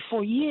is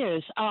 34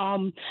 years.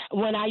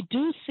 When I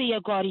do see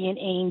a guardian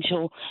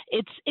angel,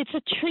 it's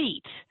a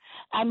treat.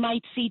 I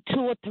might see 2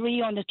 or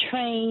 3 on the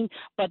train,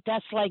 but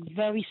that's like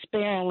very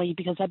sparingly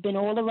because I've been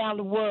all around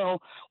the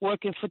world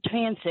working for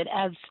transit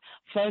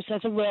first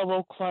as a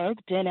railroad clerk,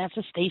 then as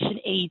a station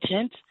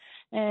agent.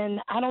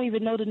 And I don't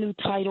even know the new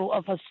title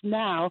of us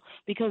now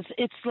because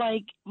it's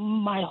like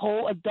my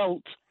whole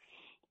adult.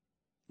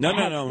 No.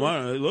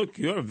 Look,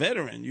 you're a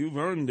veteran. You've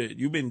earned it.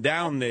 You've been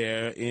down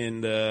there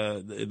in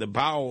the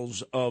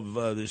bowels of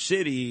the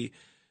city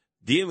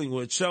dealing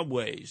with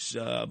subways.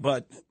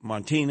 But,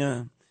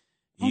 Martina,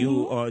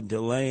 you are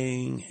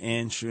delaying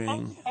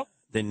answering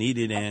the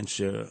needed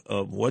answer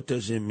of what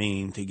does it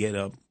mean to get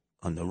up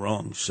on the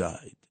wrong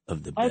side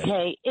of the bed.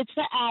 Okay, it's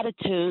the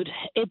attitude.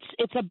 It's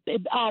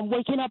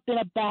waking up in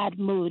a bad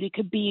mood. It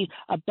could be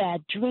a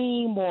bad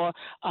dream or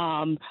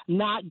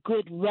not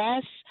good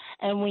rest.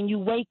 And when you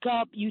wake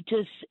up, you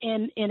just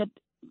in a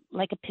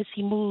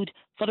pissy mood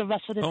for the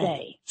rest of the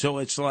day. So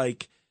it's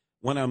like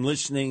when I'm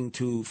listening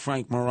to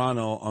Frank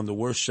Morano on the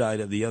worst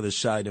side of the other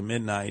side of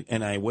midnight,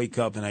 and I wake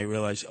up and I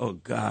realize, oh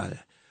God,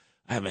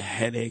 I have a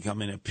headache.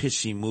 I'm in a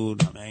pissy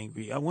mood. I'm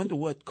angry. I wonder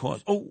what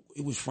caused. Oh,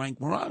 it was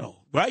Frank Morano,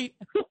 right?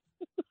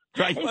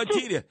 Right,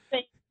 Martina?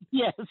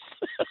 Yes.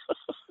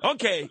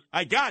 Okay,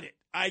 I got it,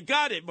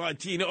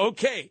 Martina.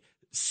 Okay,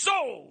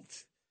 sold.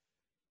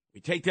 We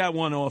take that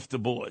one off the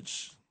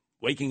boards.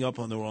 Waking up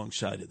on the wrong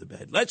side of the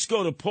bed. Let's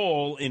go to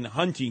Paul in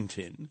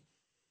Huntington.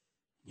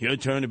 Your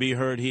turn to be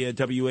heard here at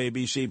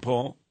WABC,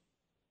 Paul.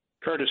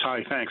 Curtis,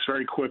 hi, thanks.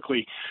 Very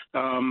quickly.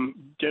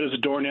 Dead as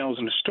a Doornail is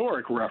an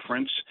historic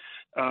reference.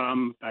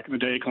 Back in the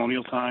day,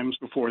 colonial times,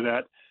 before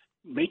that,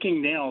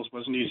 making nails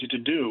wasn't easy to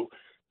do.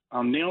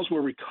 Nails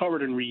were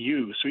recovered and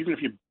reused. So even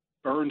if you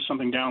burned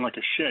something down like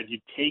a shed,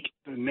 you'd take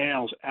the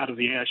nails out of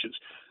the ashes.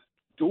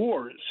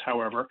 Doors,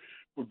 however,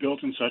 were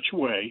built in such a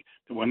way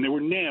that when they were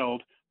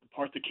nailed, the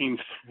part that came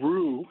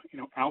through,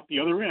 out the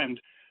other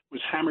end, was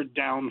hammered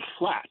down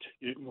flat.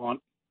 You didn't want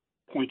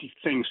pointy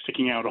things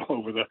sticking out all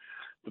over the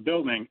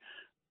building.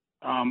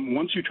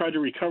 Once you tried to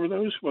recover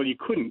those, well, you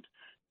couldn't.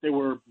 They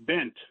were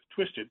bent,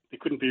 twisted. They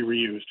couldn't be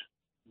reused.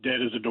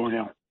 Dead as a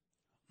doornail.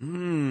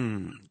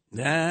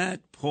 That,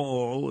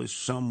 Paul, is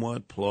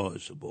somewhat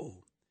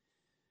plausible.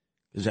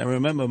 Because I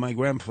remember my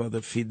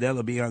grandfather,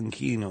 Fidel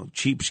Bianchino,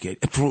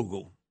 cheapskate,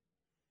 frugal,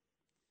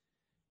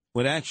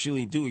 would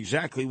actually do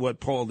exactly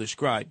what Paul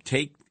described.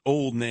 Take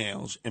old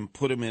nails and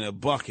put them in a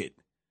bucket.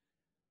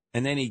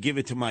 And then he'd give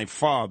it to my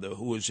father,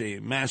 who was a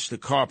master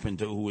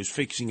carpenter who was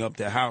fixing up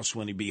the house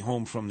when he'd be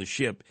home from the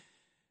ship.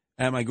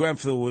 And my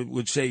grandfather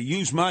would say,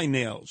 use my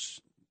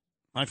nails.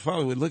 My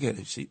father would look at it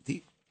and say,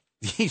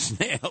 these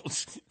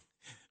nails,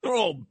 they're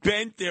all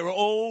bent, they're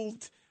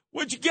old.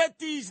 Where'd you get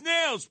these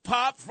nails,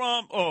 Pop?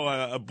 From? Oh,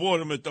 I bought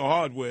them at the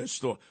hardware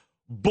store.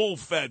 Bull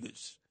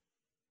feathers.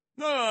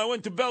 No, I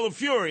went to Bella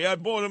Fury. I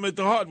bought them at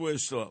the hardware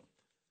store.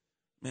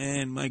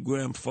 Man, my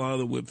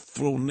grandfather would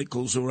throw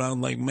nickels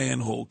around like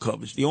manhole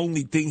covers. The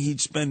only thing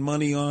he'd spend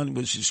money on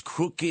was his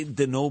crooked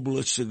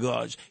DeNobler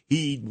cigars.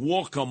 He'd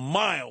walk a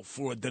mile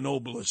for a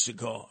DeNobler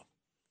cigar.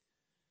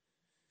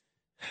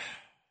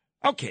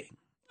 Okay,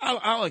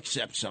 I'll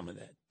accept some of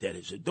that. Dead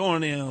as a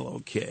doornail,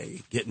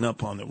 okay. Getting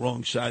up on the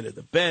wrong side of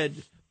the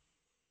bed.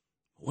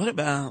 What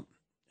about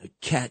a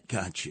cat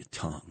got your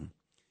tongue?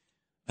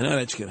 I know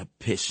that's going to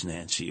piss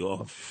Nancy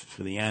off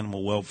for the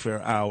Animal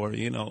Welfare Hour.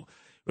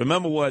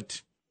 Remember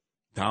what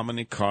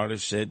Dominic Carter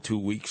said 2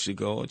 weeks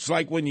ago? It's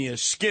like when you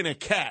skin a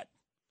cat,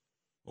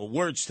 or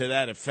words to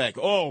that effect.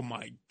 Oh,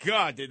 my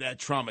God, did that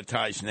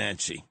traumatize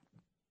Nancy.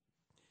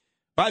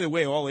 By the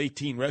way, all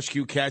 18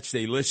 rescue cats,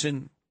 they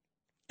listen.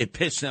 It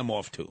pissed them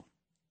off, too.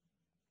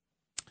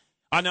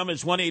 Our number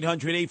is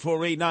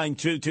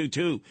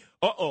 1-800-848-9222.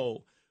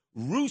 Uh-oh.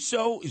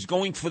 Russo is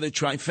going for the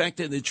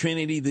trifecta, the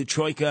Trinity, the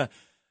Troika.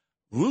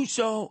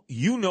 Russo,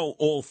 you know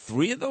all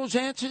three of those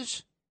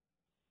answers?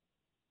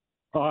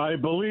 I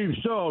believe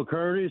so,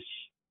 Curtis.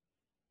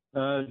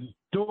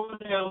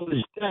 Doornail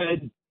is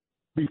dead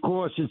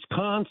because it's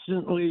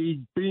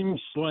constantly being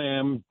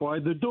slammed by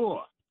the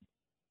door.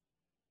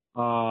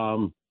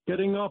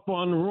 Getting up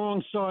on the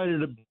wrong side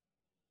of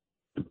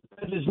the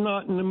bed is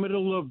not in the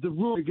middle of the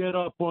room, you get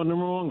up on the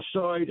wrong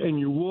side and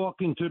you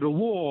walk into the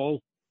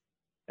wall,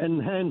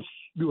 and hence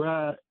you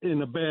are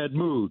in a bad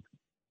mood.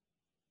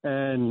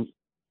 And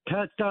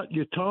cat got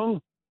your tongue?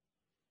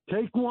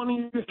 Take one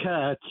of your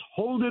cats,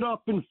 hold it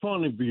up in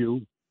front of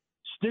you,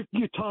 stick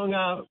your tongue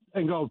out,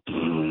 and go,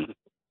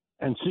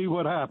 and see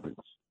what happens.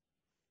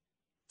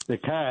 The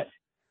cat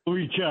will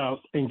reach out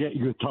and get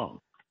your tongue.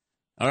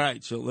 All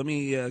right, so let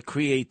me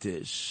create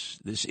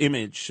this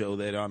image so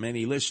that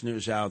many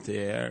listeners out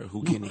there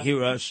who can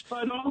hear us.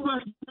 I don't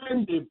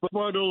recommend it, but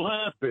what'll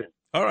happen?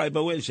 All right,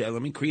 but wait a second.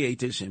 Let me create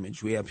this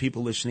image. We have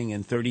people listening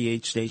in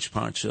 38 states,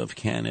 parts of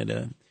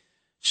Canada,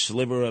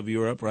 sliver of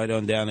Europe, right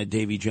on down at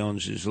Davy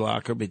Jones's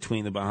locker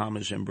between the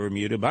Bahamas and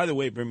Bermuda. By the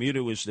way,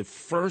 Bermuda was the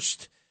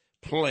first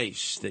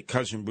place that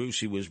Cousin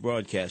Brucey was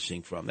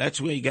broadcasting from.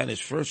 That's where he got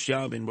his first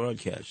job in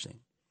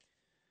broadcasting.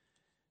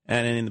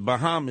 And in the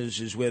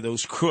Bahamas is where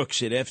those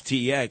crooks at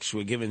FTX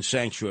were given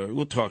sanctuary.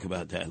 We'll talk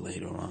about that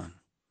later on.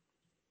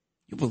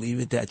 You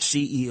believe it? That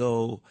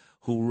CEO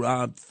who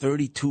robbed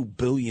 $32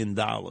 billion,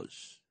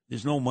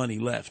 there's no money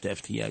left,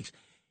 FTX,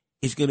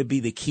 is going to be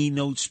the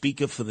keynote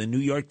speaker for the New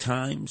York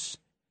Times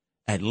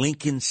at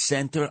Lincoln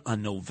Center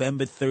on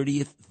November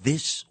 30th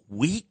this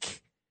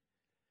week?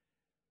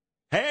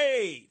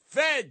 Hey,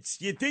 feds,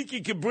 you think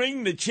you could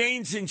bring the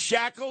chains and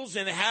shackles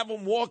and have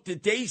them walk the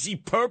Daisy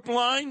Perp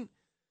line?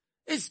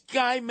 This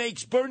guy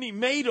makes Bernie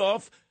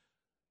Madoff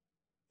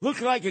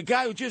look like a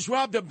guy who just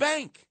robbed a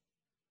bank.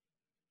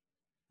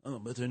 Oh,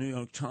 but the New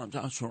York Times,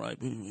 that's all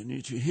right. We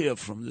need to hear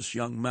from this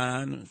young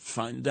man and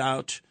find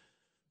out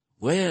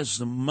where's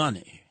the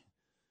money.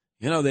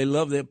 You know, they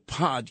love their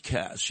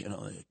podcasts,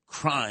 their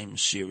crime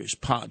series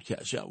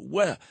podcasts. Yeah,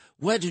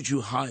 where did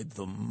you hide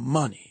the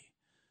money?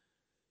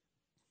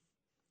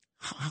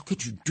 How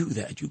could you do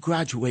that? You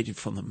graduated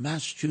from the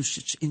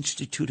Massachusetts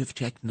Institute of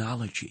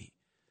Technology.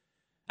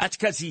 That's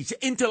because he's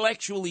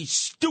intellectually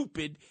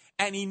stupid,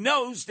 and he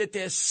knows that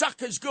there's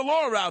suckers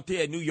galore out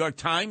there, New York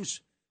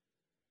Times.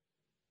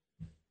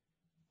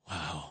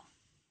 Wow.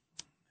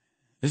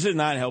 This is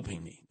not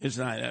helping me. It's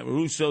not.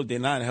 Russo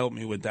did not help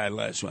me with that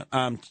last one.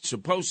 I'm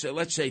supposed to,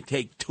 let's say,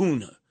 take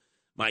Tuna,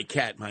 my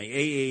cat, my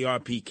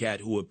AARP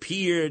cat, who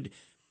appeared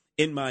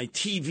in my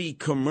TV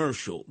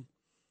commercial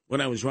when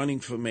I was running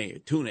for mayor.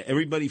 Tuna.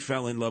 Everybody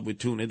fell in love with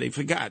Tuna. They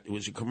forgot it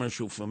was a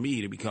commercial for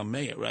me to become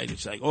mayor, right?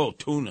 It's like, oh,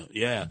 Tuna.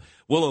 Yeah,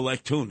 we'll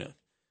elect Tuna.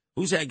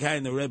 Who's that guy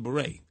in the red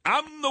beret?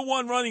 I'm the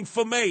one running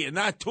for mayor,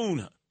 not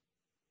Tuna.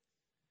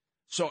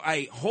 So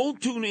I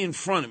hold Tuna in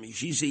front of me.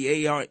 She's the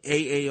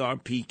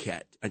AARP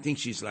cat. I think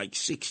she's like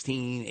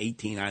 16,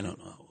 18, I don't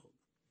know.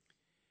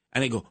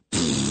 And I go,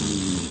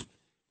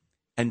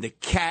 and the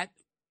cat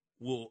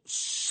will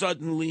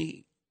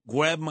suddenly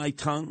grab my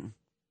tongue.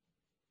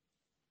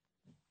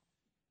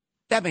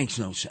 That makes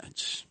no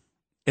sense.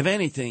 If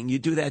anything, you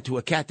do that to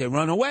a cat, they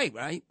run away,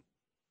 right?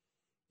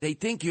 They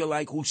think you're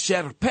like un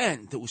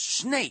serpente, a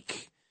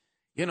snake.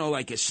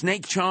 Like a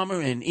snake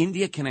charmer in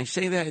India. Can I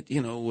say that?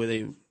 Where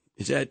they...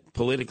 Is that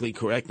politically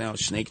correct now?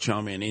 Snake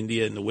charmer in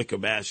India in the wicker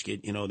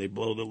basket, they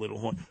blow the little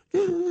horn.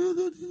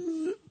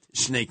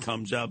 Snake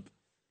comes up,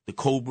 the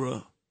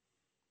cobra.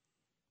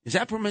 Is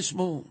that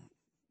permissible?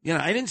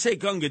 I didn't say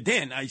Gunga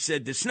Din. I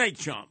said the snake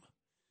charmer.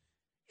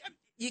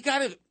 You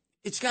gotta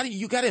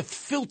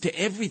filter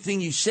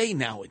everything you say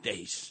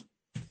nowadays.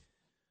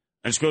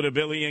 Let's go to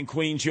Billy in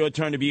Queens. Your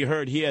turn to be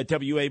heard here at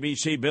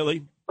WABC.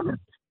 Billy.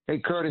 Hey,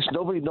 Curtis,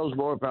 nobody knows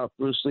more about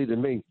Bruce Lee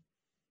than me.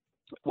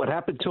 What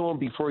happened to him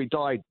before he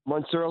died?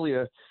 Months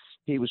earlier,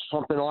 he was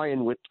pumping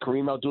iron with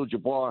Kareem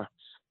Abdul-Jabbar,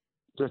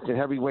 lifting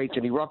heavy weights,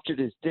 and he ruptured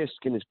his disc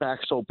in his back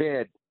so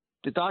bad,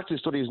 the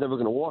doctors thought he was never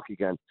going to walk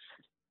again.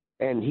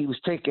 And he was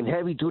taking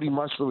heavy-duty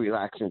muscle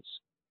relaxants.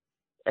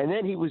 And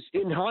then he was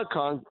in Hong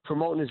Kong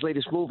promoting his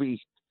latest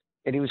movie,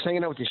 and he was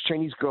hanging out with this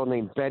Chinese girl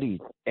named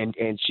Betty, and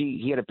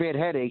he had a bad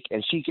headache,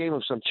 and she gave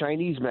him some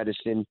Chinese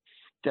medicine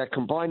that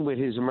combined with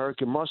his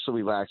American muscle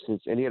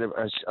relaxants, and he had an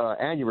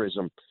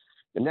aneurysm.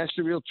 And that's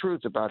the real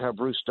truth about how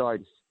Bruce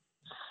died.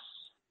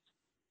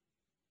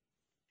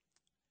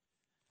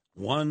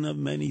 One of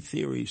many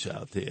theories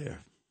out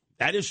there.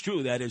 That is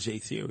true. That is a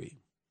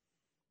theory.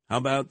 How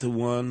about the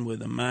one where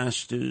the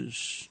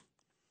masters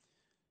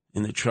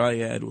in the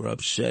triad were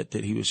upset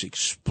that he was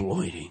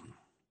exploiting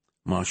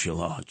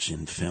martial arts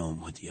in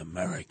film with the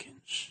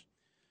Americans?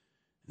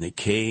 And they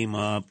came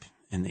up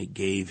and they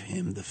gave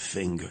him the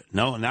finger.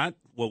 No, not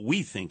what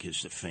we think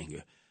is the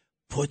finger.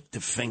 Put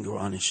the finger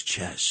on his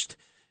chest.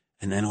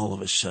 And then all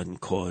of a sudden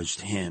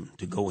caused him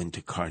to go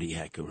into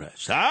cardiac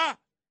arrest.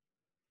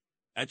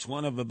 That's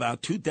one of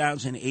about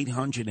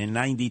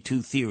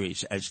 2,892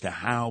 theories as to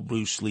how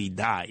Bruce Lee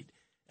died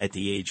at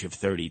the age of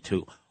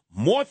 32.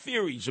 More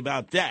theories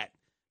about that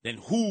than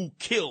who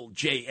killed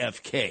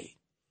JFK.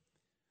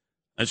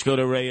 Let's go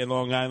to Ray in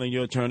Long Island.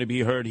 Your turn to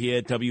be heard here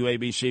at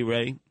WABC.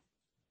 Ray.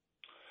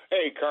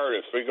 Hey,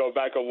 Curtis, we go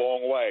back a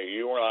long way.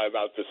 You and I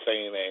about the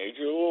same age.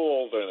 You're a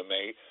little older than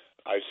me.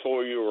 I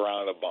saw you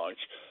around a bunch.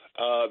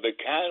 The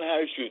cat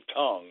has your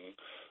tongue.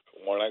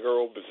 When I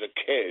grew up as a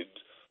kid,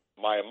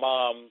 my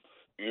mom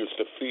used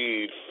to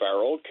feed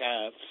feral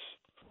cats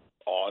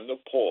on the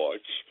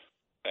porch,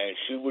 and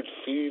she would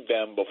feed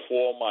them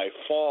before my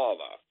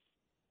father.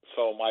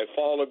 So my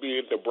father would be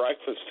at the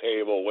breakfast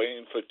table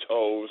waiting for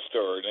toast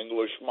or an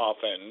English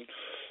muffin,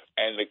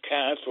 and the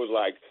cats would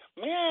like,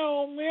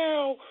 meow,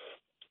 meow.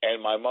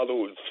 And my mother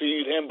would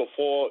feed him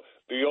before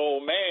the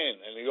old man,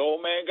 and the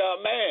old man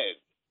got mad.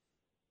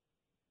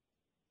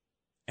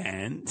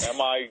 And?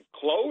 Am I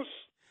close?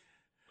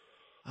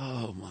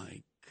 Oh,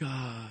 my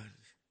God.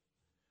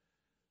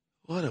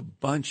 What a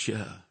bunch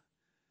of...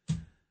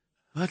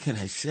 What can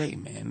I say,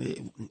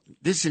 man?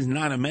 This is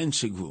not a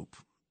Mensa group.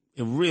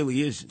 It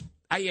really isn't.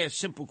 I ask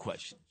simple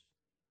questions.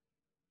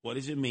 What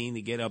does it mean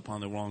to get up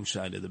on the wrong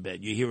side of the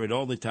bed? You hear it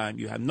all the time.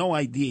 You have no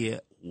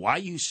idea why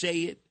you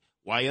say it,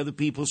 why other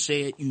people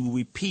say it. You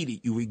repeat it.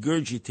 You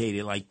regurgitate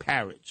it like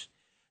parrots.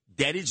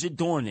 Dead as a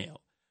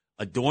doornail.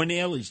 A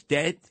doornail is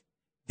dead.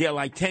 There are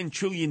like 10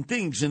 trillion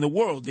things in the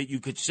world that you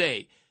could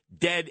say.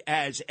 Dead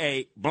as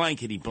a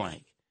blankety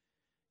blank.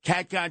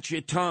 Cat got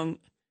your tongue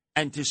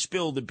and to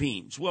spill the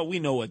beans. Well, we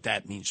know what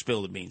that means,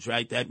 spill the beans,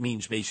 right? That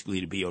means basically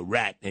to be a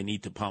rat and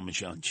eat the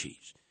Parmesan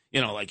cheese. You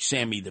know, like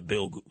Sammy the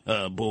Bull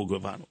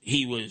Gravano.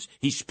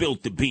 He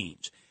spilt the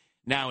beans.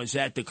 Now, is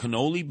that the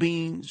cannoli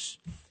beans?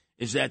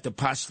 Is that the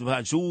pasta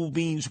fazool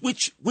beans?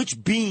 Which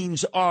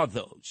beans are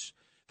those?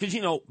 Because,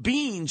 you know,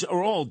 beans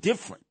are all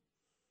different.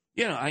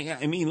 You know,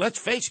 I mean, let's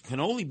face it,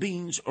 cannoli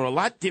beans are a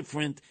lot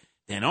different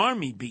than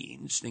army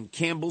beans, than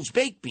Campbell's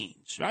baked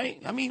beans, right?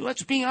 I mean,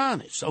 let's be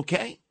honest,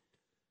 okay?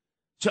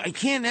 So I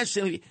can't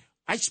necessarily,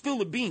 I spill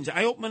the beans.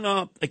 I open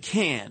up a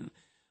can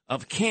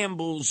of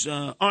Campbell's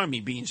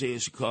army beans, they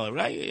used to call it,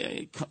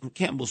 right?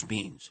 Campbell's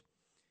beans.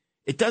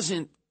 It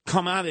doesn't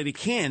come out of the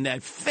can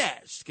that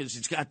fast because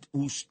it's got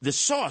the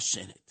sauce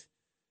in it.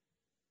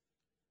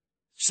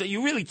 So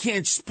you really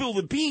can't spill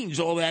the beans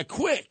all that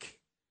quick.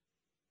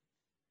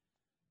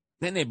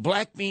 Then they're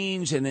black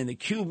beans, and then the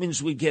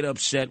Cubans would get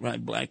upset,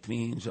 right? Black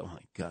beans, oh,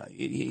 my God.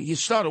 You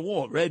start a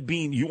war. Red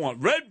bean, you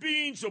want red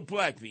beans or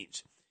black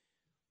beans?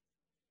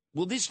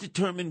 Will this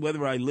determine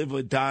whether I live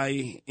or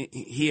die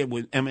here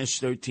with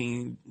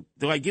MS-13?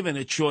 Do I give it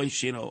a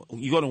choice? You know,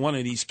 you go to one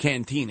of these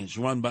cantinas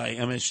run by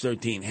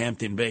MS-13,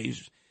 Hampton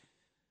Bays.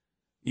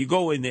 You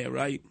go in there,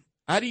 right?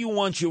 How do you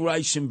want your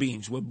rice and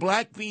beans? With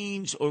black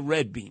beans or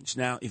red beans?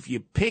 Now, if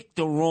you pick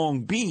the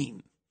wrong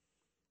bean,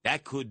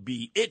 that could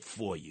be it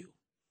for you.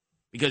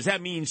 Because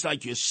that means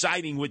like you're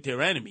siding with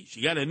their enemies.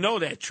 You got to know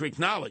that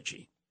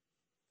tricknology.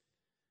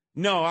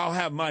 No, I'll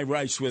have my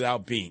rice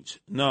without beans.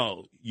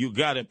 No, you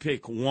got to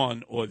pick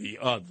one or the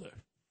other.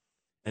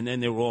 And then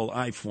they're all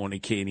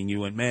eye-fornicating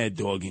you and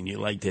mad-dogging you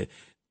like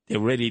they're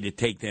ready to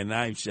take their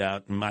knives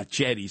out and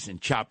machetes and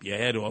chop your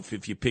head off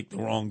if you pick the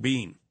wrong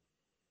bean.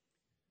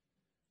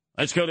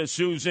 Let's go to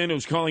Susan,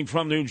 who's calling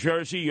from New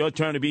Jersey. Your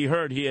turn to be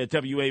heard here at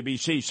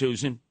WABC,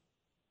 Susan.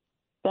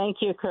 Thank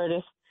you,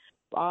 Curtis.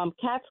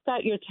 Cat's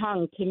got your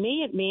tongue. To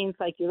me, it means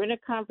like you're in a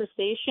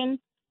conversation,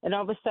 and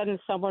all of a sudden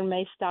someone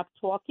may stop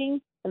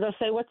talking, and they'll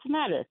say, what's the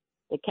matter?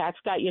 The cat's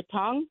got your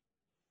tongue?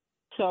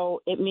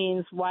 So it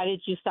means, why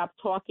did you stop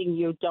talking?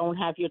 You don't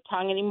have your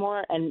tongue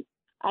anymore. And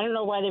I don't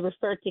know why they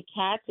refer to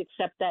cats,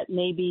 except that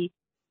maybe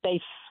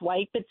they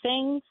swipe at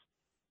things.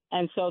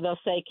 And so they'll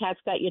say, cat's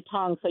got your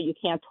tongue, so you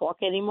can't talk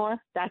anymore.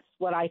 That's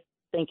what I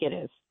think it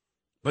is.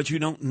 But you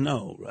don't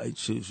know, right,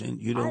 Susan?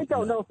 I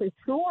don't know for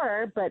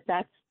sure, but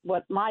that's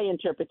what my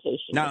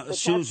interpretation now, is. Now,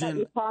 Susan,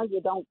 your tongue,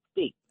 you don't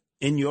speak.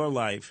 In your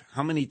life,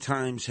 how many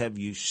times have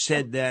you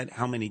said that?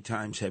 How many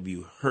times have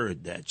you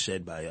heard that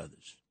said by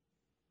others?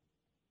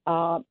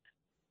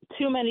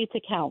 Too many to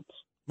count.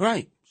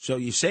 Right. So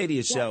you say to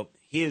yourself,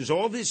 here's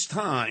all this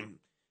time,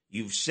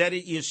 you've said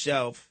it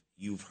yourself,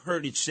 you've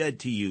heard it said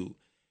to you,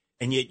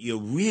 and yet you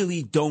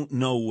really don't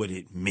know what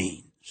it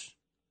means.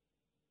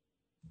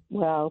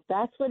 Well,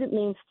 that's what it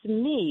means to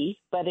me,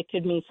 but it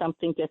could mean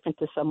something different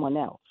to someone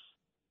else.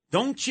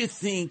 Don't you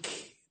think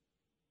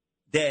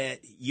that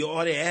you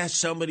ought to ask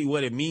somebody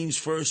what it means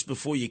first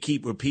before you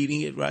keep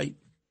repeating it, right?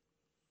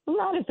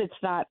 Not if it's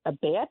not a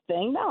bad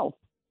thing, no.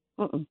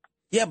 Mm-mm.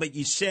 Yeah, but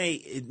you say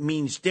it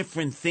means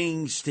different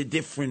things to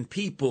different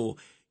people.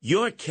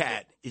 Your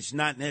cat is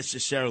not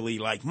necessarily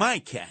like my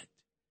cat.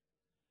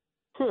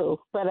 True,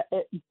 but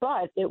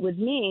it would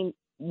mean,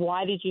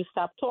 why did you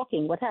stop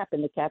talking? What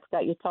happened? The cat's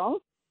got your tongue?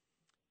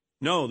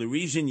 No, the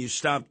reason you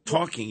stopped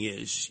talking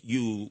is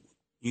you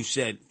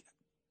said,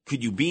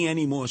 could you be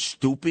any more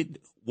stupid?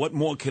 What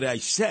more could I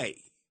say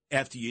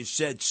after you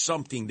said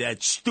something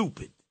that's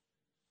stupid?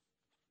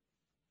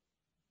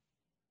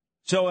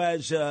 So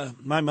as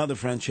my mother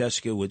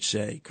Francesca would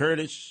say,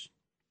 Curtis,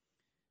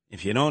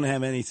 if you don't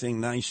have anything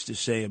nice to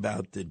say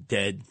about the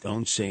dead,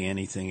 don't say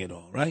anything at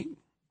all, right?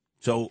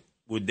 So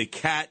would the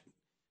cat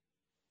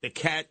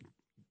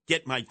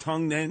get my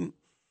tongue then?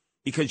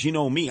 Because you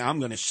know me, I'm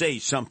going to say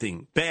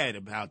something bad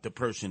about the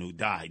person who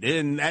died.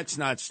 And that's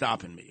not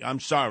stopping me.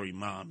 I'm sorry,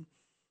 Mom.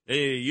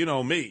 Hey, you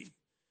know me.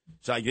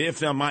 It's like if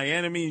they're my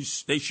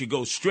enemies, they should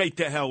go straight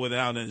to hell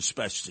without an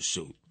asbestos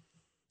suit.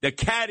 The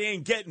cat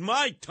ain't getting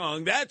my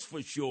tongue, that's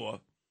for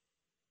sure.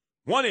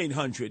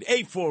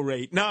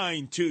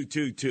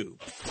 1-800-848-9222.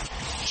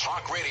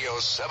 Talk Radio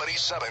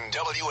 77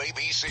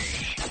 WABC.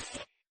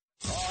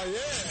 Oh,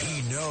 yeah.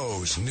 He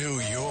knows New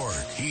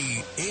York.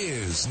 He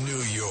is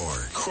New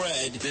York.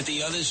 Cred that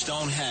the others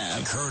don't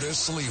have.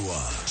 Curtis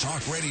Lewa.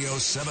 Talk Radio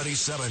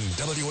 77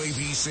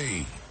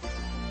 WABC.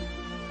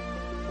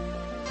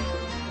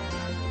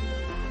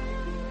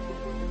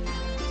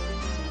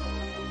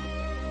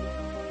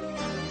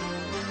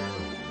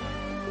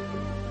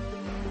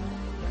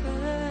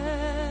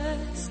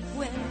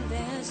 When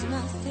there's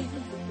nothing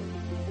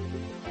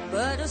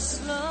but a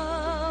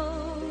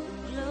slow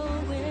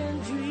glowing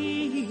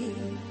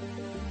dream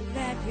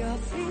that your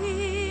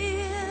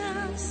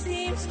fear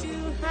seems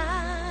to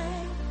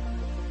hide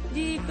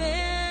deep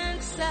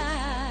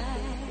inside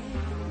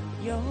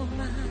your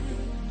mind.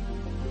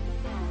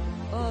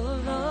 All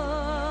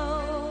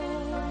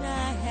alone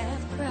I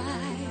have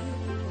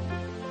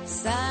cried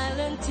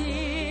silent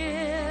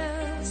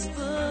tears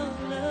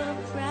full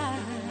of pride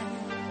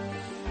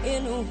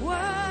in a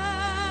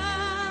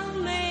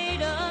world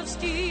made of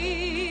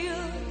steel,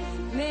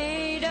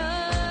 made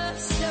of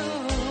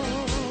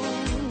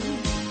stone.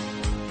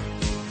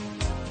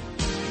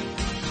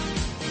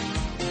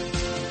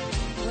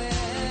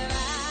 Where I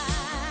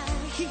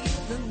hear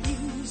the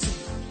music,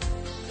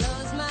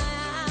 close my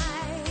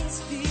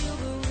eyes, feel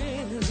the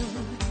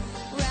rhythm,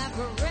 wrap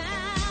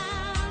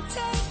around,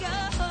 take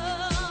a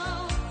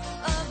hold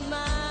of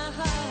my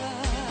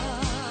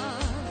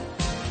heart.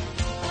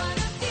 What a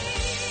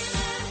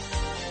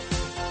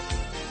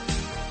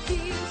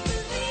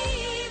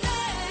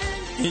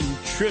In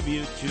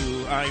tribute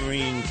to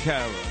Irene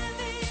Cara.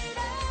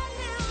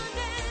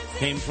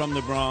 Came from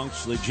the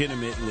Bronx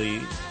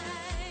legitimately,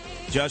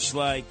 just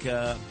like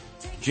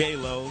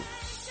J-Lo,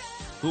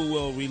 who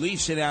will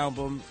release an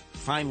album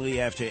finally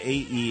after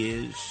 8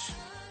 years.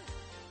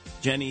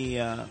 Jenny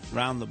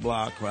round the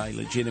block, right?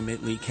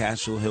 Legitimately,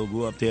 Castle Hill,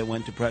 grew up there,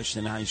 went to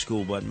Preston High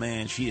School, but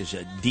man, she is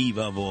a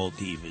diva of all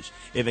divas.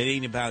 If it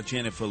ain't about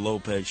Jennifer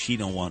Lopez, she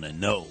don't want to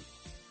know.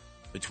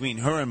 Between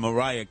her and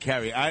Mariah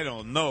Carey, I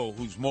don't know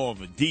who's more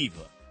of a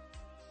diva.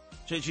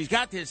 So she's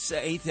got this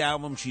an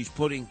album she's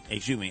putting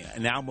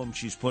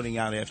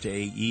out after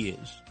 8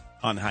 years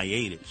on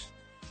hiatus.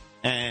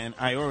 And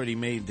I already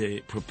made the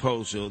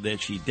proposal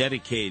that she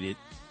dedicated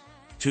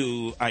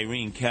to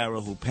Irene Cara,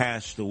 who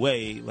passed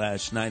away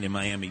last night in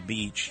Miami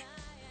Beach.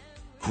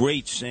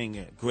 Great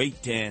singer,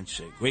 great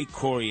dancer, great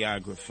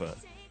choreographer,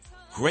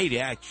 great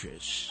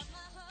actress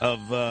of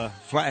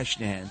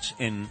Flashdance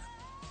and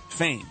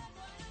Fame.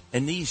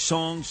 And these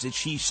songs that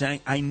she sang,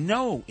 I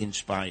know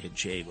inspired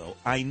J-Lo.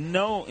 I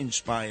know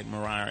inspired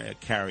Mariah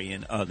Carey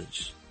and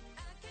others.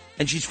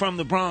 And she's from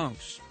the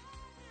Bronx.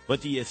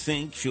 But do you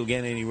think she'll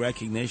get any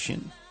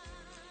recognition?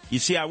 You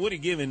see, I would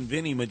have given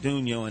Vinny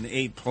Madunio an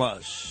A+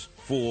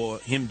 for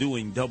him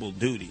doing double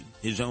duty,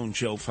 his own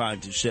show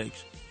 5 to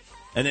 6.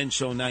 And then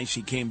So Nice,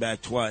 he came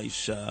back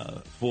twice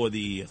for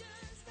the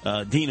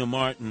Dina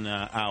Martin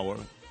hour.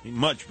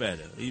 Much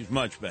better. He's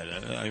much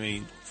better. I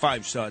mean,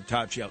 5-star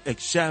top shelf.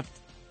 Except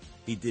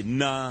he did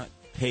not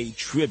pay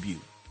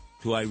tribute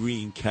to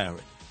Irene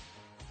Cara.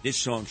 This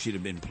song should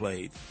have been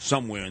played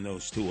somewhere in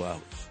those 2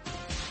 hours.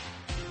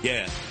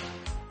 Yeah,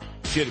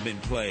 should have been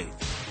played.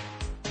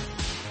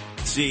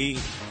 See,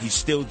 he's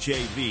still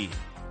JV.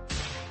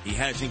 He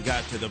hasn't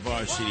got to the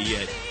varsity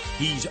yet.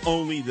 He's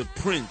only the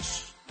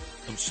prince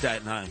of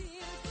Staten Island.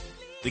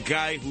 The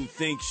guy who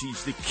thinks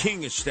he's the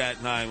king of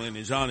Staten Island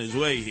is on his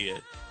way here.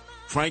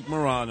 Frank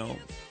Morano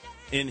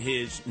in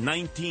his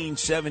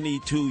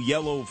 1972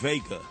 Yellow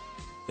Vega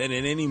that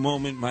at any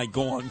moment might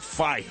go on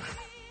fire.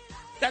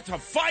 That's a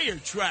fire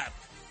trap.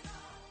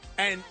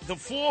 And the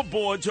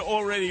floorboards are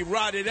already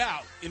rotted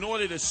out. In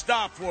order to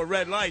stop for a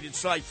red light,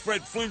 it's like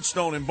Fred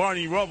Flintstone and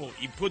Barney Rubble.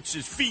 He puts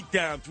his feet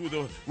down through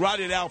the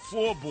rotted out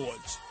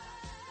floorboards.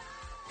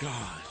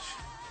 Gosh.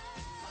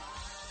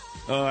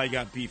 Oh, I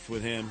got beef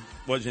with him.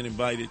 Wasn't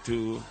invited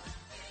to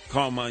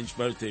Carmine's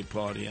birthday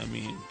party. I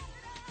mean,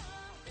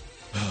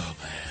 oh,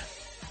 man.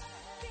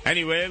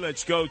 Anyway,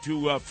 let's go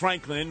to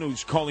Franklin,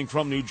 who's calling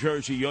from New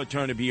Jersey. Your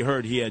turn to be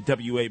heard here at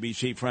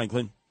WABC,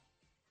 Franklin.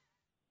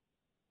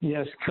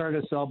 Yes,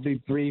 Curtis, I'll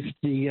be brief.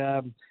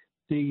 The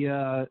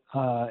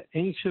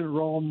ancient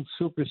Rome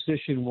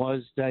superstition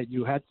was that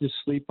you had to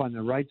sleep on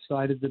the right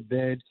side of the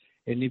bed,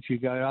 and if you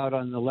got out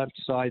on the left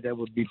side, that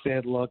would be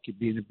bad luck. You'd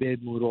be in a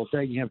bad mood all day,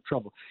 and you have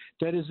trouble.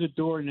 That is a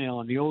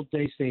doornail. In the old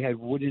days, they had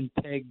wooden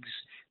pegs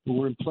that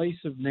were in place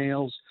of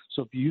nails,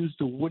 so if you used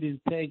a wooden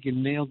peg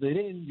and nailed it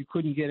in, you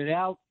couldn't get it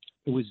out.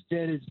 It was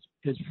dead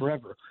as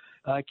forever.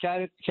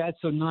 Cats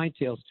on nine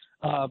tails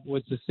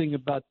was the thing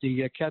about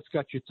the cat's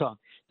got your tongue.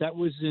 That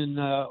was in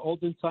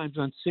olden times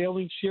on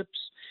sailing ships.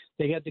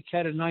 They had the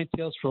cat o' nine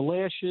tails for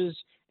lashes,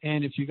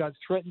 and if you got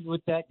threatened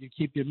with that, you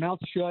keep your mouth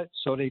shut.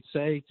 So they'd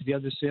say to the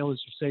other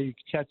sailors, say,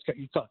 cat's got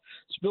your tongue.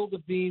 Spill the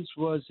beans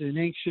was in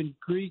ancient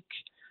Greek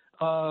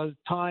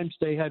times.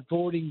 They had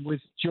voting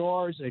with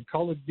jars and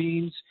colored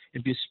beans.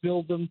 If you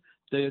spilled them,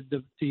 the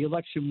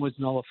election was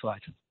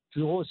nullified.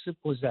 It's all as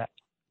simple as that.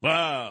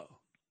 Wow.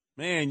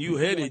 Man, you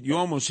hit it. You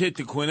almost hit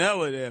the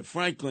quinella there.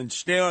 Franklin,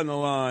 stay on the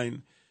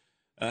line.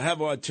 Have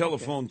our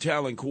telephone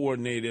talent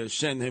coordinator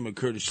send him a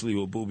Curtis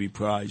Lewa Booby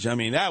Prize. I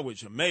mean, that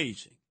was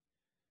amazing.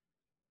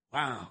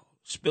 Wow.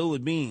 Spill the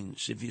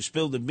beans. If you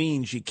spill the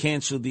beans, you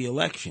cancel the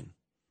election.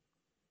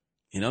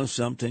 You know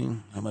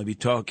something? I'm going to be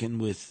talking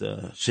with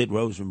Sid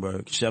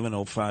Rosenberg,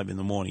 7:05 in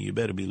the morning. You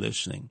better be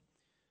listening.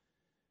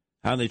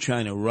 How they're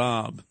trying to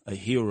rob a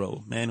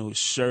hero, man who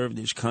served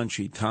his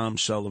country, Tom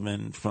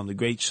Sullivan, from the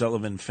great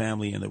Sullivan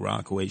family in the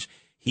Rockaways.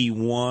 He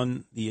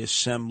won the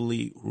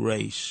assembly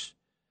race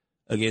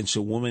against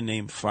a woman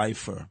named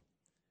Pfeiffer,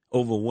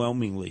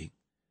 overwhelmingly.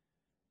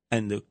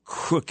 And the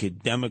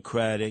crooked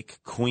Democratic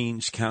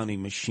Queens County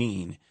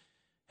machine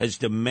has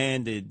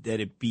demanded that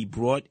it be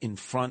brought in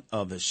front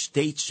of a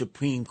state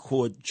Supreme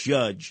Court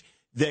judge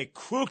that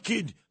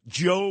crooked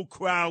Joe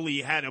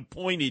Crowley had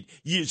appointed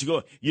years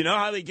ago. You know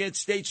how they get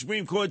state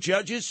Supreme Court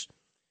judges?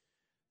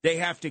 They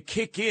have to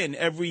kick in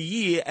every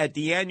year at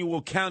the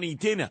annual county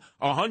dinner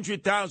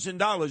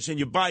 $100,000 and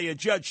you buy a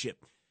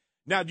judgeship.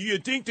 Now, do you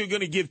think they're going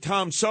to give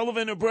Tom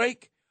Sullivan a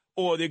break?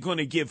 Or they're going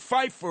to give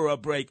Pfeiffer a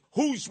break,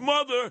 whose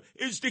mother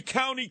is the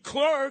county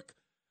clerk,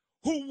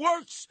 who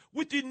works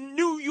with the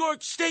New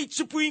York State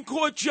Supreme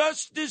Court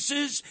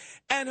justices,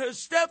 and her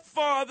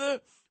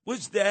stepfather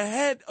was the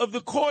head of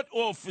the court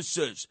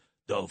officers.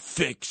 The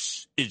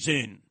fix is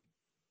in.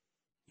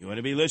 You want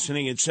to be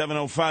listening at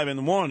 7:05 in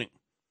the morning,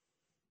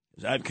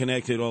 because I've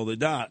connected all the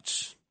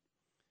dots.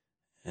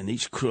 And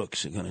these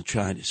crooks are going to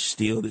try to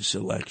steal this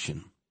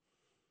election.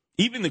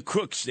 Even the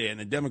crooks there in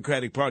the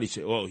Democratic Party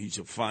say, oh, he's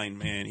a fine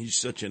man. He's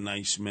such a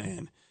nice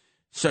man.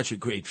 Such a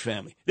great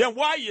family. Then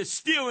why are you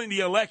stealing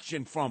the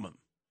election from him?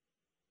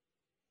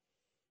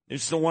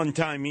 It's the one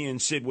time me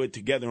and Sid were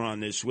together on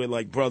this. We're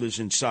like brothers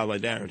in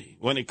solidarity.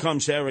 When it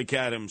comes to Eric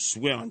Adams,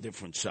 we're on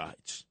different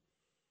sides.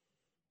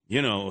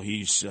 You know,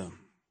 he's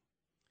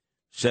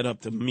set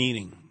up the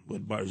meeting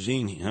with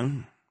Barzini,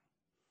 huh?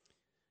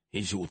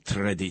 He's un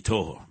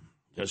traditor.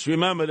 Just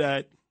remember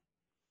that.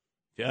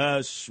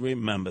 Just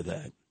remember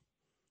that.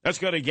 Let's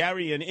go to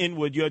Gary in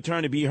Inwood. Your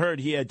turn to be heard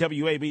here at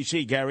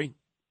WABC, Gary.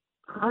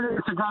 I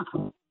forgot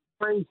some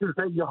phrases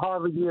that you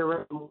hardly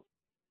hear.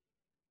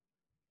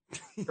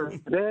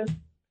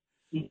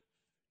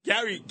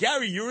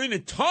 Gary, you're in a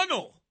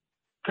tunnel.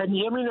 Can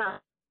you hear me now?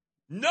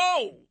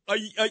 No. Are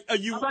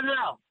you? How about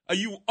now? Are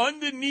you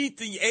underneath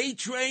the A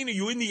train? Are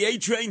you in the A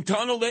train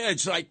tunnel there?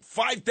 It's like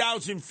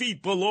 5,000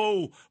 feet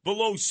below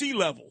sea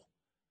level.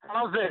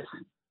 How's this?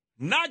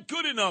 Not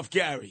good enough,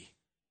 Gary.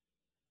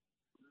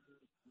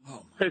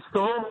 Oh, it's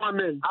the room I'm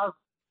in.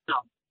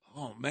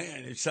 Oh,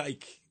 man, it's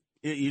like,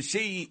 you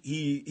see,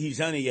 he's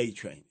on the A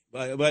train,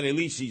 but at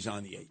least he's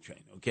on the A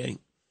train, okay?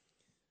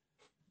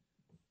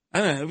 I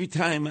don't know, every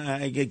time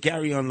I get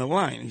Gary on the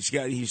line, he's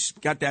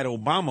got that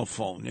Obama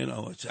phone, you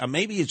know.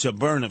 Maybe it's a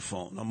burner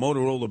phone, a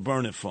Motorola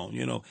burner phone,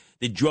 you know,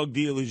 the drug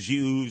dealers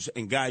use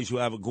and guys who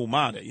have a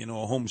gumata, you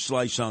know, a home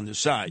slice on the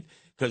side,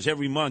 because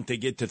every month they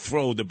get to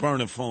throw the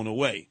burner phone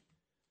away.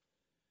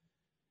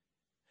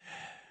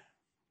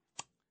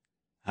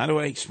 How do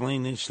I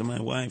explain this to my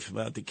wife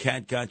about the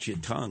cat got your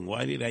tongue?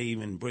 Why did I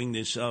even bring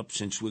this up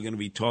since we're going to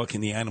be talking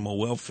the animal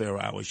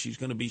welfare hour? She's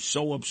going to be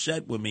so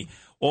upset with me.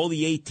 All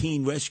the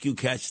 18 rescue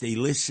cats, they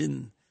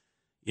listen.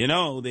 You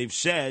know, they've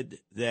said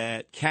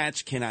that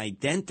cats can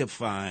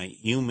identify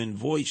human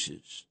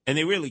voices, and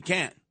they really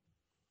can.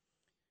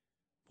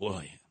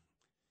 Boy,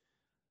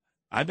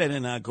 I better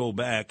not go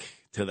back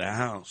to the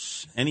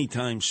house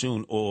anytime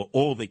soon, or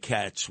all the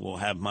cats will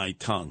have my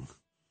tongue.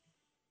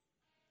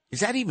 Is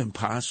that even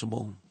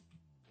possible?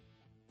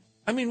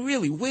 I mean,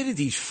 really, where did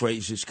these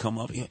phrases come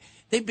up?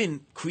 They've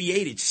been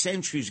created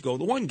centuries ago.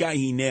 The one guy,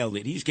 he nailed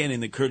it. He's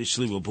getting the Curtis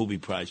Lewa Booby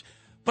Prize.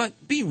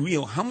 But be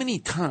real, how many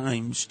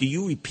times do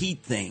you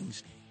repeat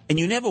things and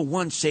you never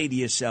once say to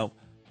yourself,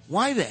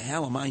 why the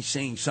hell am I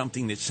saying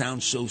something that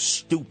sounds so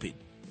stupid?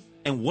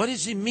 And what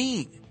does it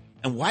mean?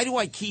 And why do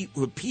I keep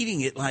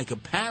repeating it like a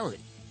parrot?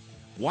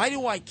 Why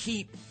do I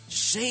keep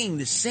saying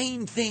the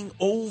same thing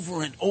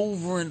over and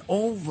over and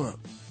over?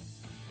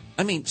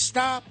 I mean,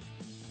 stop,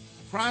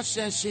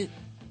 process it,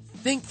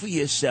 think for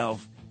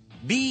yourself,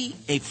 be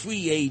a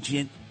free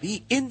agent,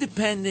 be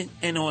independent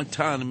and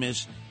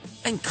autonomous,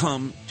 and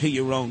come to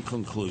your own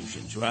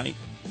conclusions, right?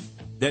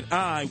 That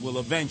I will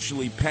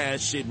eventually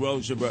pass Sid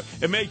Rosenberg.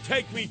 It may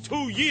take me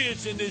 2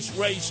 years in this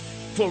race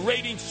for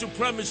rating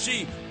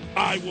supremacy.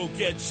 I will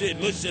get Sid.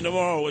 Listen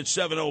tomorrow at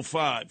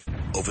 7:05.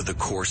 Over the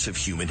course of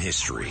human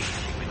history,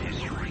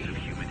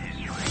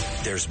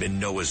 there's been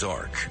Noah's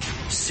Ark,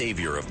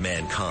 savior of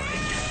mankind.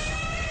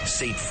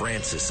 St.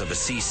 Francis of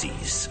Assisi,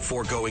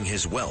 foregoing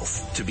his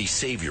wealth to be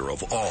savior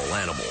of all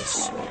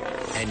animals.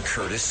 And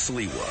Curtis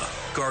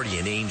Lewa,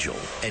 guardian angel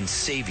and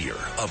savior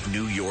of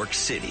New York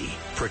City,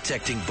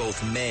 protecting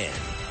both man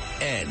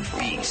and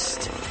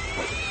beast.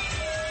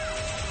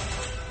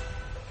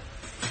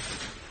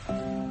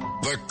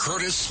 The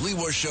Curtis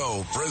Lewa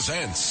Show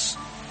presents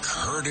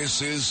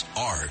Curtis's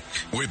Ark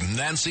with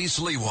Nancy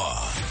Sliwa.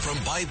 From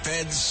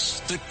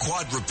bipeds to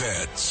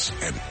quadrupeds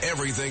and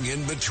everything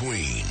in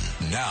between.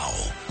 Now,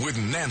 with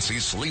Nancy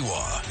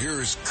Sliwa,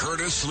 here's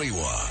Curtis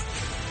Sliwa.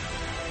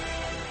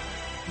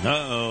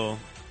 Uh-oh.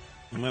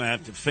 I'm going to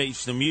have to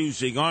face the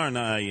music, aren't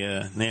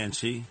I,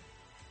 Nancy?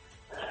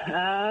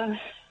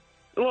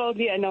 Well,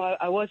 yeah, no,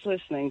 I was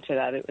listening to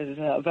that. It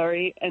was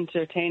very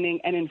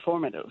entertaining and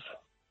informative.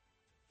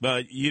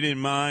 But you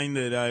didn't mind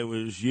that I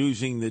was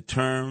using the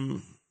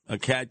term, a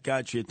cat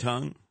got your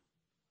tongue?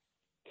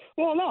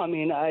 Well, no, I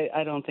mean,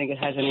 I don't think it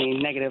has any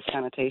negative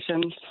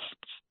connotations,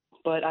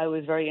 but I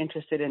was very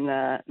interested in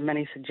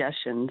many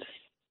suggestions.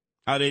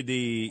 How did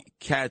the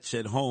cats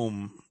at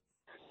home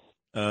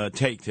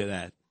take to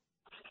that?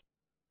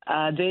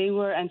 They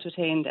were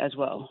entertained as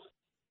well.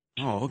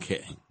 Oh,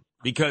 okay.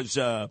 Because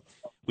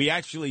we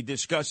actually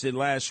discussed it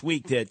last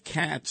week that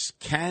cats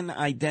can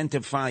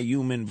identify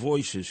human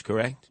voices,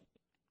 correct?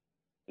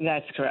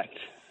 That's correct.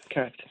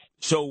 Correct.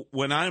 So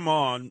when I'm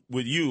on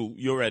with you,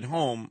 you're at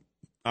home.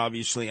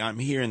 Obviously, I'm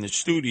here in the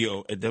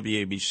studio at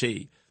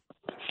WABC.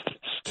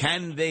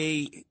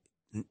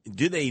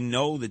 Do they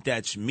know that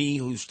that's me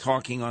who's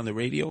talking on the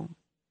radio?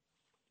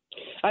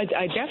 I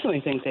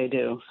definitely think they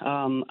do.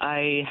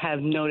 I have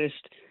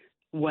noticed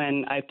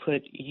when I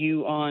put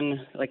you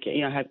on,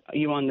 have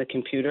you on the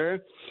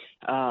computer,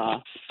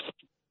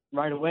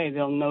 right away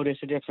they'll notice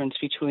a difference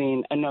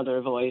between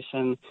another voice,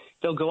 and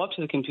they'll go up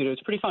to the computer.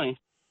 It's pretty funny.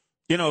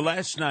 You know,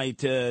 last night,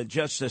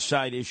 just a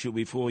side issue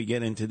before we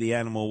get into the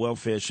animal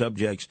welfare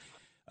subjects,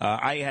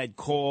 I had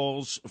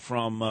calls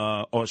from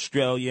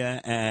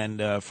Australia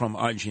and from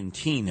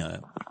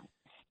Argentina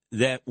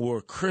that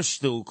were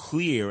crystal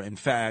clear. In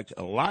fact,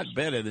 a lot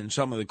better than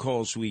some of the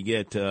calls we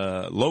get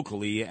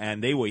locally,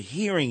 and they were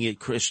hearing it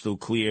crystal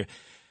clear.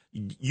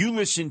 You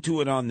listen to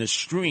it on the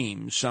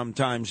stream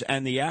sometimes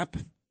and the app?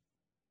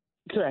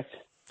 Correct.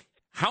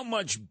 How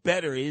much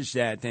better is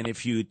that than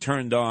if you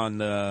turned on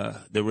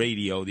the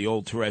radio, the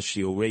old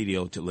terrestrial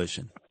radio, to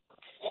listen?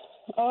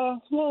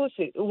 Well, let's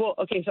see. Well,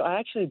 okay, so I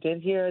actually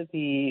did hear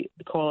the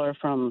caller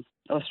from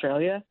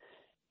Australia,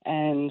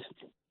 and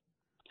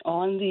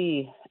on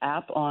the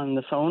app on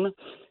the phone,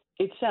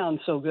 it sounds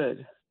so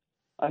good.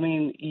 I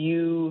mean,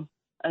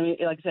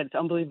 like I said, it's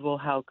unbelievable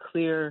how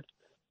clear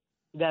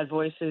that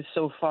voice is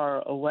so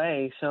far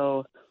away.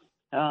 So,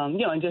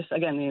 and just,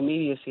 again, the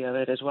immediacy of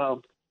it as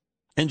well.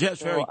 And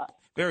just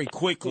very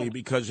quickly,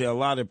 because there are a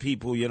lot of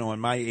people, in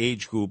my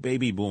age group,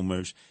 baby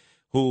boomers,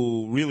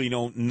 who really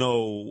don't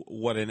know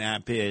what an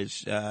app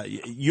is.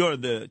 You're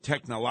the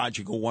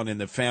technological one in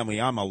the family.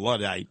 I'm a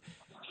Luddite.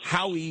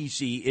 How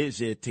easy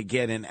is it to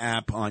get an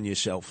app on your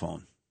cell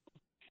phone?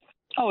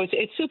 Oh,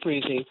 it's super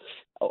easy.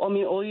 I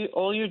mean,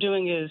 all you're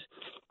doing is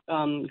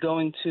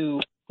going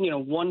to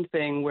one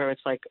thing where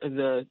it's like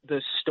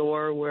the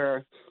store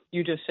where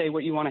you just say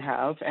what you want to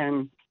have,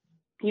 and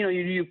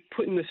you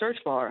put in the search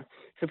bar,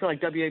 so put like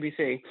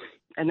WABC,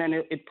 and then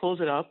it pulls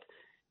it up.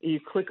 You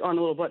click on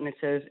the little button that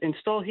says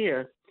install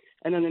here,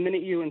 and then the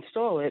minute you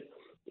install it,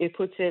 it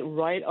puts it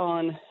right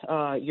on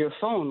your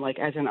phone, like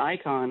as an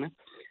icon.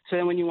 So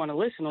then when you want to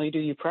listen, all you do,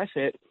 you press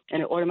it,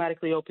 and it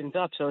automatically opens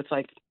up. So it's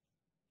like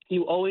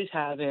you always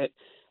have it,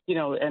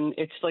 and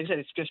it's, like I said,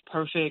 it's just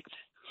perfect.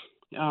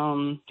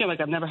 Like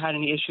I've never had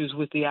any issues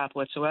with the app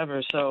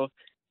whatsoever. So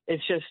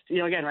it's just,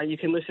 again, right, you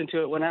can listen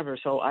to it whenever.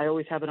 So I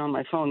always have it on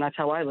my phone. That's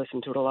how I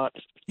listen to it a lot.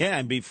 Yeah,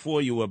 and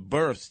before you were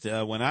birthed,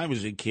 when I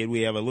was a kid,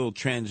 we have a little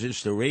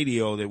transistor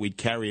radio that we'd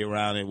carry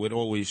around. It would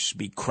always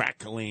be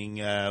crackling.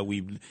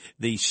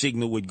 The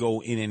signal would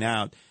go in and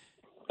out.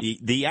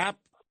 The app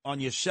on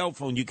your cell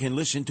phone, you can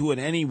listen to it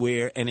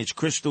anywhere, and it's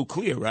crystal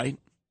clear, right?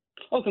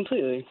 Oh,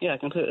 completely. Yeah,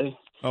 completely.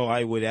 Oh,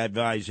 I would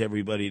advise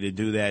everybody to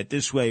do that.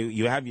 This way,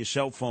 you have your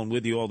cell phone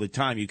with you all the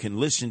time. You can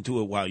listen to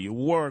it while you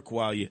work,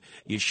 while you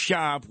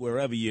shop,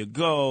 wherever you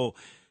go.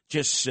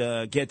 Just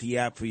get the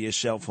app for your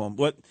cell phone.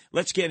 But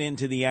let's get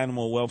into the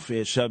animal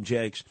welfare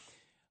subjects.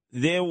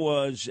 There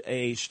was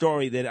a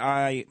story that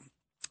I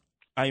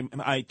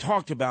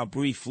talked about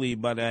briefly,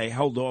 but I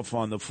held off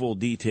on the full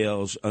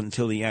details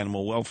until the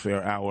Animal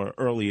Welfare Hour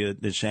earlier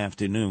this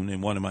afternoon in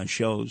one of my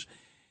shows.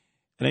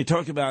 And I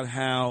talked about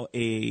how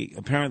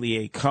apparently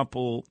a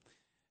couple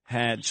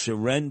had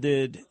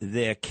surrendered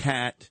their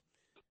cat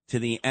to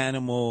the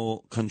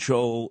animal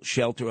control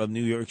shelter of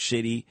New York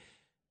City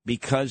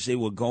because they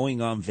were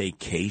going on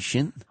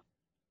vacation.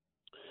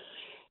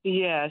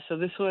 Yeah, so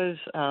this was,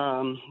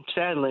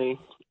 sadly,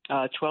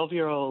 a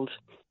 12-year-old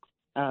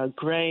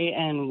gray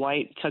and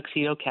white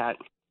tuxedo cat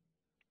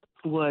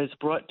was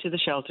brought to the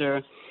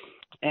shelter,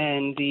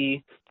 and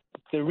the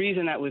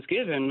reason that was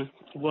given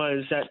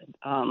was that,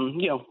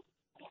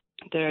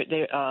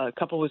 a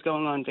couple was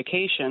going on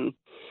vacation,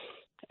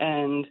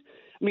 and,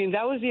 I mean,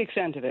 that was the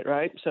extent of it,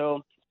 right?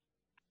 So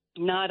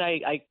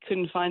I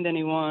couldn't find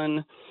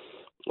anyone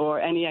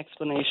or any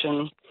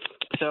explanation.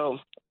 So,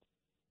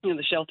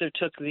 the shelter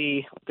took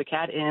the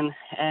cat in,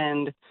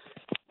 and,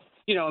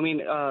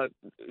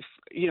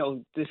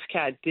 this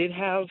cat did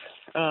have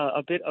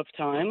a bit of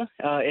time.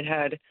 It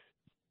had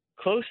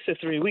close to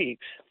 3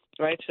 weeks.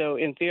 right? So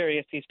in theory,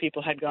 if these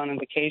people had gone on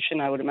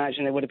vacation, I would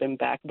imagine they would have been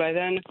back by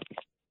then.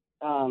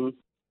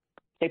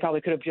 They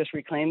probably could have just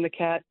reclaimed the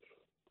cat.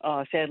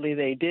 Sadly,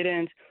 they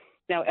didn't.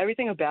 Now,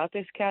 everything about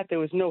this cat, there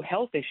was no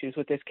health issues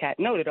with this cat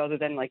noted other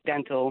than like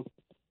dental,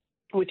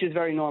 which is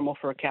very normal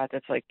for a cat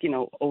that's like,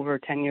 over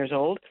 10 years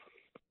old.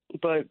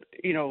 But,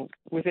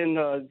 within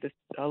the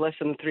less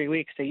than 3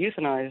 weeks, they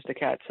euthanized the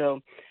cat. So,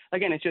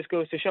 again, it just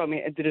goes to show. I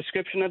mean, the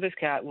description of this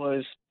cat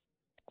was,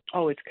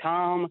 it's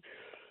calm,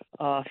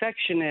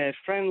 affectionate,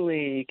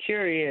 friendly,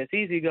 curious,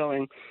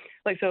 easygoing.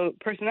 Like, so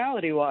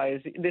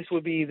personality-wise, this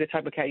would be the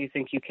type of cat you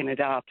think you can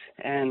adopt.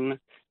 And,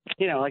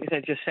 like I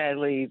said, just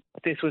sadly,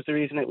 this was the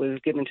reason it was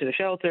given to the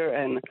shelter,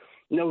 and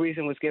no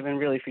reason was given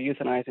really for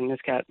euthanizing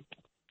this cat.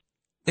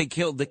 They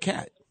killed the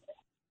cat.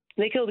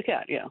 They killed the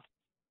cat, yeah.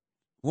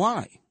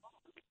 Why?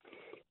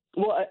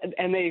 Well,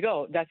 and there you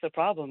go. That's the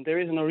problem. There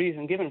is no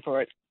reason given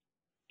for it.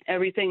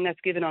 Everything that's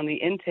given on the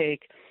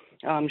intake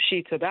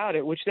sheets about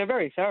it, which they're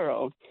very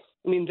thorough.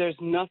 I mean, there's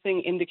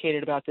nothing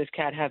indicated about this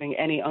cat having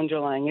any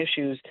underlying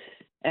issues.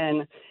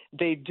 And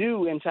they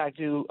do, in fact,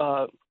 do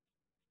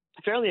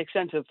fairly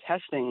extensive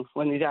testing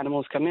when these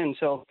animals come in.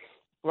 So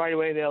right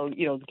away they'll,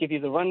 give you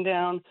the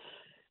rundown.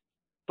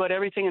 But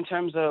everything in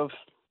terms of,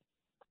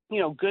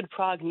 good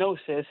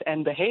prognosis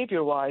and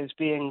behavior-wise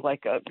being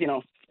like,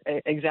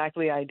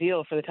 exactly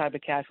ideal for the type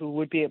of cat who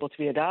would be able to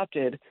be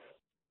adopted,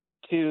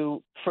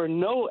 for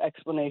no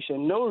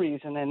explanation, no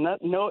reason, and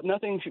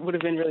nothing would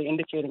have been really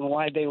indicating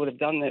why they would have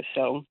done this.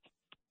 So,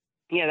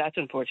 yeah, that's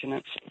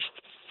unfortunate.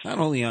 Not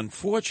only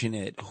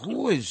unfortunate,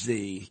 who is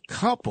the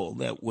couple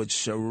that would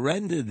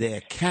surrender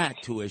their cat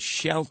to a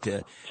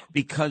shelter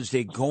because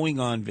they're going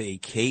on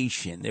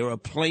vacation? There are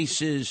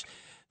places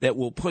that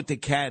will put the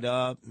cat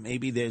up.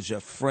 Maybe there's a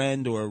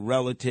friend or a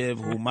relative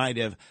who might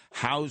have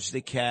housed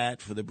the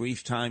cat for the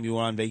brief time you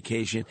were on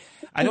vacation.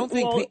 I don't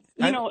think...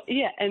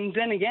 yeah, and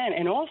then again,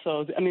 and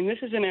also, I mean, this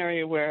is an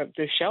area where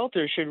the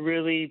shelter should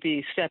really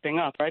be stepping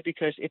up, right?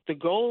 Because if the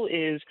goal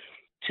is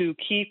to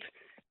keep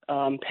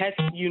pets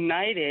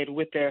united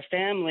with their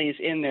families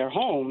in their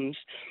homes,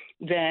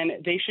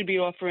 then they should be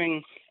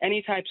offering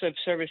any types of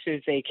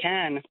services they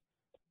can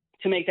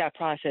to make that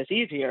process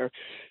easier.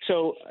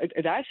 So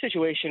that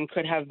situation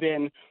could have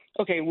been,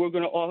 okay,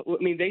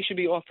 they should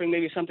be offering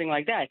maybe something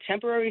like that,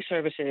 temporary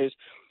services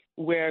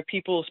where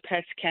people's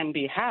pets can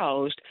be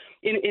housed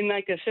in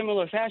like a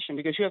similar fashion,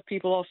 because you have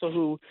people also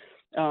who,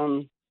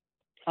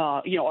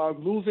 are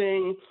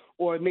moving,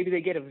 or maybe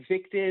they get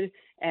evicted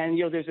and,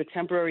 there's a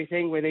temporary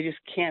thing where they just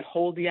can't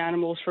hold the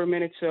animals for a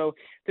minute. So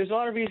there's a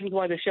lot of reasons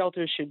why the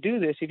shelters should do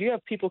this. If you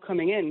have people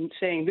coming in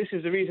saying this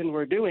is the reason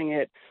we're doing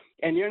it,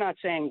 and you're not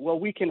saying, well,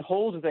 we can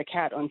hold the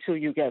cat until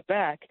you get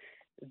back,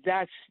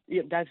 that's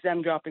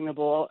them dropping the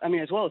ball. I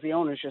mean, as well as the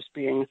owners just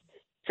being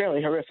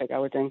fairly horrific, I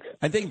would think.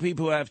 I think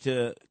people have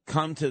to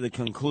come to the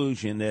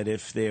conclusion that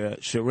if they're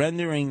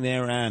surrendering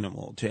their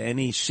animal to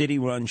any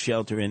city-run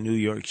shelter in New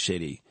York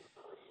City,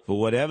 for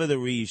whatever the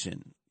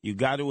reason, you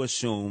got to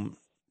assume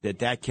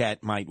that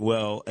cat might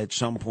well at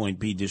some point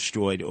be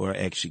destroyed or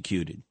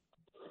executed.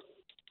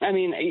 I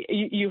mean,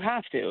 you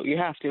have to.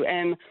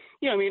 And,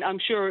 I'm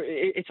sure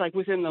it's like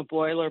within the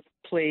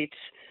boilerplate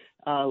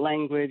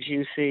language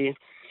you see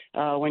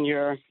when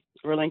you're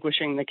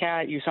relinquishing the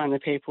cat, you sign the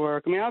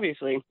paperwork. I mean,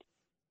 obviously,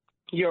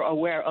 you're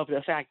aware of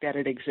the fact that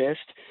it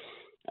exists.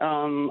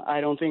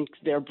 I don't think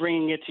they're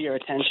bringing it to your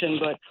attention,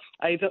 but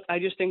I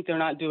just think they're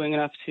not doing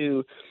enough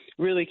to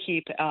really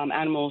keep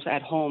animals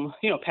at home,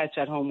 pets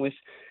at home with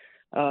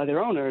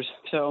their owners.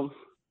 So,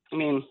 I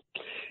mean,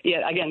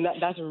 yeah, again,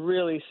 that's a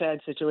really sad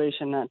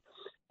situation that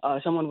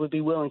someone would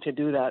be willing to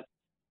do that.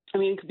 I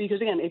mean, because,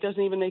 again, it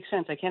doesn't even make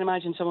sense. I can't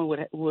imagine someone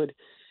would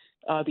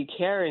be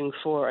caring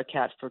for a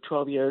cat for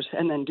 12 years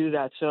and then do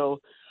that.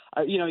 So,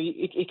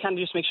 it kind of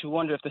just makes you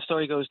wonder if the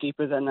story goes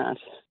deeper than that.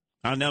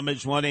 Our number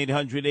is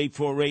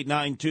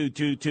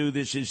 1-800-848-9222.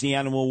 This is the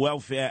Animal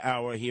Welfare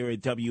Hour here at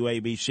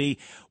WABC.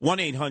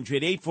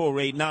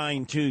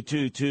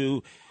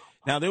 1-800-848-9222.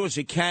 Now, there was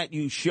a cat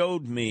you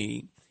showed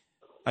me.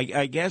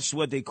 I guess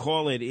what they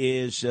call it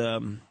is,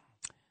 what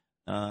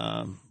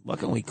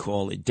can we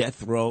call it?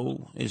 Death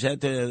row? Is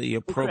that the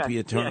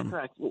appropriate term? Yeah,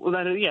 correct. Well,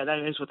 that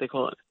is what they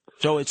call it.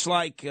 So it's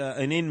like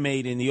an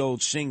inmate in the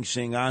old Sing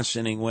Sing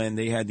Ossining when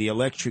they had the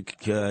electric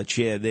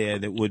chair there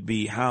that would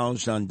be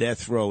housed on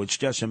death row. It's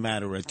just a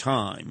matter of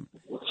time.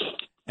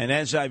 And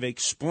as I've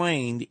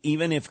explained,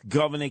 even if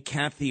Governor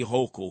Kathy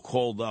Hochul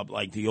called up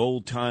like the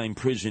old-time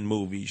prison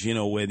movies,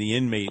 where the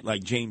inmate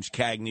like James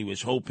Cagney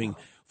was hoping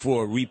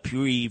for a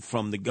reprieve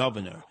from the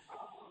governor,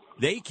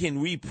 they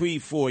can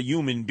reprieve for a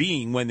human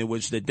being when there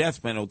was the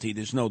death penalty.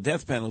 There's no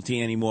death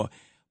penalty anymore.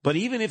 But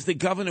even if the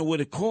governor would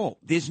have called,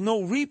 there's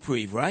no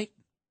reprieve, right?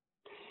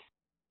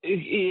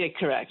 Yeah,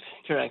 correct.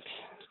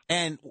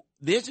 And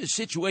there's a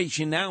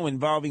situation now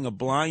involving a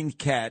blind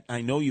cat.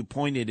 I know you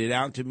pointed it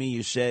out to me.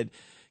 You said,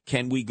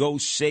 can we go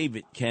save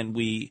it? Can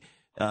we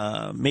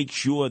make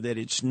sure that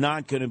it's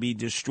not going to be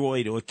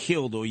destroyed or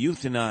killed or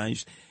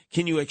euthanized?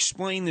 Can you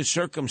explain the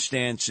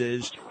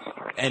circumstances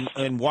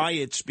and why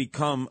it's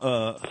become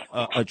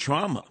a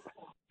trauma?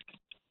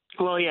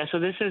 Well, yeah, so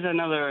this is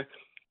another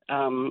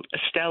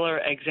stellar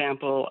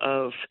example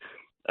of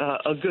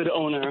a good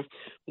owner,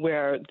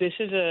 where this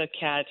is a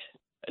cat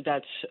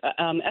that's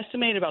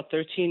estimated about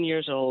 13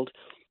 years old.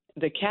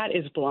 The cat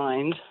is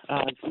blind.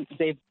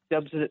 They've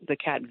dubbed the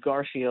cat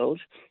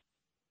Garfield.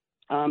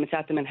 It's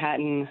at the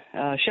Manhattan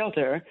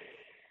shelter.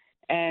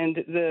 And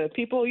the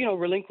people,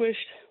 relinquished,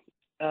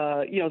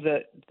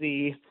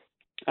 the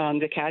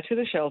cat to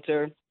the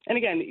shelter. And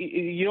again,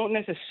 you don't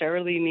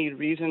necessarily need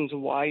reasons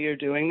why you're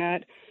doing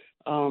that.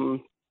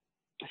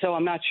 So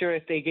I'm not sure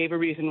if they gave a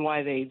reason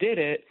why they did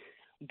it.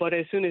 But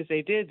as soon as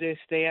they did this,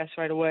 they asked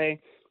right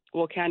away,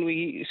 well, can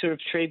we sort of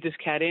trade this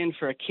cat in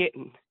for a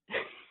kitten?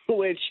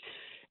 Which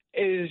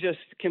is just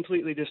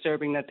completely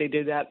disturbing that they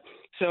did that.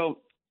 So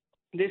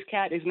this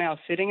cat is now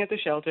sitting at the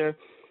shelter.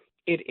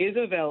 It is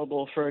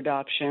available for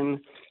adoption.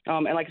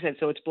 And like I said,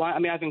 so it's blind. I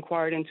mean, I've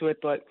inquired into it,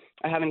 but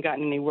I haven't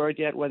gotten any word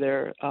yet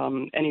whether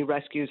any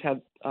rescues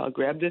have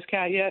grabbed this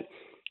cat yet.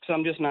 So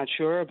I'm just not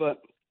sure.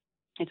 But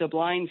it's a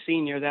blind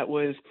senior that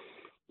was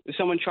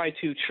someone tried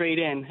to trade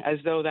in, as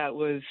though that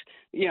was,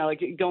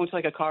 like going to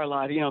like a car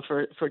lot,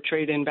 for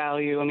trade-in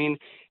value. I mean,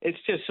 it's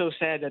just so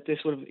sad that this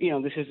would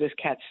have, this is this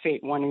cat's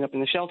fate winding up in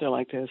the shelter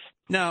like this.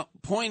 Now,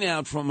 point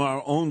out from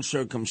our own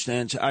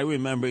circumstance, I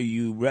remember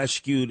you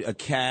rescued a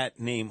cat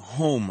named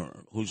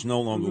Homer, who's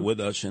no longer with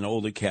us, an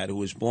older cat who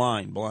was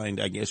blind,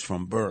 I guess,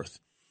 from birth.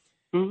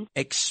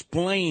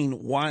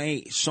 Explain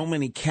why so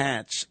many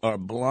cats are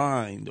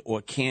blind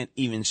or can't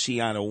even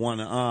see out of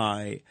one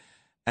eye,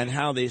 and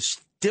how they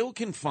still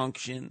can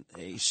function,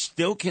 they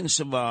still can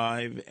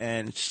survive,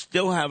 and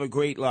still have a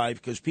great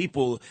life, because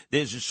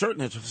there's a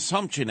certain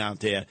assumption out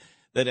there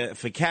that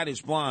if a cat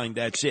is blind,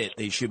 that's it.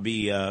 They should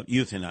be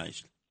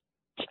euthanized.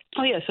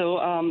 Oh, yeah. So,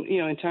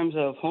 in terms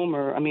of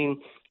Homer, I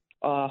mean,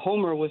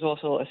 Homer was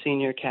also a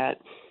senior cat.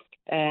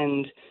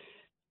 And,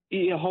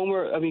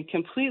 Homer, I mean,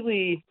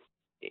 completely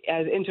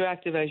as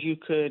interactive as you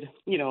could,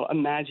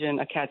 imagine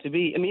a cat to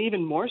be. I mean,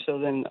 even more so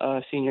than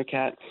a senior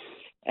cat.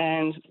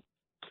 And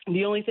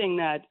the only thing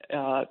that,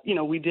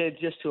 we did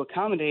just to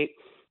accommodate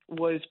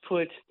was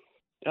put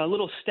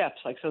little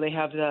steps. Like, so they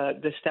have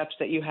the steps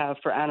that you have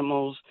for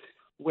animals,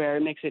 where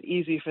it makes it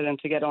easy for them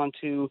to get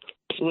onto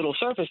little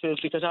surfaces,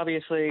 because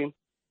obviously,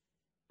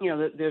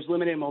 there's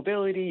limited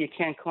mobility. You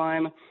can't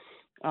climb,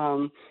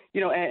 and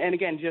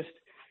again, just,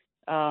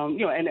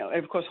 and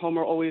of course,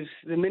 Homer always,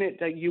 the minute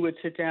that you would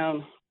sit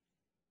down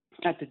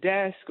at the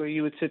desk or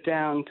you would sit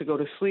down to go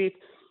to sleep,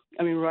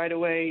 I mean, right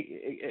away,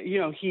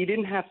 he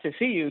didn't have to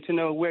see you to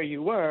know where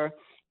you were,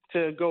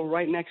 to go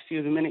right next to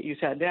you the minute you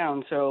sat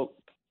down. So,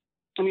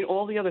 I mean,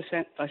 all the other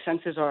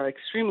senses are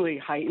extremely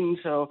heightened.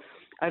 So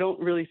I don't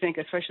really think,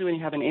 especially when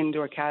you have an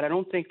indoor cat, I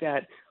don't think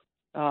that,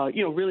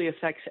 really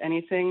affects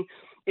anything.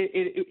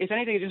 If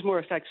anything, it just more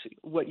affects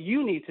what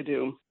you need to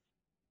do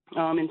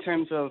in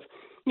terms of,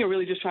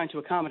 really just trying to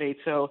accommodate.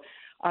 So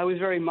I was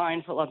very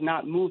mindful of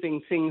not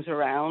moving things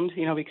around,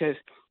 because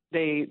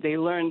they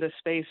learn the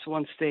space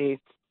once they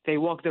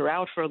walk their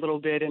out for a little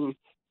bit, and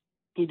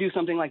you do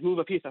something like move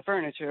a piece of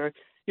furniture,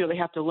 they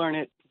have to learn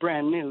it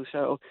brand new.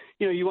 So,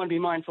 you want to be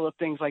mindful of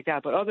things like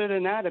that. But other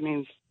than that, I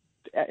mean,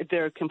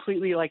 they're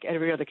completely like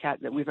every other cat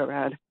that we've ever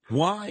had.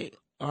 Why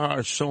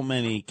are so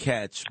many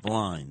cats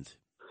blind?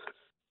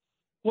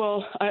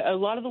 Well, a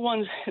lot of the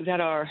ones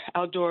that are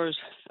outdoors,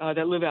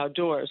 that live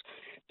outdoors,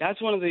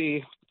 that's one of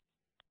the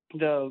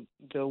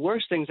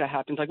worst things that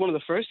happens. Like, one of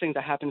the first things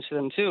that happens to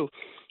them too,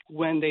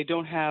 when they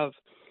don't have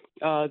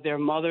their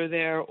mother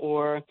there,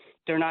 or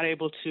they're not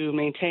able to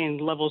maintain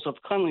levels of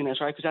cleanliness,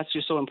 right? Because that's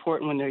just so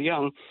important when they're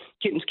young.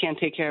 Kittens can't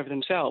take care of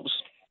themselves,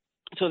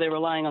 so they're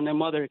relying on their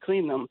mother to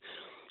clean them.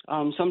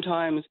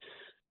 Sometimes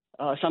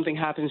something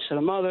happens to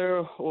the mother,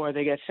 or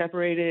they get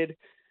separated,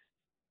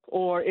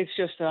 or it's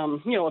just, a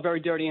very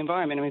dirty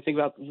environment. I mean, think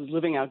about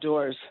living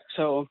outdoors.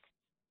 So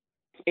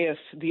if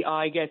the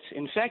eye gets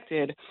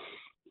infected,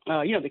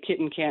 the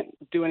kitten can't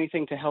do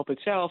anything to help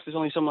itself. There's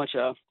only so much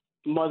a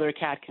mother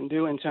cat can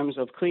do in terms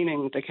of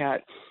cleaning the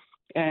cat.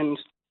 And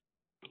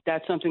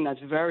that's something that's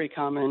very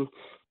common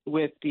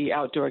with the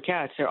outdoor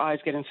cats. Their eyes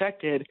get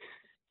infected,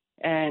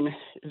 and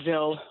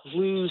they'll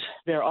lose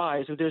their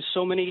eyes. There's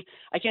so many,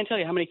 I can't tell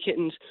you how many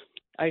kittens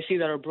I see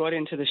that are brought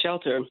into the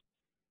shelter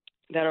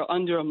that are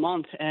under a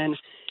month, and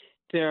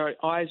their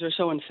eyes are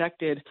so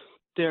infected,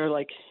 they're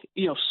like,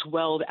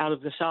 swelled out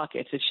of the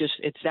sockets.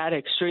 It's that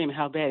extreme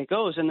how bad it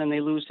goes. And then they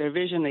lose their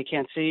vision. They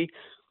can't see.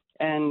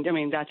 And I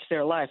mean, that's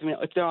their life. I mean,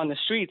 if they're on the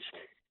streets,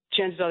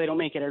 chances are they don't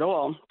make it at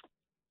all.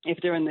 If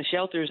they're in the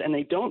shelters and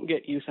they don't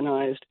get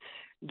euthanized,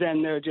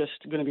 then they're just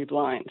going to be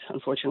blind,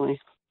 unfortunately.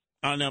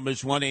 Our number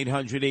is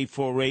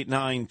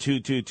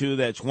 1-800-848-9222.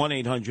 That's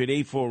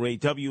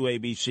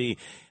 1-800-848-WABC.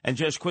 And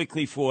just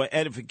quickly for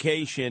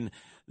edification,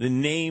 the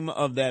name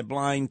of that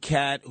blind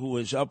cat who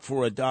is up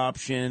for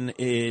adoption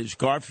is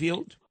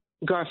Garfield?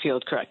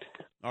 Garfield, correct.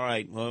 All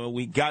right. Well,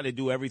 we got to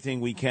do everything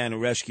we can to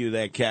rescue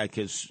that cat,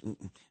 because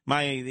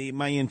my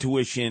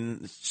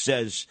intuition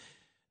says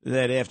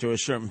that after a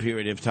certain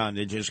period of time,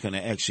 they're just going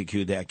to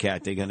execute that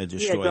cat. They're going to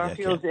destroy that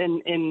cat.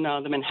 Garfield's in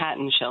the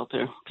Manhattan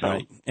shelter. So.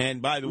 Right.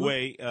 And by the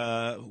way,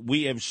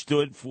 we have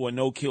stood for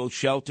no-kill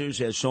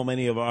shelters, as so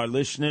many of our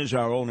listeners.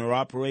 Our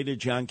owner-operator,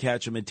 John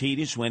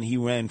Katzimatidis, when he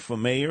ran for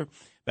mayor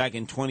back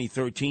in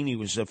 2013, he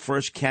was the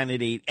first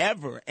candidate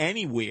ever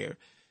anywhere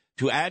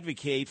to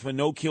advocate for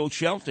no-kill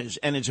shelters.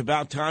 And it's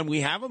about time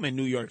we have them in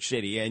New York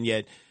City. And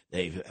yet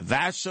they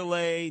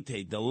vacillate,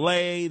 they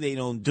delay, they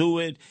don't do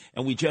it,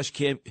 and we just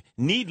keep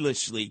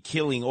needlessly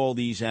killing all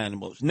these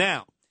animals.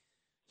 Now,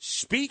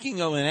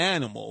 speaking of an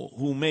animal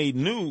who made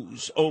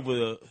news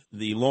over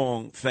the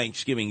long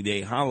Thanksgiving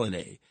Day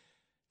holiday,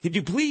 could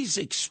you please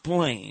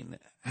explain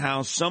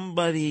how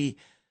somebody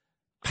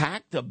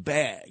packed a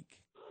bag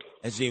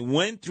as they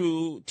went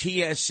through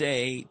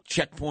TSA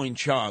Checkpoint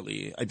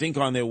Charlie, I think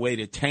on their way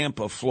to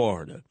Tampa,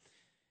 Florida,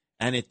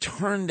 and it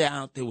turned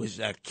out there was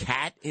a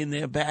cat in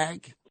their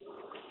bag?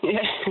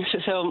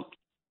 So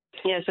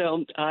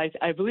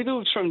I believe it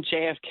was from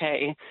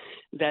JFK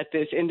that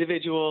this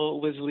individual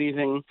was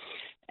leaving,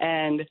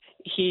 and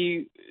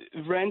he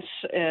rents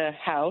a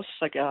house,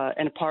 like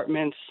an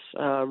apartment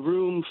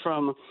room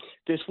from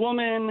this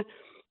woman,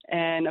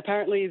 and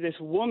apparently this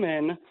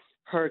woman,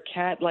 her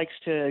cat likes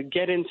to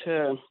get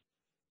into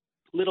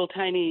little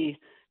tiny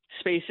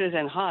spaces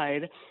and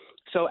hide.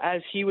 So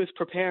as he was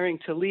preparing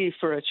to leave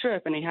for a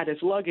trip and he had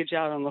his luggage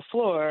out on the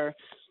floor,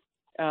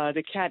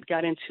 the cat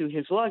got into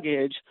his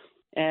luggage,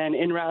 and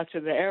en route to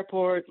the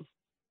airport,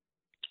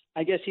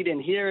 I guess he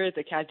didn't hear it.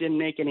 The cat didn't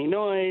make any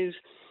noise.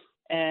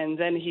 And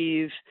then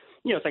it's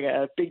like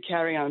a big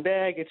carry-on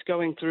bag. It's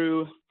going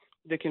through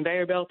the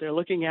conveyor belt. They're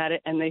looking at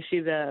it, and they see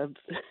the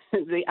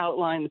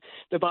outline,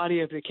 the body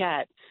of the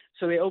cat.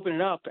 So they open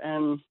it up,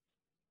 and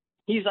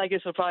he's like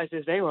as surprised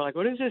as they were. Like,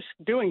 what is this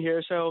doing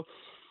here? So,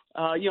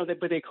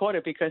 but they caught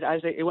it because as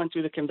it went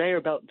through the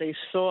conveyor belt, they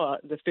saw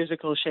the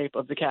physical shape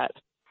of the cat.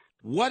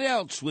 What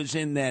else was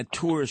in that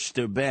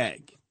tourister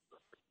bag?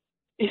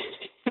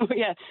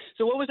 Yeah.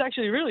 So what was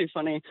actually really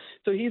funny,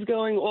 so he's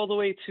going all the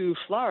way to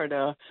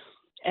Florida,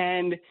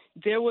 and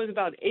there was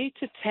about 8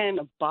 to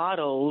 10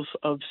 bottles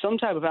of some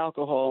type of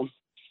alcohol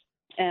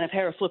and a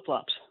pair of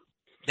flip-flops.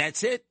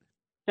 That's it?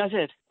 That's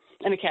it.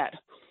 And a cat.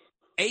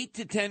 8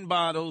 to 10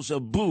 bottles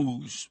of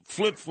booze,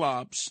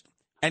 flip-flops,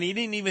 and he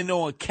didn't even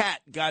know a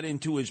cat got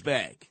into his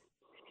bag.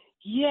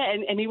 Yeah,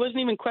 and he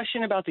wasn't even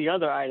questioning about the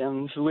other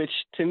items, which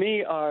to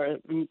me are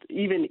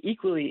even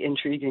equally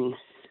intriguing.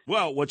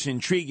 Well, what's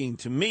intriguing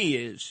to me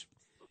is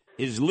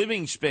his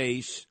living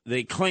space.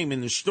 They claim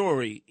in the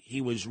story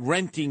he was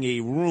renting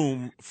a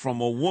room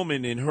from a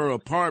woman in her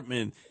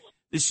apartment.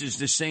 This is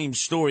the same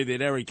story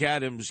that Eric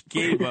Adams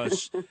gave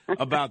us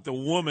about the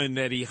woman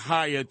that he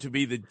hired to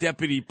be the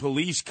deputy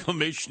police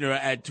commissioner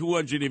at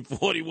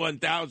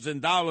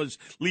 $241,000,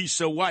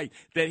 Lisa White,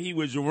 that he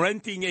was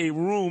renting a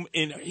room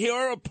in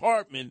her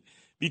apartment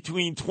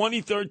between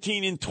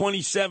 2013 and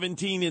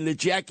 2017 in the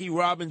Jackie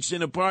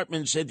Robinson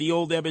Apartments at the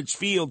old Ebbets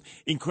Field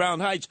in Crown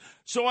Heights.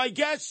 So I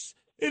guess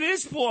it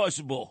is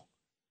plausible.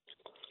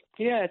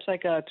 Yeah, it's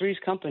like a Three's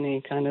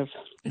Company kind of.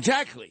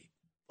 Exactly.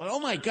 But, oh,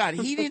 my God,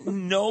 he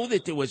didn't know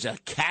that there was a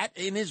cat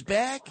in his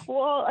bag?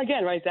 Well,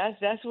 again, right,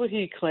 that's what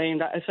he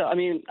claimed. So, I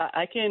mean,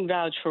 I can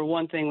vouch for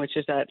one thing, which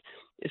is that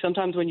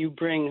sometimes when you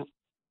bring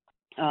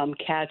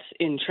cats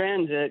in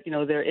transit,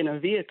 they're in a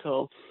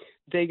vehicle,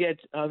 they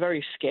get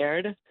very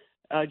scared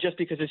just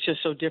because it's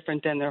just so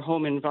different than their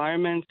home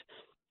environment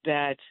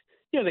that,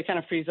 they kind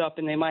of freeze up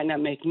and they might not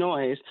make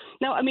noise.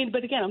 Now, I mean,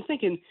 but again, I'm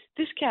thinking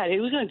this cat,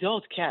 it was an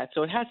adult cat,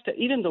 so it has to,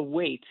 even the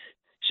weight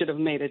should have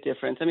made a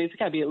difference. I mean, it's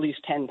got to be at least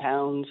 10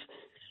 pounds.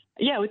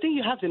 Yeah, I would think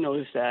you have to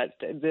notice that,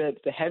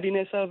 the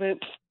heaviness of it.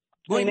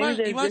 Well, I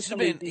mean, he must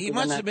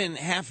have been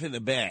half in the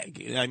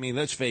bag. I mean,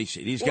 let's face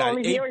it. He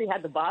already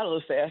had the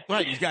bottles there.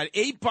 Right, he's got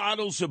 8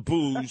 bottles of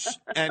booze,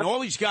 and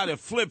all he's got are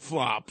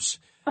flip-flops.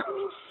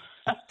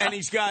 And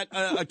he's got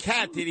a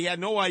cat that he had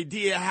no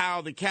idea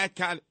how the cat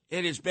got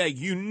in his bag.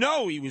 He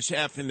was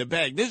half in the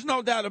bag. There's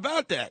no doubt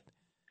about that.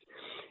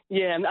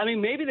 Yeah, I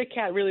mean, maybe the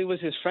cat really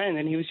was his friend,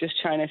 and he was just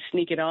trying to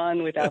sneak it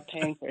on without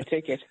paying for a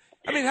ticket.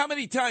 I mean, how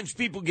many times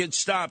people get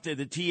stopped at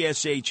the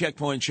TSA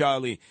Checkpoint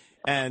Charlie,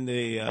 and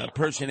the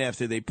person,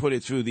 after they put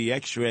it through the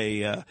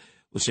X-ray,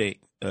 will say,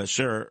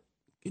 sir,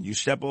 can you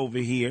step over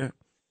here?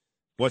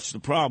 What's the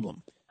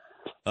problem?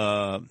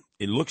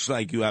 It looks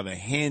like you have a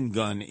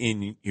handgun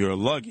in your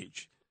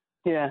luggage.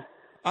 Yeah.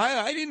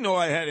 I didn't know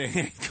I had a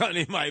handgun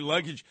in my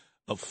luggage,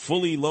 a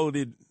fully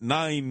loaded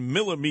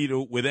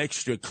 9mm with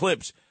extra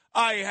clips.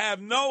 I have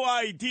no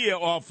idea,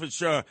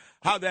 officer,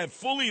 how that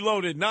fully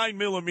loaded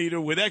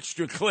 9mm with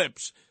extra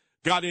clips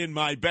got in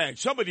my bag.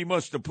 Somebody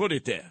must have put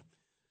it there.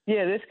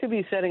 Yeah, this could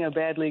be setting a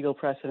bad legal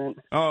precedent.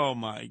 Oh,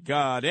 my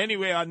God.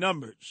 Anyway, our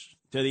numbers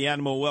to the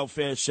animal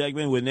welfare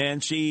segment with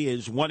Nancy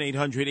is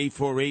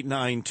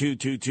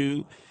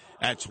 1-800-848-9222.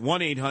 That's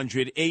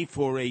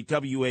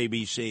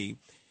 1-800-848-WABC.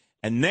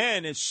 And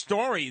then a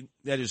story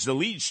that is the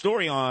lead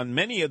story on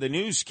many of the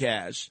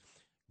newscasts.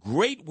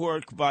 Great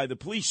work by the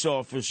police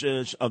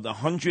officers of the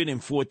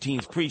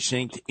 114th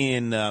Precinct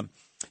in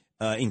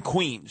in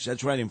Queens.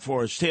 That's right in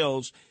Forest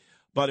Hills.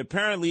 But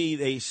apparently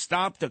they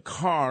stopped a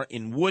car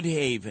in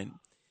Woodhaven,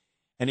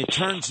 and it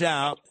turns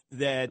out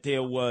that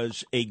there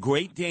was a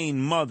Great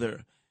Dane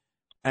mother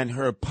and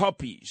her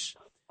puppies.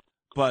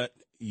 But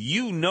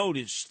you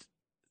noticed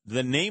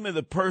the name of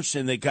the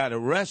person that got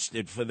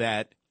arrested for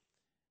that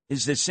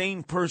is the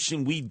same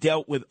person we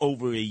dealt with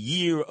over a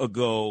year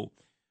ago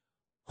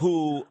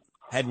who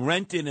had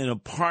rented an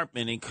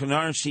apartment in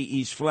Canarsie,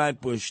 East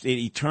Flatbush that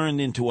he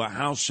turned into a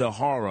house of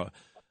horror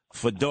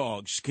for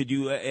dogs. Could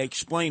you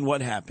explain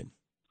what happened?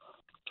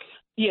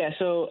 Yeah,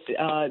 so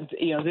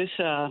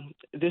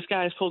this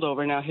guy is pulled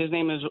over. Now his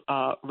name is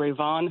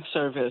Rayvon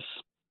Service.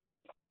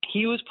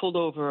 He was pulled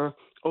over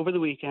the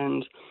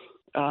weekend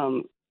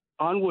on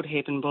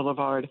Woodhaven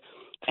Boulevard,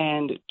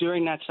 and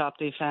during that stop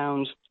they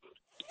found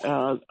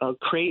a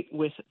crate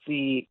with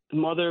the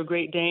mother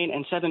Great Dane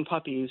and 7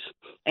 puppies,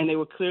 and they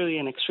were clearly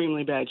in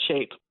extremely bad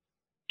shape,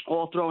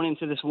 all thrown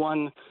into this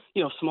one,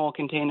 small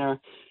container.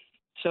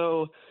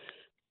 So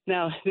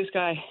now this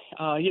guy,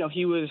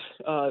 he was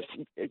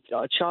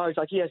charged,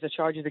 like he has the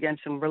charges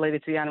against him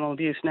related to the animal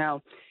abuse.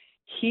 Now,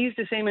 he's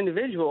the same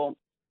individual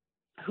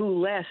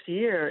who last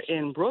year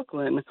in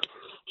Brooklyn,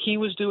 he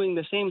was doing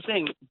the same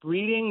thing,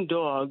 breeding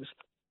dogs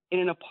in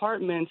an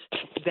apartment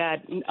that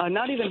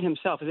not even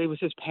himself, it was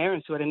his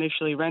parents who had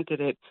initially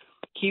rented it.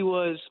 He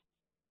was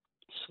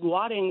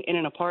squatting in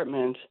an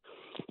apartment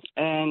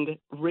and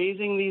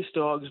raising these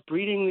dogs,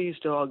 breeding these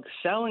dogs,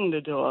 selling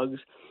the dogs,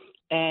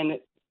 and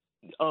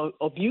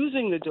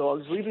abusing the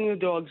dogs, leaving the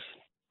dogs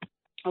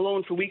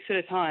alone for weeks at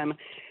a time.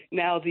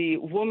 Now, the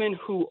woman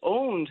who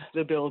owned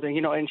the building,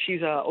 and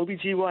she's a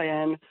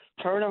OBGYN,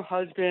 her and her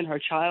husband, her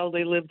child,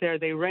 they lived there.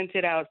 They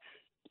rented out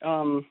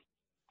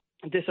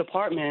this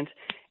apartment,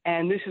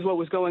 and this is what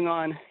was going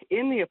on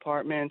in the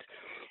apartment.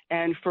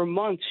 And for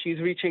months, she's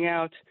reaching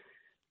out,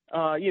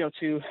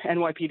 to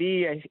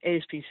NYPD,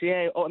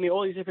 ASPCA,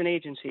 all these different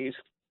agencies,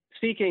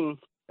 seeking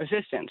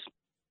assistance.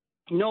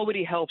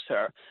 Nobody helps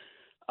her.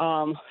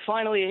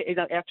 Finally,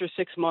 after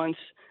 6 months,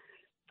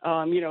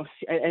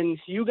 and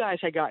you guys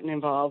had gotten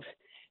involved,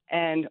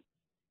 and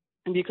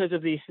because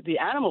of the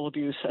animal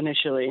abuse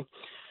initially,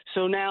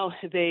 so now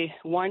they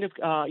wind up,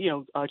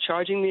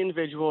 charging the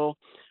individual,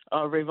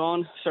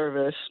 Rayvon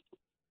Service,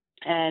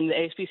 and the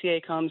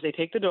ASPCA comes, they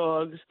take the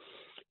dogs,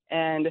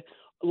 and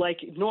like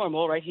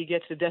normal, right, he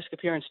gets a desk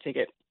appearance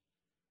ticket.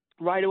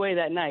 Right away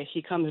that night,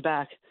 he comes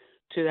back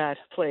to that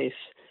place,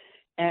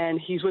 and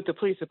he's with the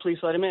police. The police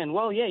let him in.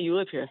 Well, yeah, you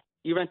live here.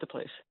 You rent the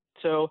place.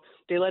 So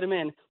they let him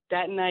in.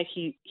 That night,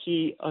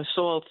 he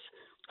assaults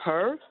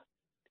her,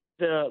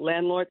 the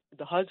landlord,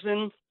 the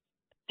husband,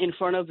 in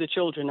front of the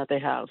children that they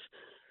have.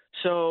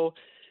 So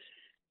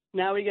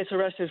now he gets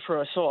arrested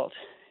for assault.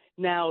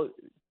 Now,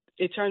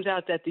 it turns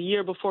out that the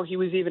year before he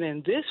was even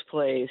in this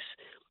place,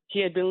 he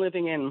had been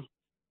living in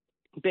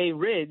Bay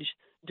Ridge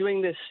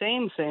doing this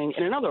same thing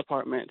in another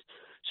apartment.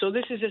 So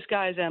this is this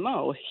guy's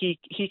MO. He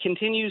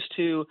continues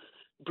to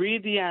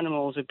breed the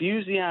animals,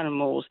 abuse the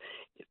animals.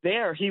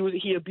 There,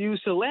 he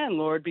abused the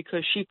landlord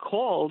because she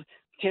called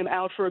him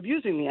out for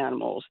abusing the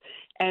animals.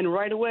 And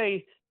right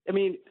away,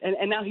 and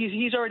now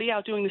he's already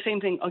out doing the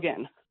same thing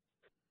again.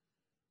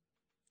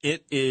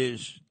 It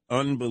is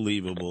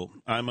unbelievable.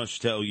 I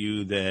must tell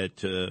you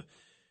that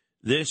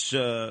this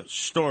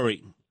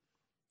story,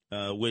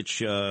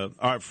 which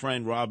our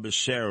friend Rob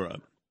Becerra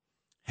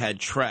had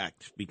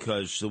tracked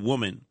because the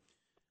woman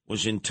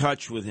was in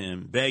touch with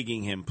him,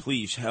 begging him,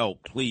 please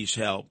help, please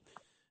help.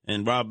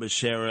 And Rob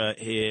Becerra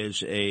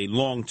is a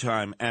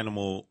longtime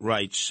animal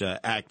rights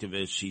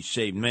activist. He's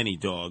saved many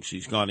dogs.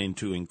 He's gone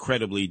into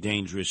incredibly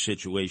dangerous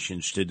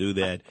situations to do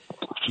that.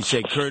 He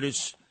said,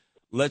 Curtis,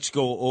 let's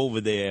go over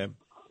there.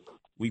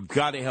 We've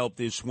got to help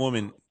this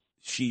woman.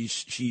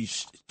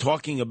 She's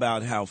talking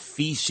about how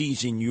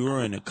feces and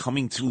urine are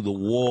coming through the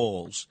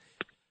walls.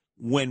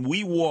 When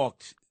we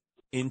walked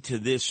into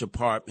this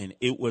apartment,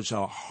 it was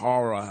a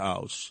horror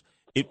house.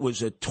 It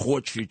was a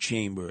torture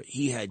chamber.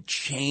 He had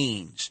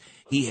chains.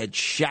 He had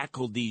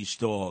shackled these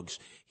dogs.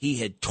 He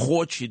had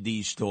tortured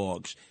these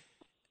dogs.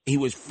 He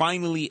was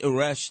finally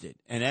arrested.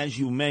 And as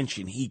you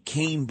mentioned, he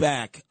came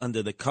back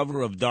under the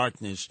cover of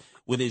darkness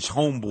with his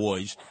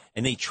homeboys,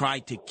 and they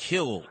tried to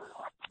kill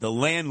the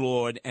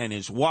landlord and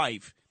his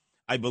wife.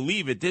 I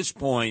believe at this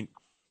point,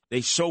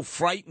 they so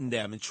frightened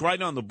them. It's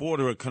right on the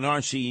border of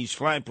Canarsie, East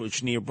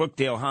Flatbush, near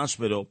Brookdale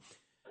Hospital,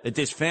 that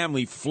this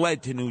family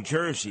fled to New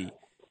Jersey.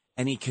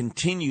 And he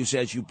continues,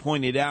 as you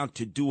pointed out,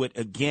 to do it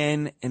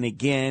again and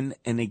again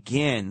and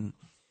again.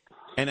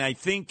 And I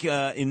think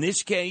in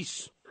this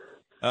case,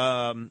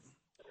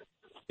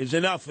 is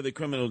enough for the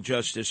criminal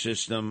justice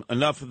system,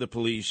 enough for the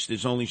police.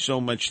 There's only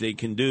so much they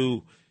can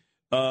do.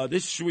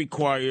 This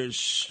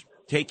requires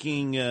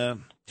taking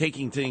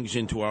things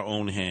into our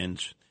own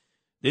hands.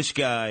 This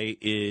guy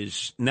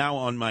is now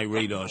on my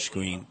radar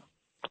screen.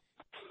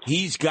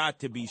 He's got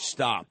to be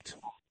stopped.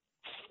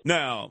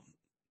 Now,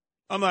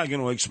 I'm not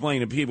going to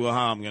explain to people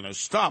how I'm going to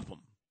stop him,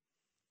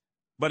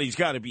 but he's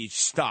got to be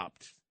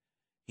stopped.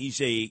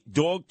 He's a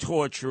dog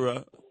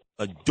torturer,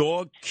 a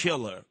dog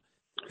killer,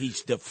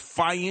 He's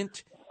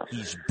defiant.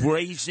 He's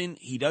brazen.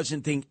 He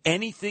doesn't think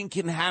anything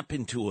can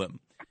happen to him.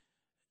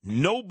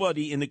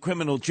 Nobody in the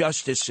criminal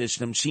justice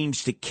system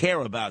seems to care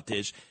about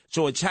this.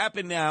 So it's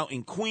happened now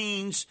in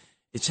Queens.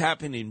 It's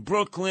happened in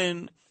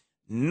Brooklyn.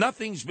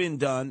 Nothing's been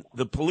done.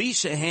 The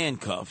police are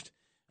handcuffed.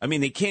 I mean,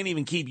 they can't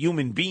even keep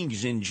human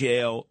beings in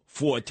jail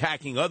for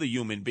attacking other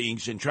human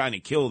beings and trying to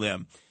kill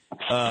them.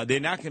 They're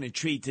not going to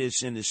treat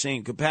this in the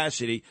same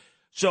capacity.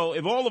 So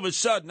if all of a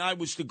sudden I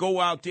was to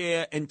go out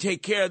there and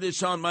take care of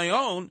this on my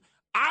own,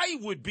 I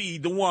would be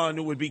the one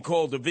who would be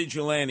called a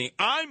vigilante.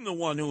 I'm the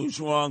one who's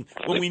wrong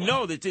when we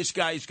know that this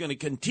guy is going to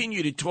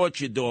continue to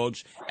torture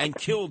dogs and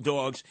kill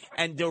dogs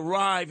and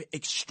derive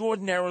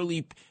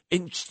extraordinarily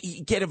and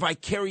get a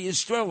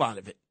vicarious thrill out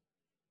of it.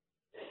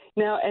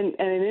 Now, and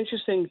an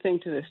interesting thing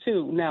to this,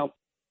 too. Now,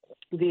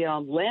 the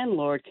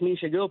landlord,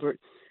 Kenesha Gilbert,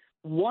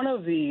 one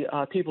of the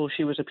people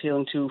she was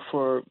appealing to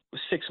for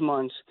 6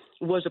 months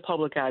was a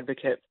public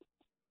advocate.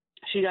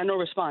 She got no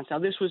response. Now,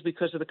 this was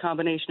because of the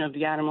combination of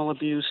the animal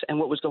abuse and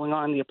what was going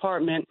on in the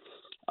apartment,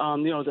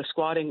 the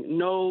squatting,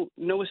 no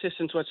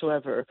assistance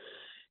whatsoever.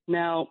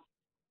 Now,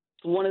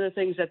 one of the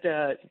things that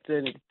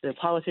the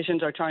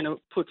politicians are trying to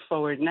put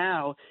forward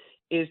now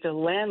is the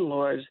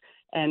landlords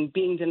and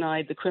being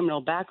denied the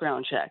criminal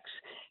background checks.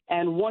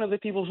 And one of the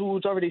people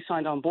who's already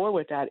signed on board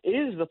with that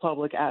is the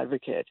public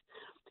advocate.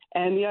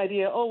 And the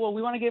idea,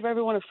 we want to give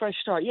everyone a fresh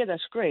start. Yeah,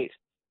 that's great.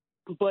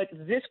 But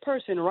this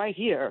person right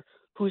here,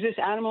 who's this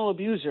animal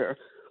abuser,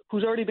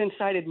 who's already been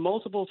cited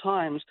multiple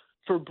times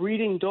for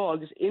breeding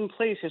dogs in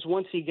places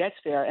once he gets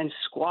there and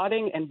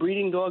squatting and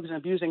breeding dogs and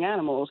abusing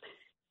animals,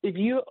 if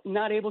you're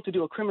not able to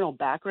do a criminal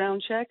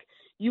background check,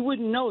 you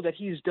wouldn't know that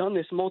he's done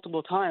this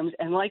multiple times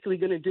and likely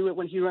going to do it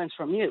when he rents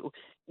from you.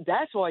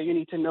 That's why you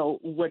need to know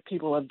what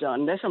people have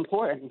done. That's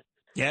important.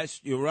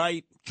 Yes, you're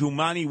right.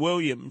 Jumani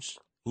Williams,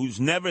 who's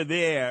never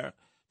there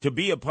to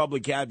be a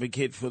public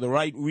advocate for the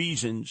right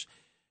reasons,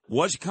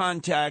 was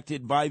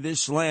contacted by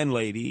this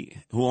landlady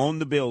who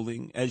owned the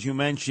building, as you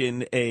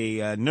mentioned,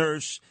 a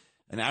nurse,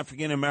 an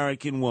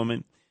African-American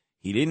woman.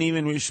 He didn't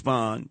even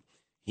respond.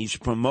 He's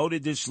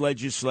promoted this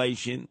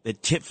legislation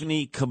that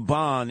Tiffany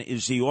Caban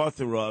is the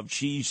author of.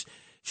 She's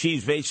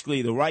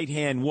basically the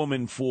right-hand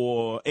woman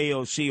for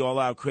AOC, All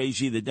Out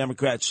Crazy, the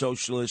Democrat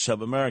Socialists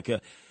of America.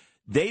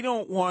 They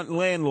don't want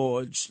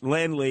landlords,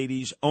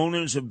 landladies,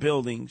 owners of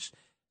buildings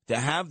to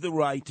have the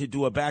right to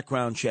do a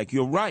background check.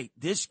 You're right.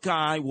 This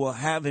guy will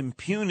have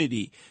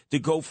impunity to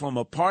go from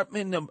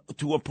apartment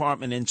to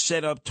apartment and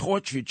set up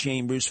torture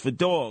chambers for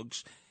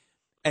dogs.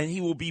 And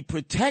he will be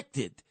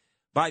protected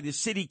by the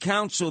city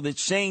council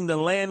that's saying to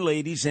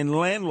landladies and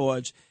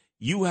landlords,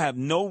 you have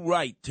no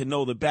right to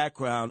know the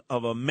background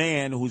of a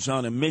man who's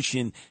on a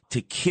mission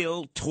to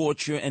kill,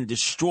 torture, and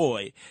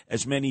destroy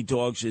as many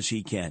dogs as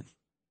he can.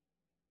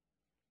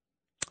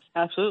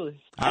 Absolutely.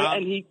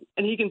 And he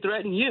can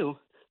threaten you.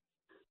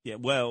 Yeah,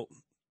 well,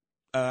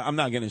 I'm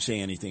not going to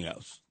say anything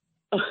else.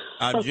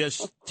 I'm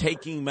just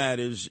taking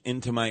matters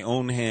into my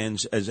own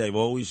hands, as I've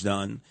always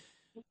done.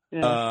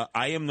 Yeah.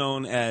 I am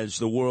known as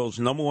the world's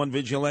 #1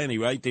 vigilante,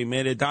 right? They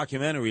made a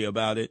documentary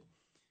about it.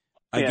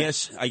 I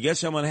guess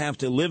I'm going to have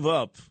to live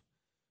up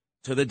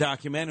to the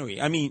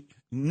documentary. I mean,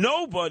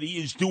 nobody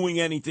is doing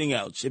anything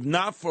else. If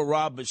not for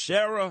Rob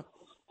Becerra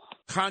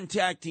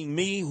contacting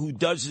me, who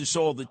does this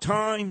all the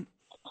time,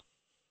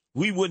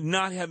 we would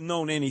not have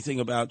known anything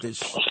about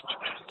this.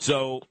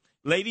 So,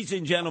 ladies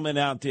and gentlemen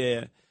out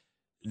there,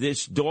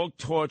 this dog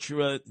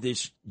torturer,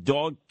 this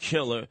dog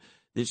killer,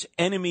 this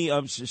enemy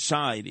of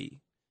society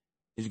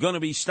is going to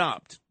be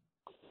stopped.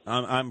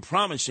 I'm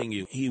promising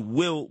you he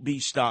will be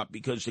stopped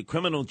because the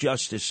criminal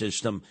justice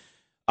system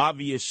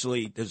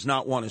obviously does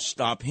not want to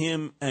stop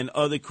him and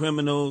other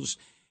criminals,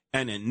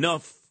 and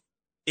enough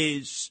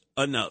is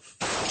enough.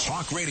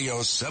 Talk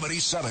Radio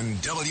 77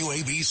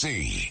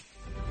 WABC.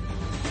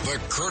 The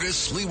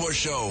Curtis Sliwa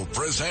Show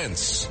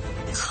presents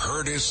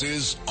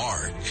Curtis's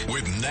Ark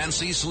with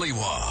Nancy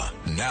Sliwa.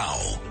 Now,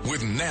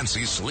 with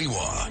Nancy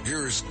Sliwa,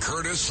 here's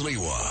Curtis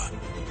Sliwa.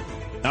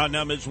 Our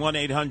number is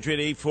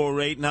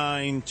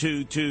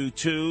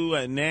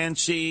 1-800-848-9222. And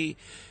Nancy,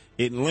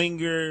 it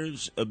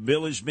lingers. A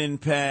bill has been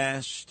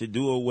passed to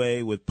do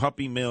away with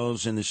puppy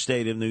mills in the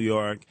state of New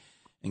York.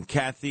 And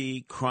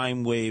Kathy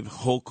Crime Wave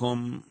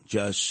Holcomb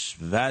just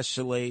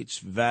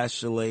vacillates. Where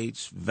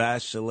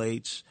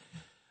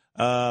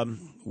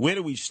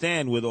do we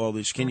stand with all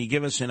this? Can you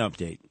give us an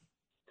update?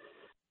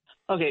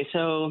 Okay,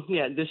 so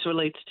this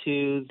relates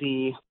to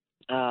the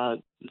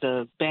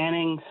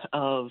banning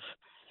of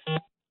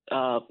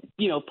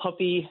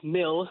puppy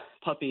mill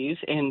puppies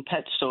in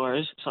pet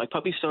stores, so like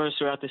puppy stores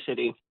throughout the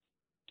city.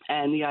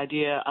 And the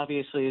idea,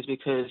 obviously, is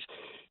because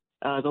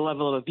the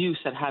level of abuse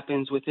that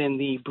happens within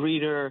the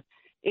breeder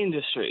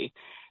industry.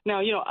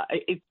 Now,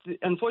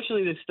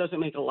 unfortunately, this doesn't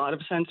make a lot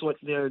of sense what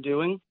they're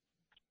doing.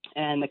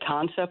 And the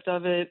concept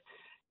of it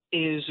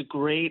is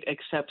great,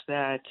 except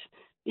that,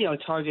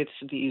 it targets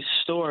these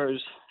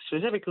stores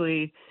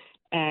specifically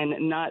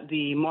and not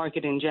the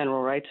market in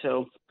general, right?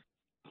 So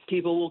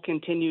people will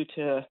continue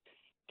to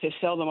to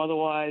sell them.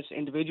 Otherwise,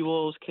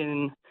 individuals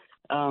can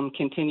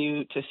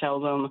continue to sell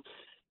them.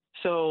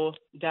 So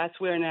that's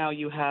where now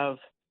you have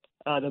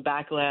the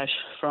backlash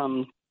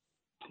from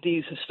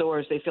these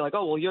stores. They feel like,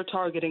 oh, well, you're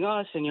targeting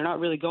us and you're not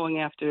really going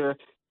after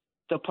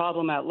the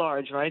problem at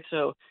large, right?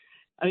 So,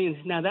 I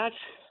mean, now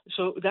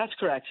that's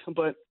correct,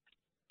 but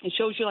it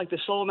shows you like the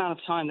slow amount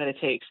of time that it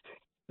takes.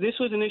 This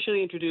was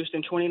initially introduced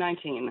in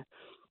 2019,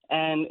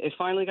 and it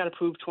finally got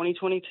approved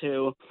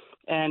 2022.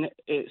 And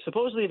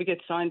supposedly, if it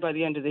gets signed by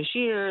the end of this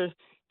year,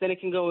 then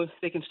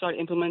they can start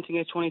implementing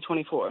it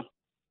 2024.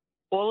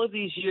 All of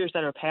these years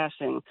that are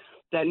passing,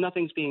 that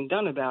nothing's being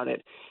done about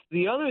it.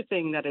 The other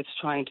thing that it's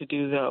trying to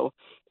do, though,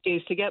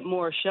 is to get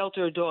more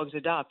shelter dogs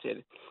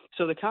adopted.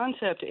 So the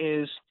concept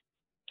is,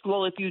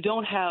 well, if you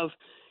don't have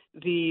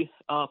the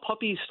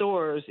puppy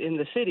stores in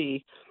the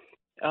city,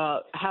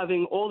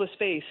 having all the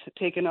space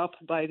taken up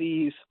by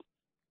these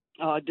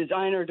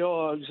designer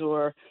dogs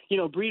or,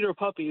 breeder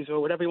puppies or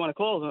whatever you want to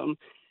call them,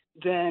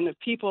 then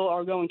people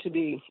are going to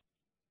be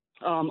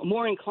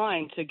more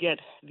inclined to get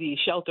the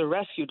shelter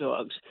rescue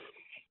dogs.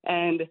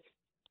 And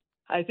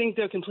I think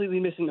they're completely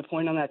missing the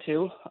point on that,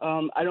 too.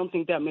 I don't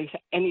think that makes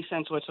any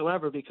sense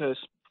whatsoever because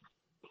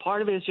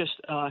part of it is just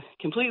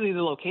completely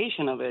the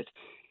location of it.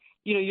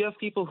 You have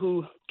people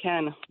who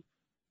can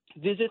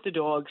visit the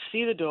dogs,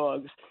 see the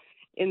dogs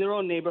in their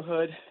own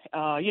neighborhood,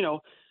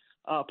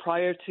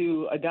 prior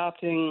to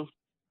adopting.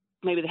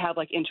 Maybe they have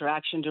like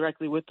interaction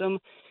directly with them.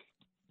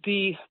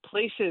 The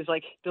places,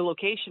 like the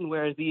location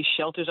where these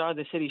shelters are,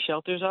 the city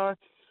shelters are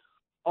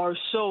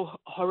so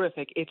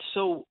horrific. It's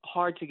so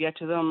hard to get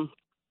to them.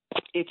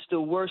 It's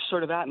the worst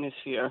sort of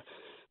atmosphere.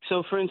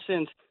 So, for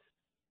instance,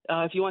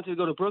 if you want to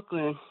go to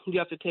Brooklyn, you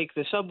have to take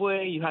the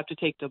subway, you have to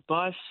take the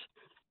bus.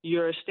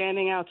 You're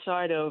standing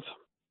outside of,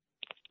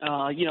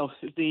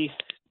 the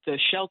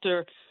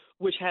shelter,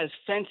 which has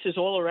fences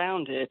all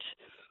around it,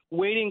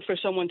 waiting for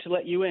someone to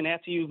let you in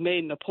after you've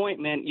made an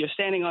appointment. You're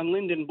standing on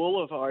Linden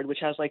Boulevard, which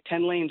has like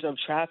 10 lanes of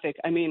traffic.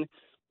 I mean,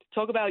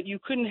 talk about you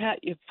couldn't have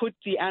put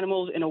the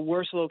animals in a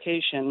worse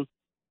location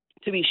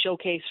to be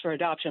showcased for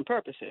adoption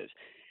purposes.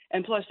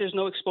 And plus, there's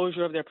no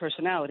exposure of their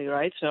personality,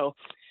 right? So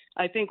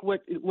I think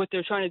what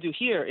they're trying to do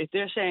here, if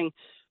they're saying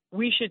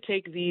we should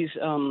take these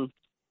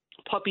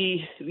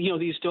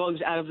these dogs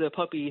out of the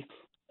puppy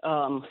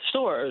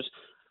stores,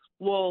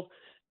 well,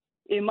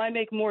 it might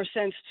make more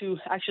sense to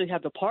actually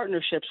have the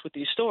partnerships with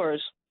these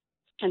stores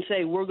and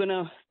say we're going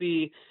to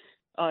be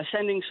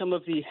sending some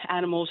of the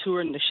animals who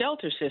are in the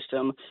shelter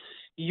system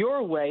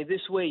your way.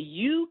 This way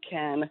you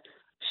can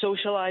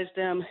socialize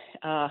them,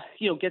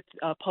 get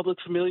public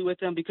familiar with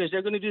them, because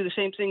they're going to do the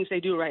same things they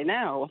do right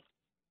now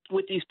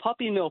with these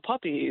puppy mill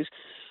puppies,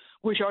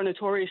 which are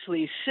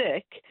notoriously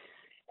sick.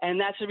 And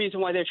that's the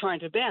reason why they're trying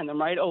to ban them,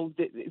 right? Oh,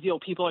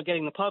 people are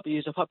getting the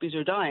puppies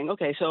are dying.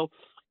 Okay, so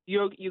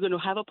you're going to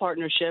have a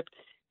partnership.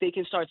 They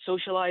can start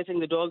socializing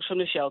the dogs from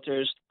the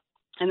shelters,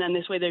 and then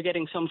this way they're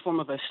getting some form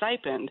of a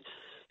stipend.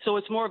 So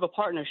it's more of a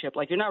partnership.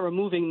 Like, you're not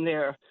removing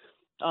their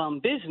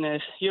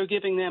business. You're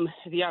giving them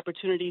the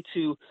opportunity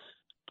to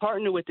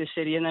partner with the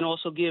city and then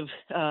also give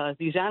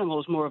these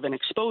animals more of an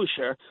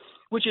exposure,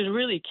 which is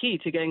really key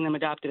to getting them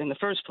adopted in the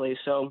first place.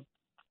 So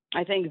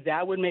I think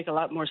that would make a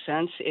lot more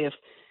sense if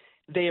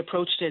they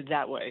approached it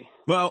that way.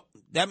 Well,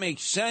 that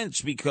makes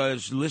sense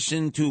because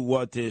listen to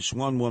what this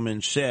one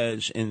woman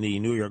says in the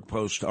New York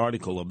Post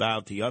article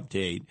about the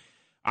update.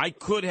 I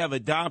could have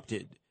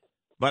adopted,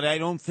 but I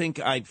don't think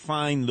I'd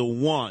find the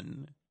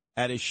one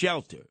at a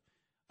shelter.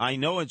 I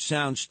know it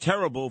sounds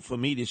terrible for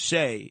me to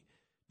say,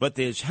 but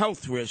there's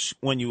health risks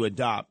when you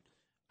adopt.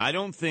 I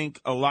don't think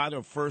a lot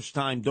of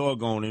first-time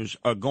dog owners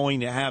are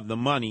going to have the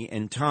money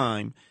and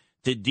time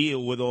to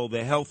deal with all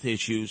the health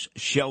issues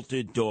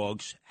sheltered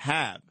dogs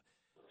have.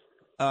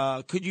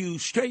 Could you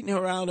straighten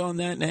her out on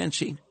that,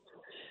 Nancy?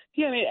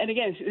 Yeah, I mean, and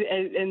again,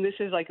 and this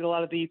is like a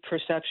lot of the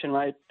perception,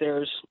 right?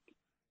 There's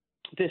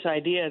this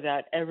idea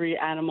that every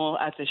animal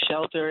at the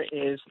shelter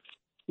is,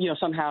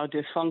 somehow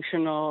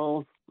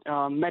dysfunctional,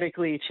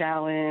 medically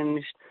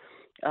challenged,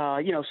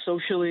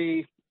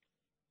 socially,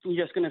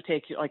 you're just going to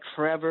take like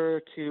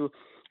forever to,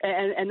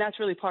 and that's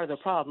really part of the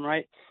problem,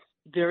 right?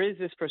 There is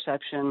this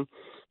perception,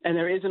 and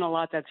there isn't a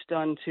lot that's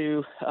done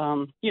to,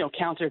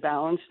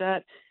 counterbalance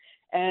that.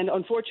 And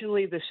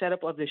unfortunately, the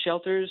setup of the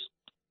shelters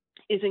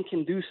isn't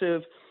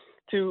conducive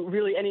to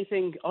really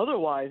anything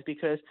otherwise,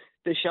 because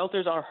the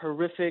shelters are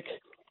horrific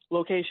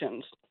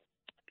locations.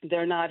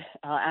 They're not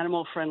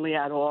animal friendly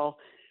at all.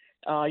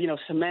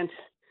 Cement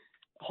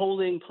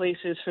holding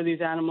places for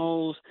these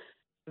animals,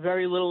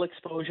 very little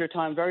exposure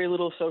time, very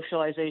little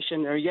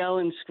socialization. They're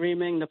yelling,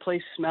 screaming. The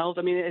place smells.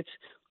 I mean,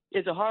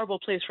 it's a horrible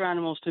place for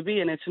animals to be,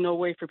 and it's no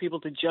way for people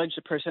to judge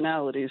the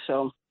personality.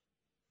 So,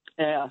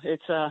 yeah,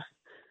 it's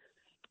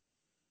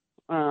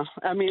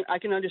I mean, I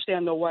can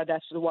understand why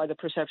the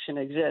perception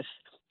exists,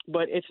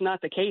 but it's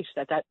not the case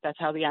that's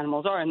how the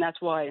animals are, and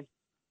that's why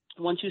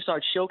once you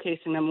start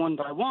showcasing them one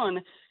by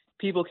one,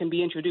 people can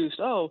be introduced.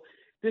 Oh,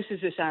 this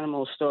is this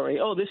animal's story.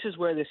 Oh, this is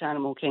where this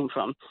animal came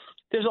from.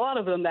 There's a lot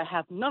of them that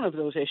have none of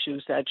those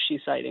issues that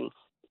she's citing.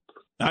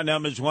 Our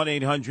number's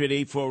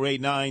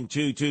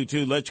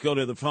 1-800-848-9222. Let's go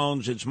to the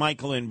phones. It's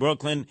Michael in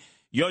Brooklyn.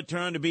 Your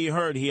turn to be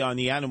heard here on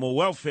the Animal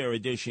Welfare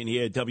Edition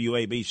here at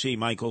WABC.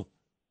 Michael.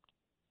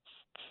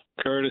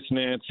 Curtis,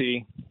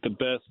 Nancy, the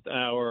best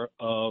hour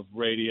of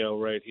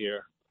radio right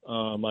here.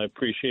 I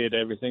appreciate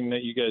everything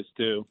that you guys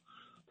do.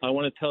 I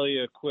want to tell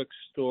you a quick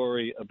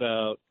story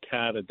about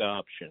cat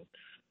adoption.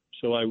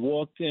 So I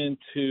walked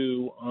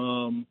into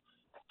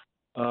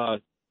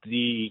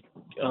the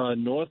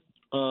North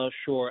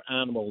Shore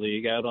Animal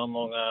League out on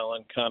Long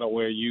Island, kind of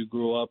where you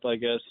grew up, I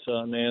guess,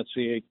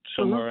 Nancy,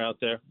 somewhere out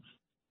there.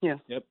 Yeah.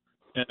 Yep.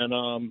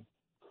 And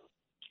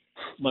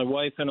my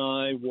wife and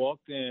I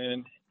walked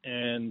in,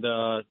 and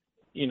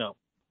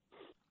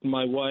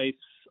my wife's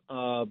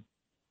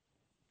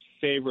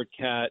favorite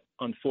cat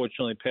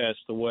unfortunately passed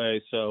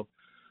away, so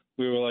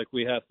we were like,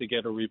 we have to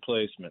get a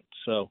replacement.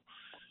 So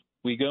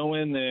we go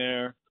in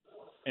there,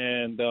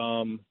 and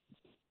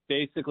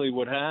basically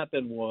what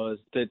happened was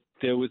that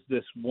there was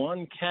this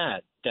one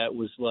cat that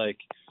was like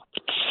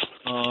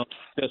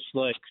just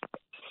like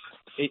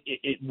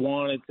it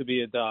wanted to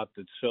be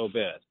adopted so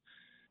bad.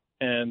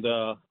 And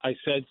I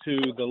said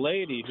to the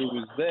lady who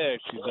was there,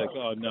 she's like,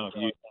 "Oh no,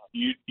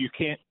 you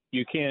can't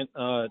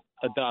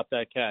adopt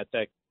that cat.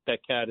 That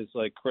cat is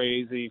like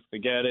crazy.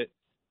 Forget it."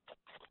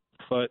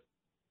 But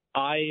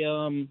I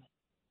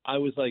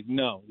was like,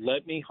 "No,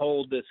 let me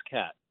hold this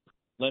cat.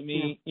 Let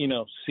me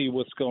see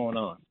what's going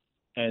on."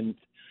 And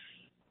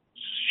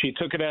she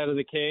took it out of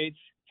the cage.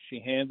 She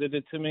handed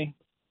it to me,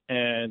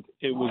 and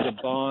it was a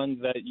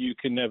bond that you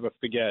can never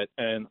forget.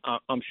 And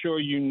I'm sure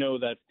you know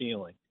that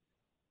feeling.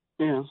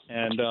 Yeah.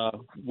 And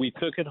we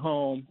took it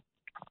home,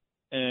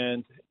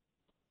 and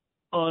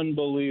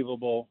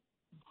unbelievable,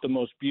 the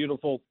most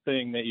beautiful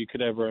thing that you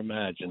could ever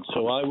imagine.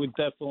 So I would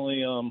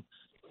definitely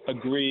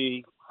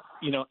agree,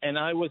 and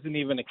I wasn't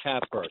even a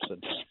cat person.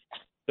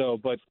 So,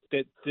 but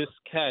this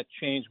cat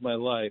changed my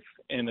life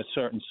in a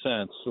certain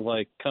sense,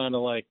 like kind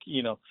of like,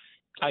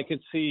 I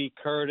could see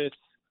Curtis,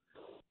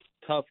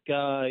 tough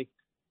guy,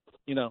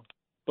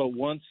 but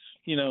once,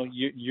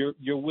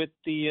 you're with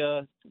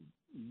the,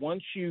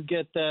 once you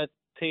get that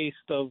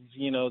taste of,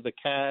 the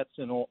cats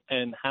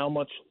and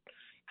how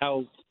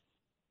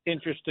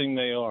interesting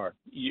they are,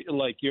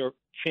 you're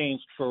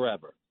changed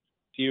forever.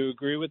 Do you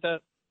agree with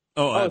that?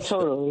 Oh,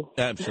 totally.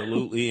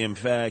 Absolutely. In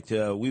fact,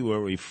 we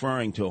were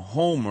referring to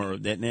Homer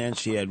that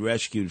Nancy had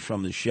rescued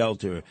from the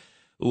shelter,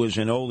 who was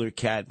an older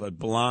cat but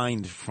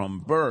blind from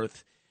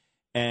birth.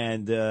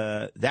 And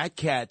that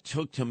cat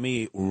took to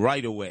me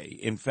right away.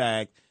 In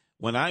fact,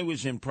 when I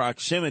was in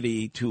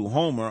proximity to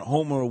Homer,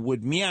 Homer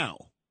would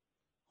meow.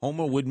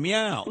 Homer would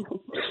meow.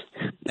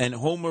 And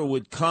Homer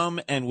would come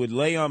and would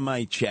lay on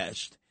my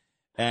chest.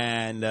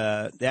 And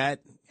that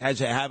has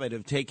a habit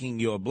of taking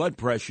your blood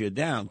pressure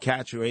down.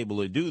 Cats are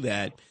able to do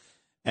that.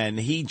 And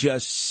he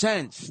just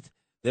sensed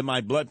that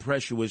my blood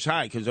pressure was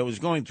high because I was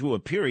going through a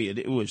period.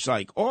 It was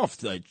like off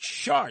the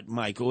chart,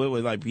 Michael. It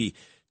would like be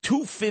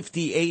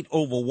 258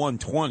 over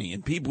 120.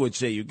 And people would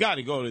say, you got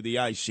to go to the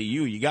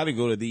ICU. You got to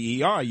go to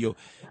the ER.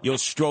 You'll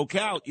stroke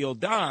out. You'll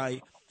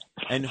die.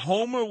 And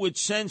Homer would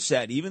sense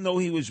that, even though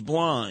he was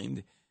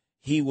blind.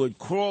 He would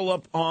crawl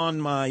up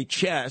on my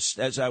chest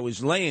as I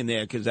was laying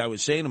there because I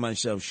was saying to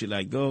myself, should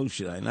I go?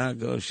 Should I not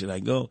go? Should I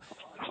go?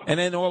 And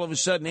then all of a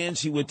sudden,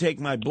 Nancy would take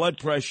my blood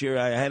pressure.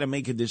 I had to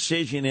make a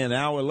decision an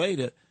hour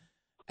later,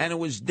 and it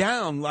was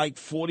down like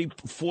 40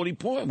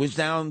 points. It was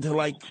down to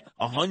like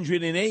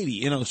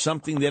 180,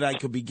 something that I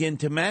could begin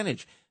to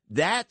manage.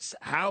 That's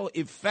how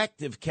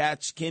effective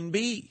cats can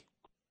be.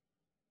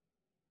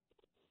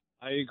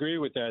 I agree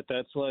with that.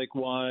 That's like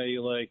why,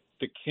 like,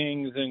 the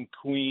kings and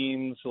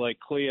queens, like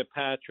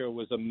Cleopatra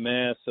was a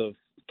massive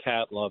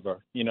cat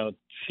lover.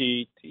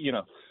 She,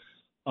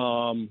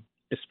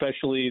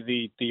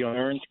 especially the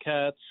orange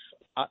cats.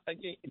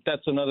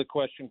 That's another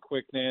question,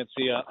 quick,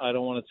 Nancy. I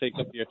don't want to take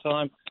up your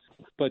time,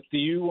 but do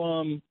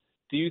you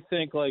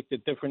think like the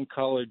different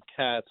colored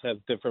cats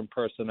have different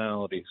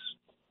personalities?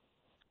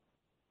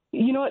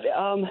 You know what?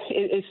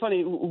 It's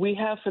funny. We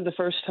have for the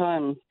first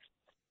time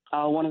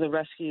one of the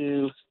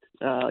rescue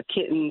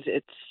kittens.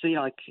 It's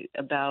like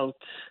about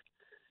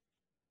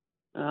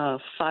 5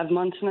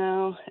 months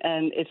now,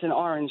 and it's an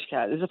orange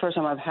cat. This is the first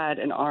time I've had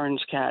an orange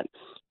cat.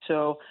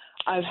 So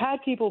I've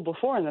had people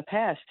before in the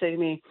past say to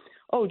me,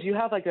 "Oh, do you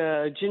have like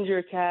a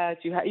ginger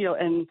cat? Do you have,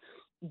 and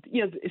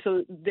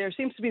so there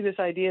seems to be this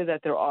idea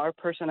that there are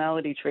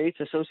personality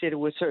traits associated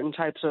with certain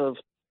types of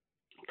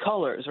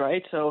colors,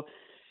 right? So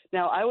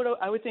now I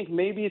would think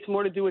maybe it's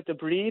more to do with the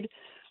breed,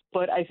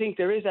 but I think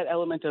there is that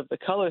element of the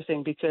color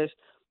thing because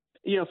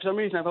for some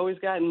reason I've always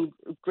gotten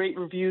great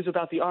reviews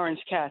about the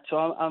orange cat. So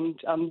I'm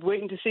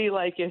waiting to see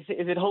like if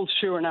it holds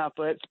true or not.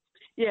 But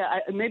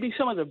yeah, maybe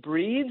some of the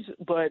breeds,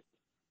 but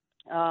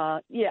I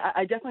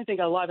definitely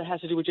think a lot of it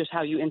has to do with just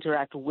how you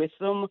interact with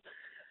them.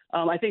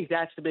 I think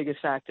that's the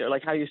biggest factor,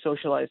 like how you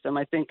socialize them.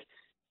 I think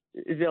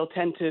they'll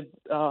tend to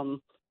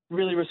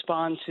really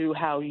respond to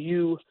how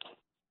you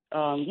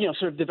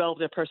sort of develop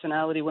their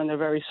personality when they're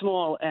very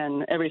small,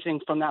 and everything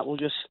from that will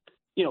just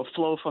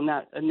flow from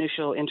that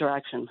initial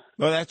interaction.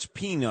 Well, that's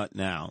Peanut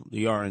now,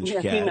 the orange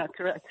Yeah, cat. Peanut,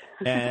 correct.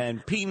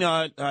 And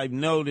Peanut, I've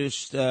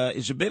noticed,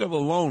 is a bit of a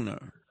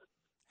loner.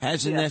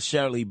 Hasn't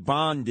necessarily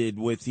bonded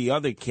with the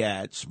other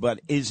cats,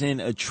 but isn't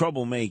a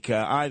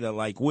troublemaker either,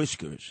 like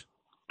Whiskers.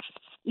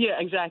 Yeah,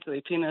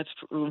 exactly. Peanut's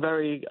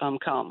very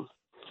calm.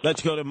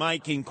 Let's go to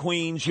Mike in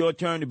Queens. Your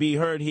turn to be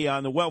heard here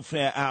on the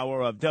Welfare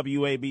Hour of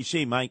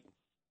WABC. Mike.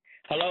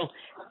 Hello.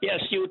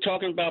 Yes, you were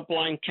talking about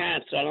blind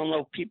cats. I don't know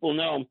if people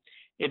know.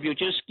 If you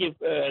just give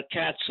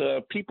cats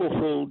people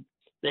food,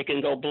 they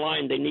can go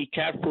blind. They need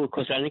cat food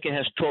because I think it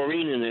has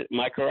taurine in it. Am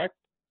I correct?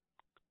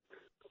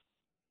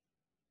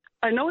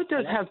 I know it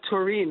does have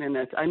taurine in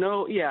it. I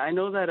know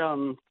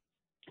that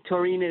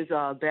taurine is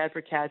bad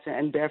for cats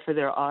and bad for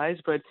their eyes.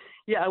 But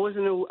yeah, I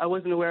wasn't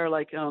aware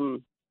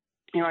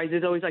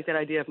there's always like that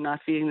idea of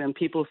not feeding them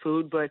people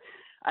food, but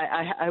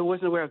I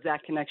wasn't aware of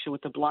that connection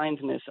with the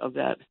blindness of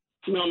that.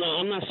 No,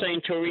 I'm not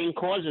saying taurine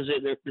causes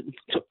it.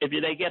 If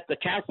they get the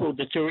cat food,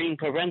 the taurine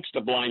prevents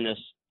the blindness.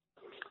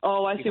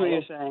 Oh, I see what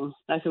you're saying.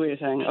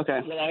 Okay.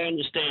 Well, I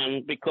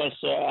understand because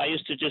I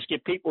used to just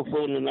give people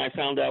food, and then I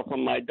found out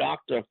from my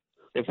doctor,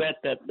 the vet,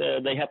 that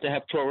they have to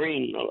have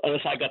taurine,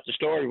 unless I got the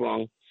story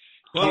wrong.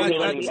 Well,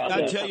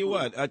 I'll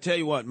tell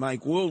you what,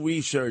 Mike, we'll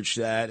research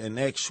that, and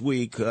next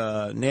week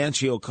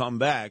Nancy will come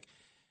back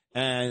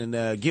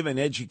and give an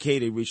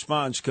educated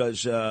response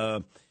because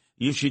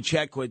you should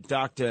check with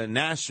Dr.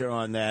 Nasser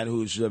on that,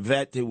 who's the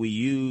vet that we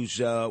use.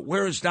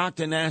 Where is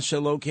Dr.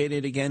 Nasser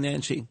located again,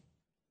 Nancy?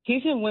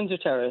 He's in Windsor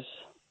Terrace.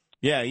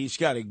 Yeah, he's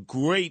got a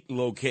great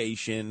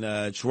location.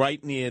 It's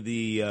right near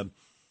the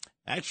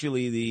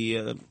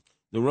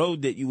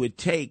road that you would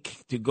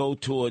take to go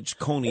towards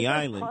Coney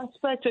Island.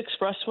 Prospect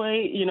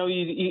Expressway,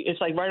 it's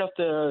like right off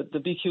the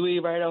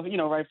BQE, right off,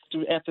 right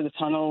after the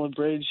tunnel and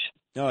bridge.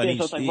 No, so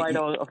it's like right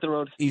off the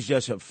road. He's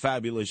just a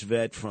fabulous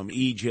vet from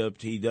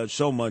Egypt. He does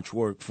so much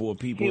work for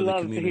people in the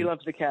community. He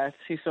loves the cats.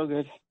 He's so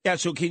good. Yeah,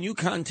 so can you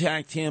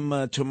contact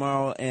him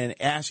tomorrow and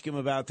ask him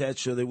about that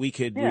so that we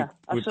could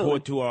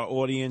report to our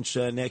audience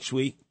next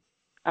week?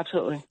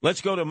 Absolutely.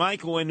 Let's go to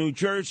Michael in New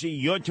Jersey.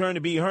 Your turn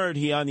to be heard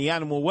here on the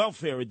Animal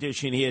Welfare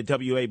Edition here at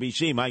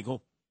WABC.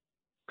 Michael.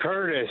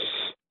 Curtis,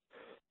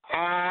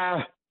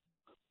 have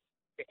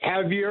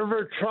you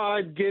ever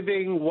tried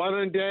giving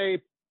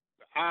one-a-day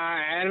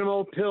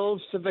animal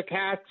pills to the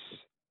cats?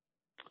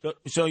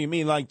 So you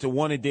mean like the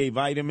one-a-day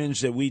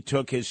vitamins that we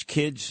took as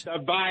kids? The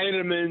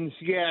vitamins,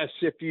 yes.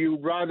 If you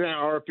run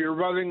or if you're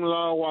running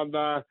low on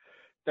the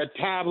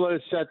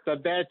tablets that the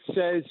vet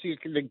says you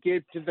can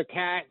give to the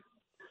cat.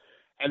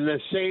 And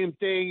the same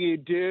thing you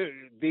do,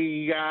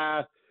 the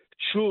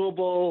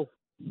chewable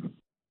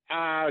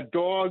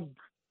dog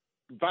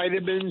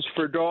vitamins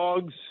for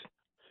dogs,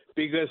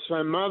 because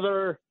my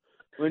mother,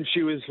 when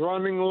she was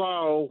running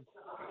low,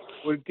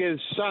 would give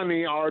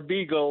Sonny, our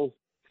beagle,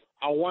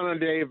 a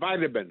one-a-day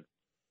vitamin.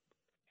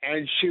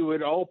 And she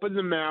would open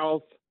the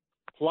mouth,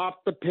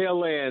 plop the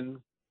pill in,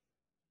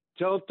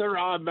 tilt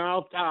her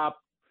mouth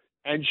up,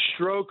 and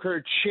stroke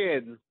her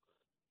chin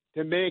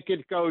to make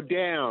it go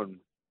down.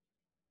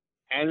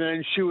 And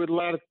then she would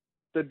let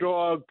the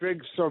dog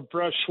drink some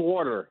fresh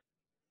water.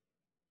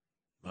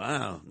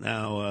 Wow.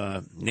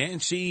 Now,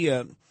 Nancy,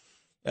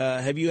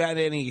 have you had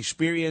any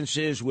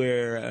experiences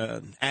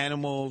where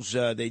animals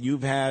that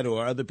you've had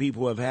or other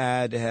people have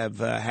had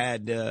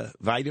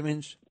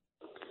vitamins?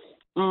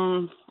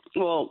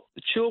 Well,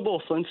 chewable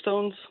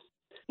Flintstones.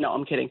 No,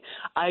 I'm kidding.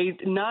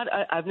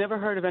 I've never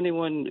heard of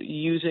anyone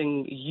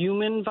using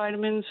human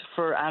vitamins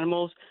for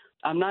animals.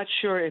 I'm not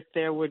sure if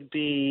there would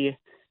be.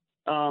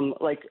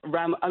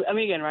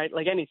 Again, right,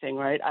 like anything,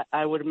 right,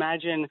 I would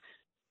imagine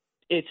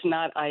it's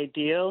not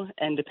ideal,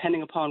 and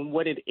depending upon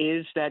what it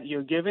is that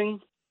you're giving,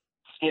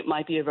 it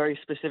might be a very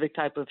specific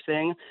type of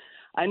thing.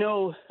 I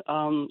know,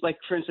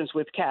 for instance,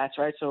 with cats,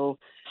 right, so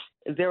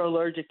they're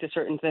allergic to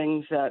certain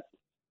things that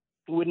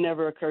would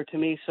never occur to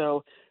me,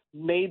 so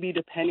maybe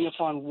depending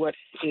upon what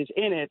is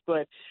in it.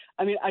 But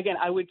I mean, again,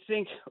 I would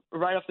think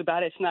right off the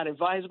bat it's not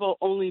advisable,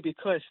 only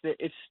because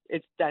it's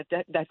that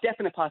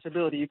definite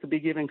possibility you could be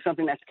giving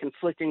something that's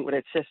conflicting with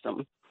its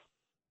system.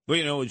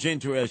 Well, it's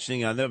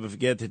interesting. I'll never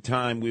forget the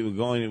time we were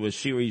going to a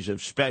series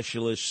of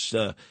specialists.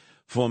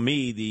 For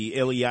me, the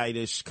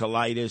ileitis,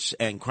 colitis,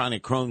 and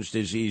chronic Crohn's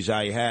disease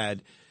I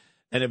had,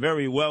 and a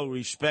very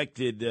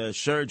well-respected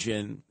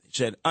surgeon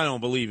said, I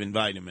don't believe in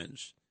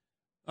vitamins.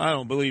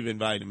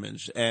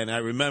 And I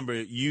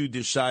remember you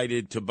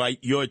decided to bite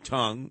your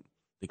tongue.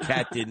 The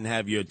cat didn't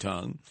have your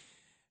tongue.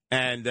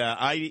 And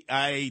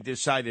I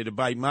decided to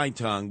bite my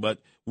tongue. But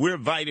we're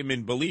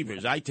vitamin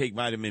believers. I take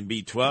vitamin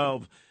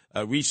B12.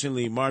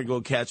 Recently,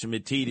 Margot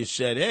Katzimatidis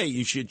said, hey,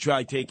 you should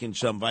try taking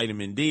some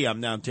vitamin D. I'm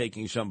now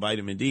taking some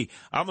vitamin D.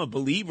 I'm a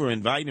believer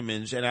in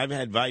vitamins, and I've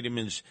had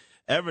vitamins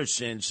ever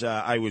since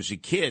I was a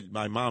kid.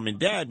 My mom and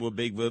dad were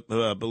big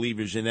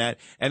believers in that.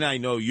 And I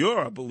know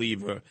you're a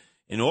believer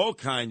in all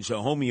kinds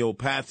of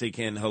homeopathic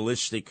and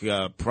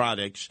holistic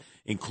products,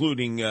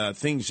 including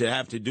things that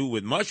have to do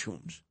with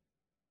mushrooms.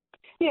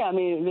 Yeah, I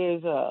mean,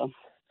 there's a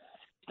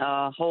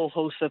whole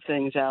host of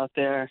things out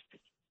there.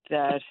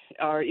 that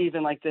are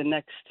even like the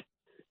next,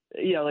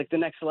 like the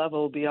next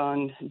level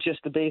beyond just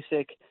the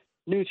basic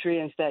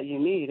nutrients that you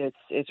need.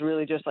 It's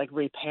really just like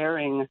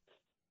repairing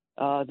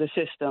the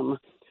system,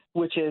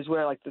 which is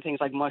where like the things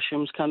like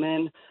mushrooms come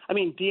in. I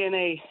mean,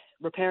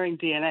 repairing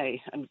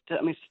DNA. I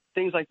mean,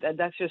 things like that.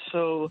 That's just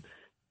so.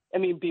 I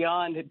mean,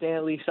 beyond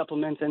daily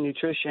supplements and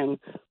nutrition.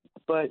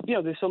 But,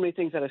 there's so many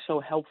things that are so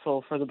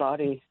helpful for the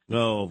body.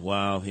 Oh,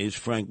 wow. Here's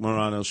Frank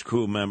Morano's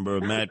crew member,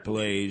 Matt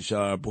Blaze,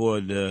 our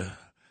board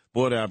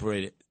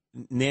operator.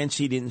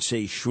 Nancy didn't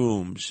say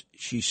shrooms.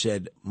 She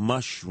said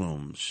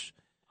mushrooms.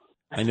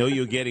 I know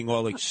you're getting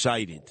all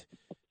excited.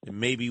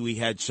 Maybe we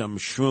had some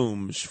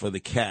shrooms for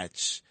the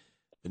cats.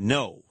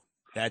 No,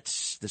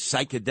 that's the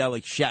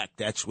psychedelic shack.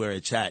 That's where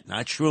it's at,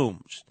 not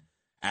shrooms.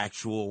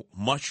 Actual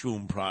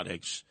mushroom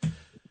products.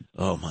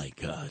 Oh, my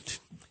God.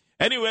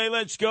 Anyway,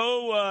 let's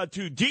go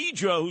to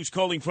Deidre, who's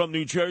calling from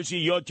New Jersey.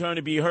 Your turn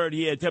to be heard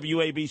here at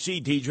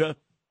WABC, Deidre.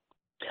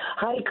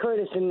 Hi,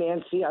 Curtis and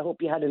Nancy. I hope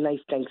you had a nice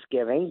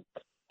Thanksgiving.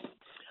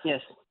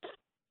 Yes.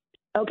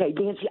 Okay,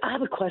 Nancy, I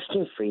have a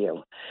question for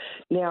you.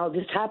 Now,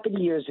 this happened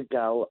years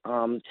ago.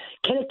 Can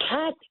a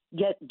cat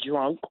get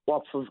drunk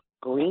off of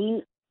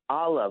green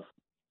olive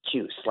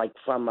juice, like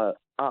from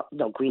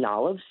green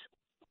olives?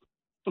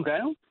 Okay.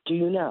 Do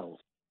you know?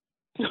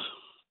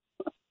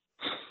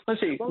 Let's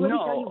see. Well,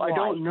 no, I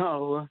don't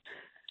know.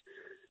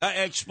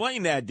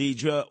 Explain that,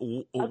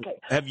 Deidre. Okay.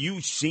 Have you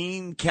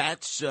seen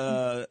cats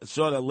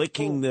sort of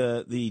licking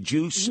the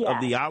juice of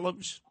the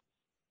olives?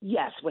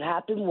 Yes. What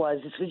happened was,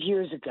 this was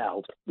years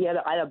ago.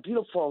 I had a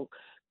beautiful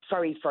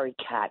furry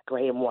cat,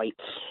 gray and white.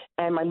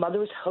 And my mother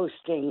was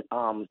hosting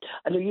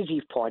a New Year's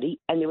Eve party,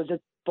 and there was a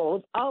bowl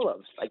of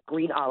olives, like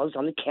green olives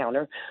on the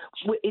counter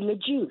in the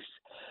juice.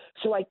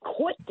 So I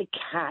caught the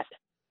cat.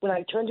 When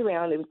I turned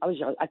around, I was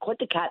young, I caught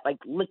the cat, like,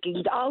 licking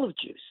the olive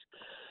juice.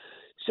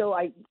 So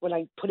when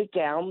I put it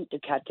down, the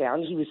cat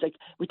down, he was like,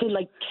 within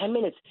like 10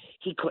 minutes,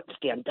 he couldn't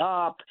stand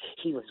up.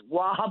 He was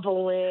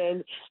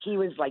wobbling. He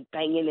was like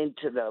banging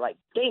into the like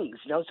things,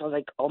 So I was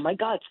like, oh my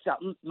God,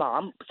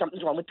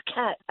 something's wrong with the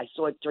cat. I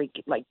saw it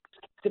drinking, like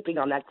sipping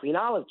on that green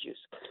olive juice.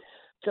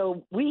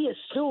 So we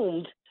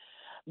assumed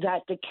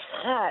that the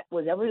cat,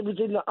 whatever was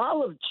in the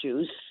olive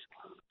juice,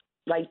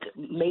 like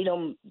made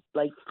him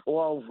like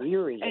all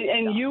weary.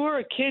 And you were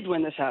a kid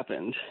when this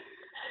happened.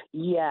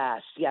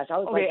 Yes. I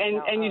was okay.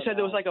 Like, and you said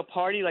there was like a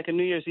party, like a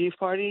New Year's Eve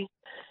party.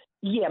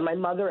 Yeah, my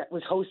mother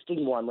was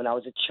hosting one when I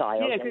was a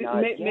child.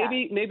 Yeah,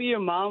 maybe your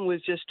mom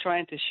was just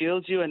trying to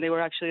shield you, and they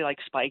were actually like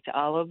spiked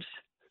olives.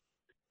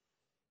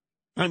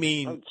 I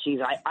mean, oh, geez,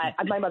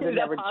 my mother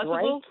never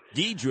drank.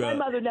 Deidre, my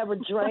mother never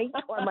drank,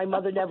 or my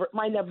mother never.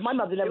 My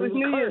mother never. It was even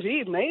New cursed.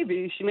 Year's Eve,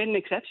 maybe she made an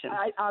exception.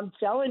 I'm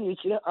telling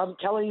you, I'll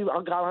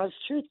God honest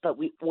truth. But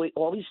we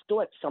always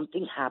thought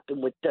something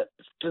happened with the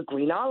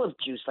green olive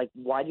juice. Like,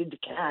 why did the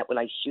cat when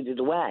I shoot it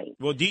away?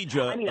 Well,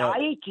 Deidre, I mean, I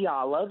ate the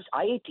olives.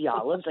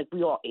 Like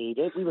we all ate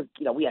it. We were,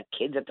 we had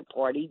kids at the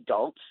party,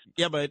 adults.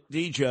 Yeah, but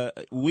Deidre,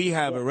 we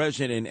have a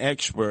resident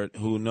expert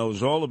who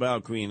knows all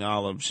about green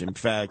olives. In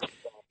fact,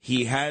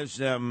 he has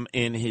them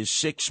in his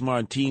 6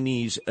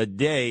 martinis a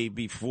day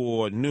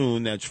before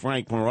noon. That's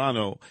Frank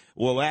Morano.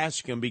 We'll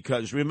ask him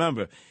because,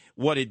 remember,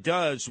 what it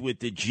does with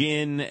the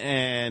gin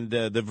and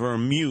the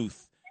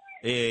vermouth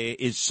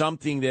is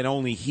something that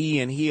only he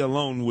and he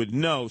alone would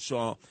know.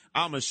 So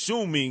I'm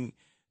assuming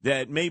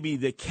that maybe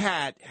the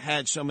cat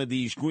had some of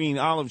these green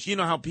olives. You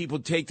know how people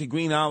take the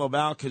green olive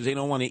out because they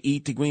don't want to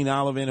eat the green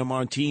olive in a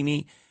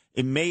martini?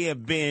 It may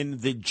have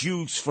been the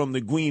juice from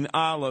the green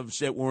olives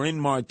that were in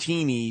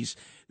martinis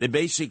that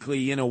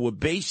basically, were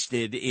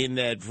basted in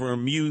that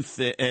vermouth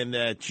and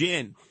that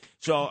gin.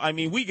 So, I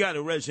mean, we got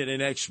a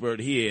resident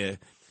expert here.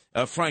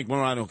 Frank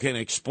Morano can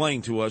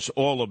explain to us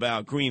all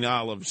about green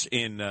olives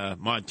in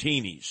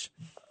martinis.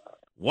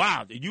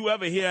 Wow. Did you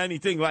ever hear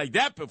anything like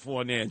that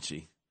before,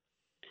 Nancy?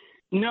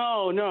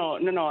 No.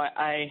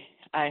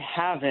 I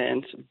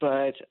haven't.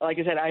 But like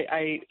I said,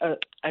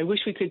 I wish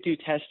we could do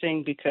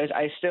testing because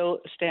I still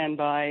stand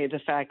by the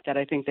fact that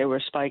I think they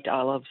were spiked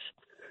olives.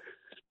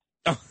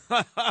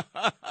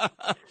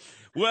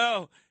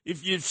 Well,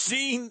 if you've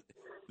seen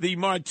the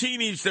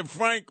martinis that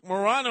Frank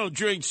Morano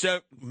drinks,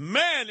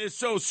 man, it's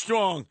so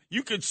strong.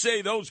 You could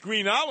say those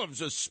green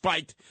olives are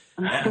spiked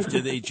after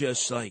they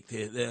just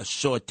they're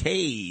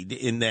sauteed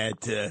in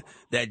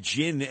that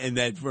gin and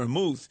that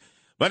vermouth.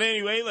 But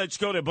anyway, let's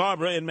go to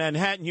Barbara in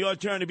Manhattan. Your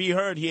turn to be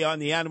heard here on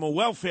the Animal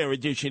Welfare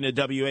Edition of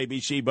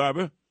WABC.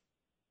 Barbara.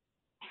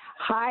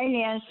 Hi,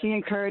 Nancy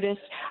and Curtis.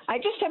 I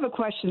just have a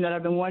question that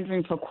I've been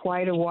wondering for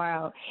quite a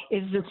while.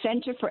 Is the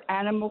Center for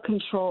Animal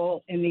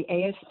Control and the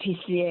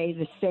ASPCA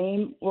the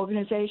same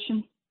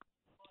organization?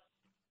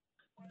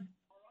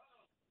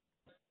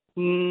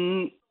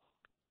 I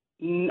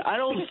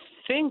don't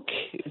think.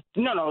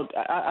 No.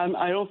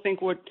 I don't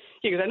think what.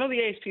 Yeah, because I know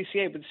the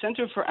ASPCA, but the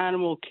Center for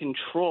Animal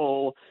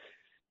Control.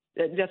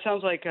 That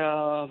sounds like.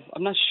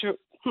 I'm not sure.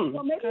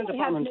 Well, maybe I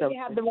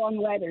have the wrong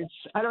letters.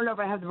 I don't know if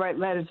I have the right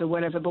letters or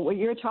whatever, but what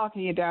you're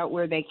talking about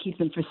where they keep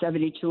them for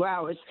 72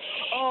 hours.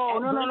 Oh,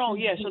 no.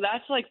 Yeah, so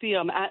that's like the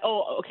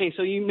okay,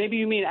 so you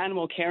mean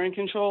animal care and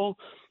control.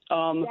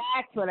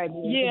 That's what I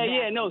mean. Yeah,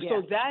 exactly. no,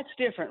 so that's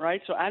different,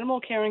 right? So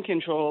animal care and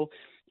control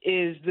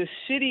is the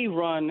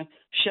city-run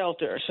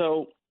shelter.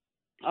 So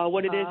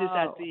what it is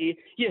that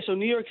so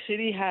New York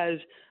City has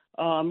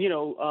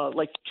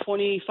like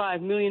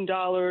 $25 million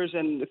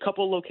and a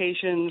couple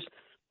locations,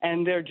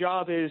 and their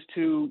job is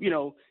to,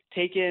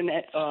 take in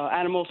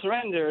animal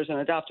surrenders and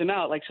adopt them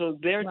out. Like, so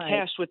they're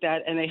tasked with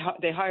that, and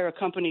they hire a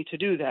company to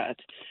do that.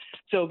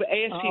 So the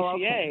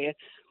ASPCA,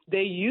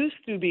 they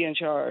used to be in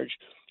charge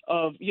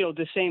of,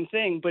 the same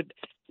thing, but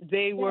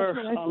they were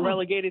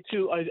relegated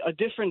to a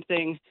different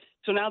thing.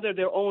 So now they're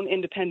their own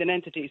independent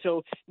entity.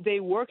 So they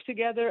work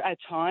together at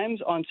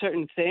times on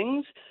certain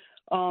things.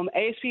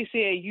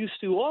 ASPCA used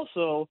to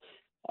also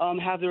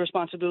have the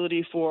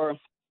responsibility for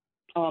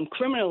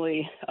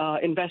criminally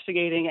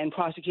investigating and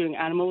prosecuting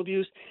animal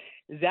abuse.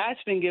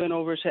 That's been given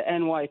over to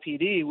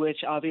NYPD, which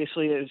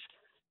obviously is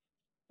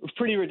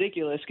pretty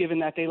ridiculous given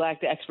that they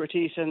lack the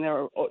expertise and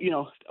they're,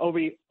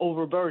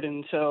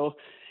 overburdened. So,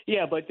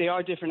 yeah, but they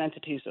are different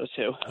entities, those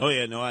two. Oh,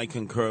 yeah, no, I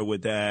concur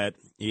with that.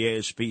 The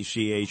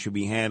ASPCA should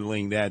be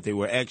handling that. They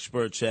were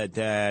experts at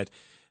that.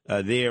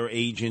 Their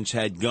agents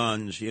had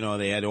guns.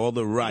 They had all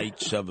the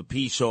rights of a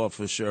peace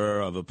officer,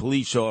 of a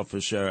police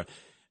officer.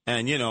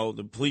 And,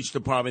 the police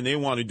department, they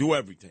want to do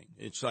everything.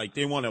 It's like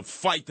they want to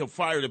fight the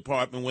fire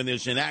department when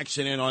there's an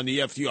accident on the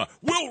FDR.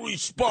 We'll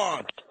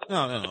respond.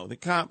 No.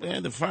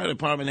 The fire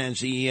department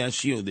has the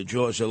ESU, the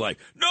jaws of life.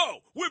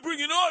 No, we're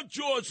bringing our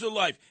jaws of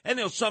life. And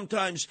they'll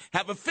sometimes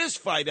have a fist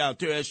fight out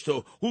there as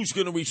to who's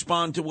going to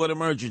respond to what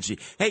emergency.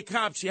 Hey,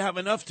 cops, you have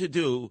enough to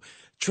do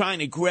trying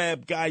to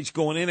grab guys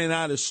going in and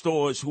out of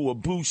stores who are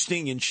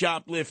boosting and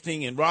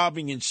shoplifting and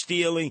robbing and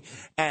stealing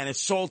and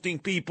assaulting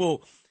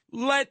people.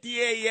 Let the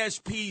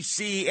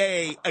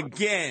ASPCA,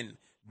 again,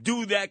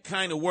 do that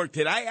kind of work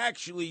that I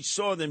actually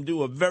saw them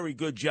do a very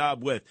good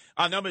job with.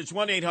 Our number is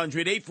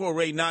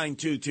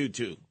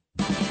 1-800-848-9222.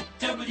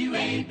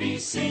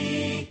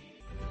 WABC.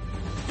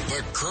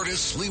 The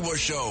Curtis Sliwa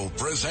Show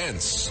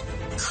presents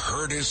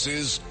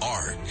Curtis's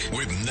Ark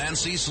with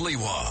Nancy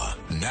Sliwa.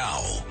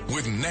 Now,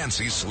 with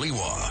Nancy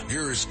Sliwa,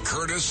 here's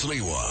Curtis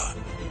Sliwa.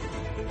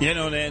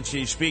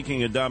 Nancy,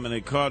 speaking of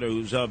Dominic Carter,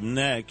 who's up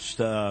next,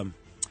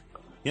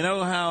 you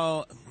know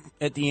how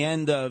at the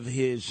end of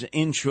his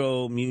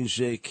intro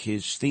music,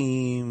 his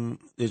theme,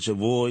 there's a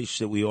voice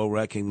that we all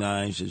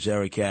recognize as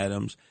Eric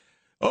Adams.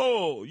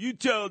 Oh, you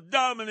tell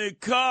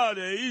Dominic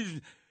Carter,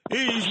 he's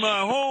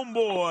my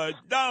homeboy,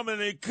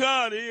 Dominic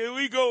Carter.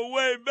 We go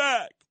way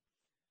back.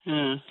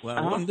 Well,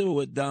 I wonder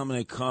what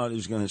Dominic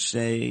Carter's going to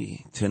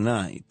say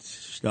tonight,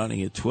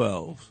 starting at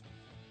 12,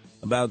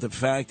 about the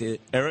fact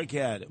that Eric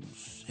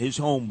Adams, his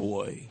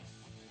homeboy,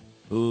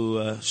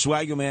 who,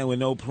 swagger man with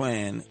no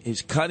plan,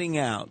 is cutting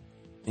out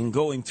and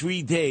going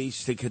 3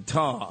 days to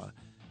Qatar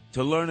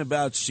to learn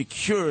about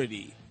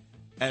security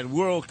at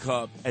World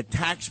Cup at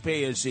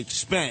taxpayers'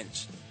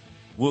 expense.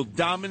 Will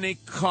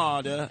Dominic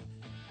Carter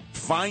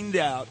find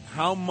out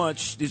how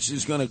much this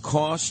is going to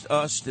cost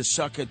us, the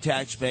sucker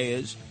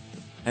taxpayers,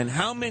 and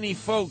how many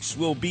folks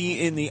will be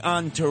in the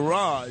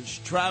entourage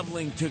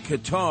traveling to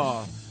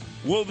Qatar?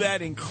 Will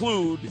that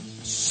include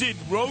Sid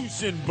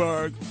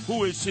Rosenberg,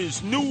 who is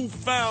his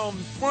newfound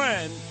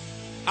friend?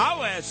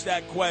 I'll ask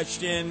that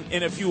question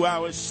in a few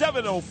hours.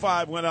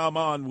 7:05 when I'm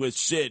on with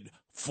Sid,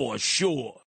 for sure.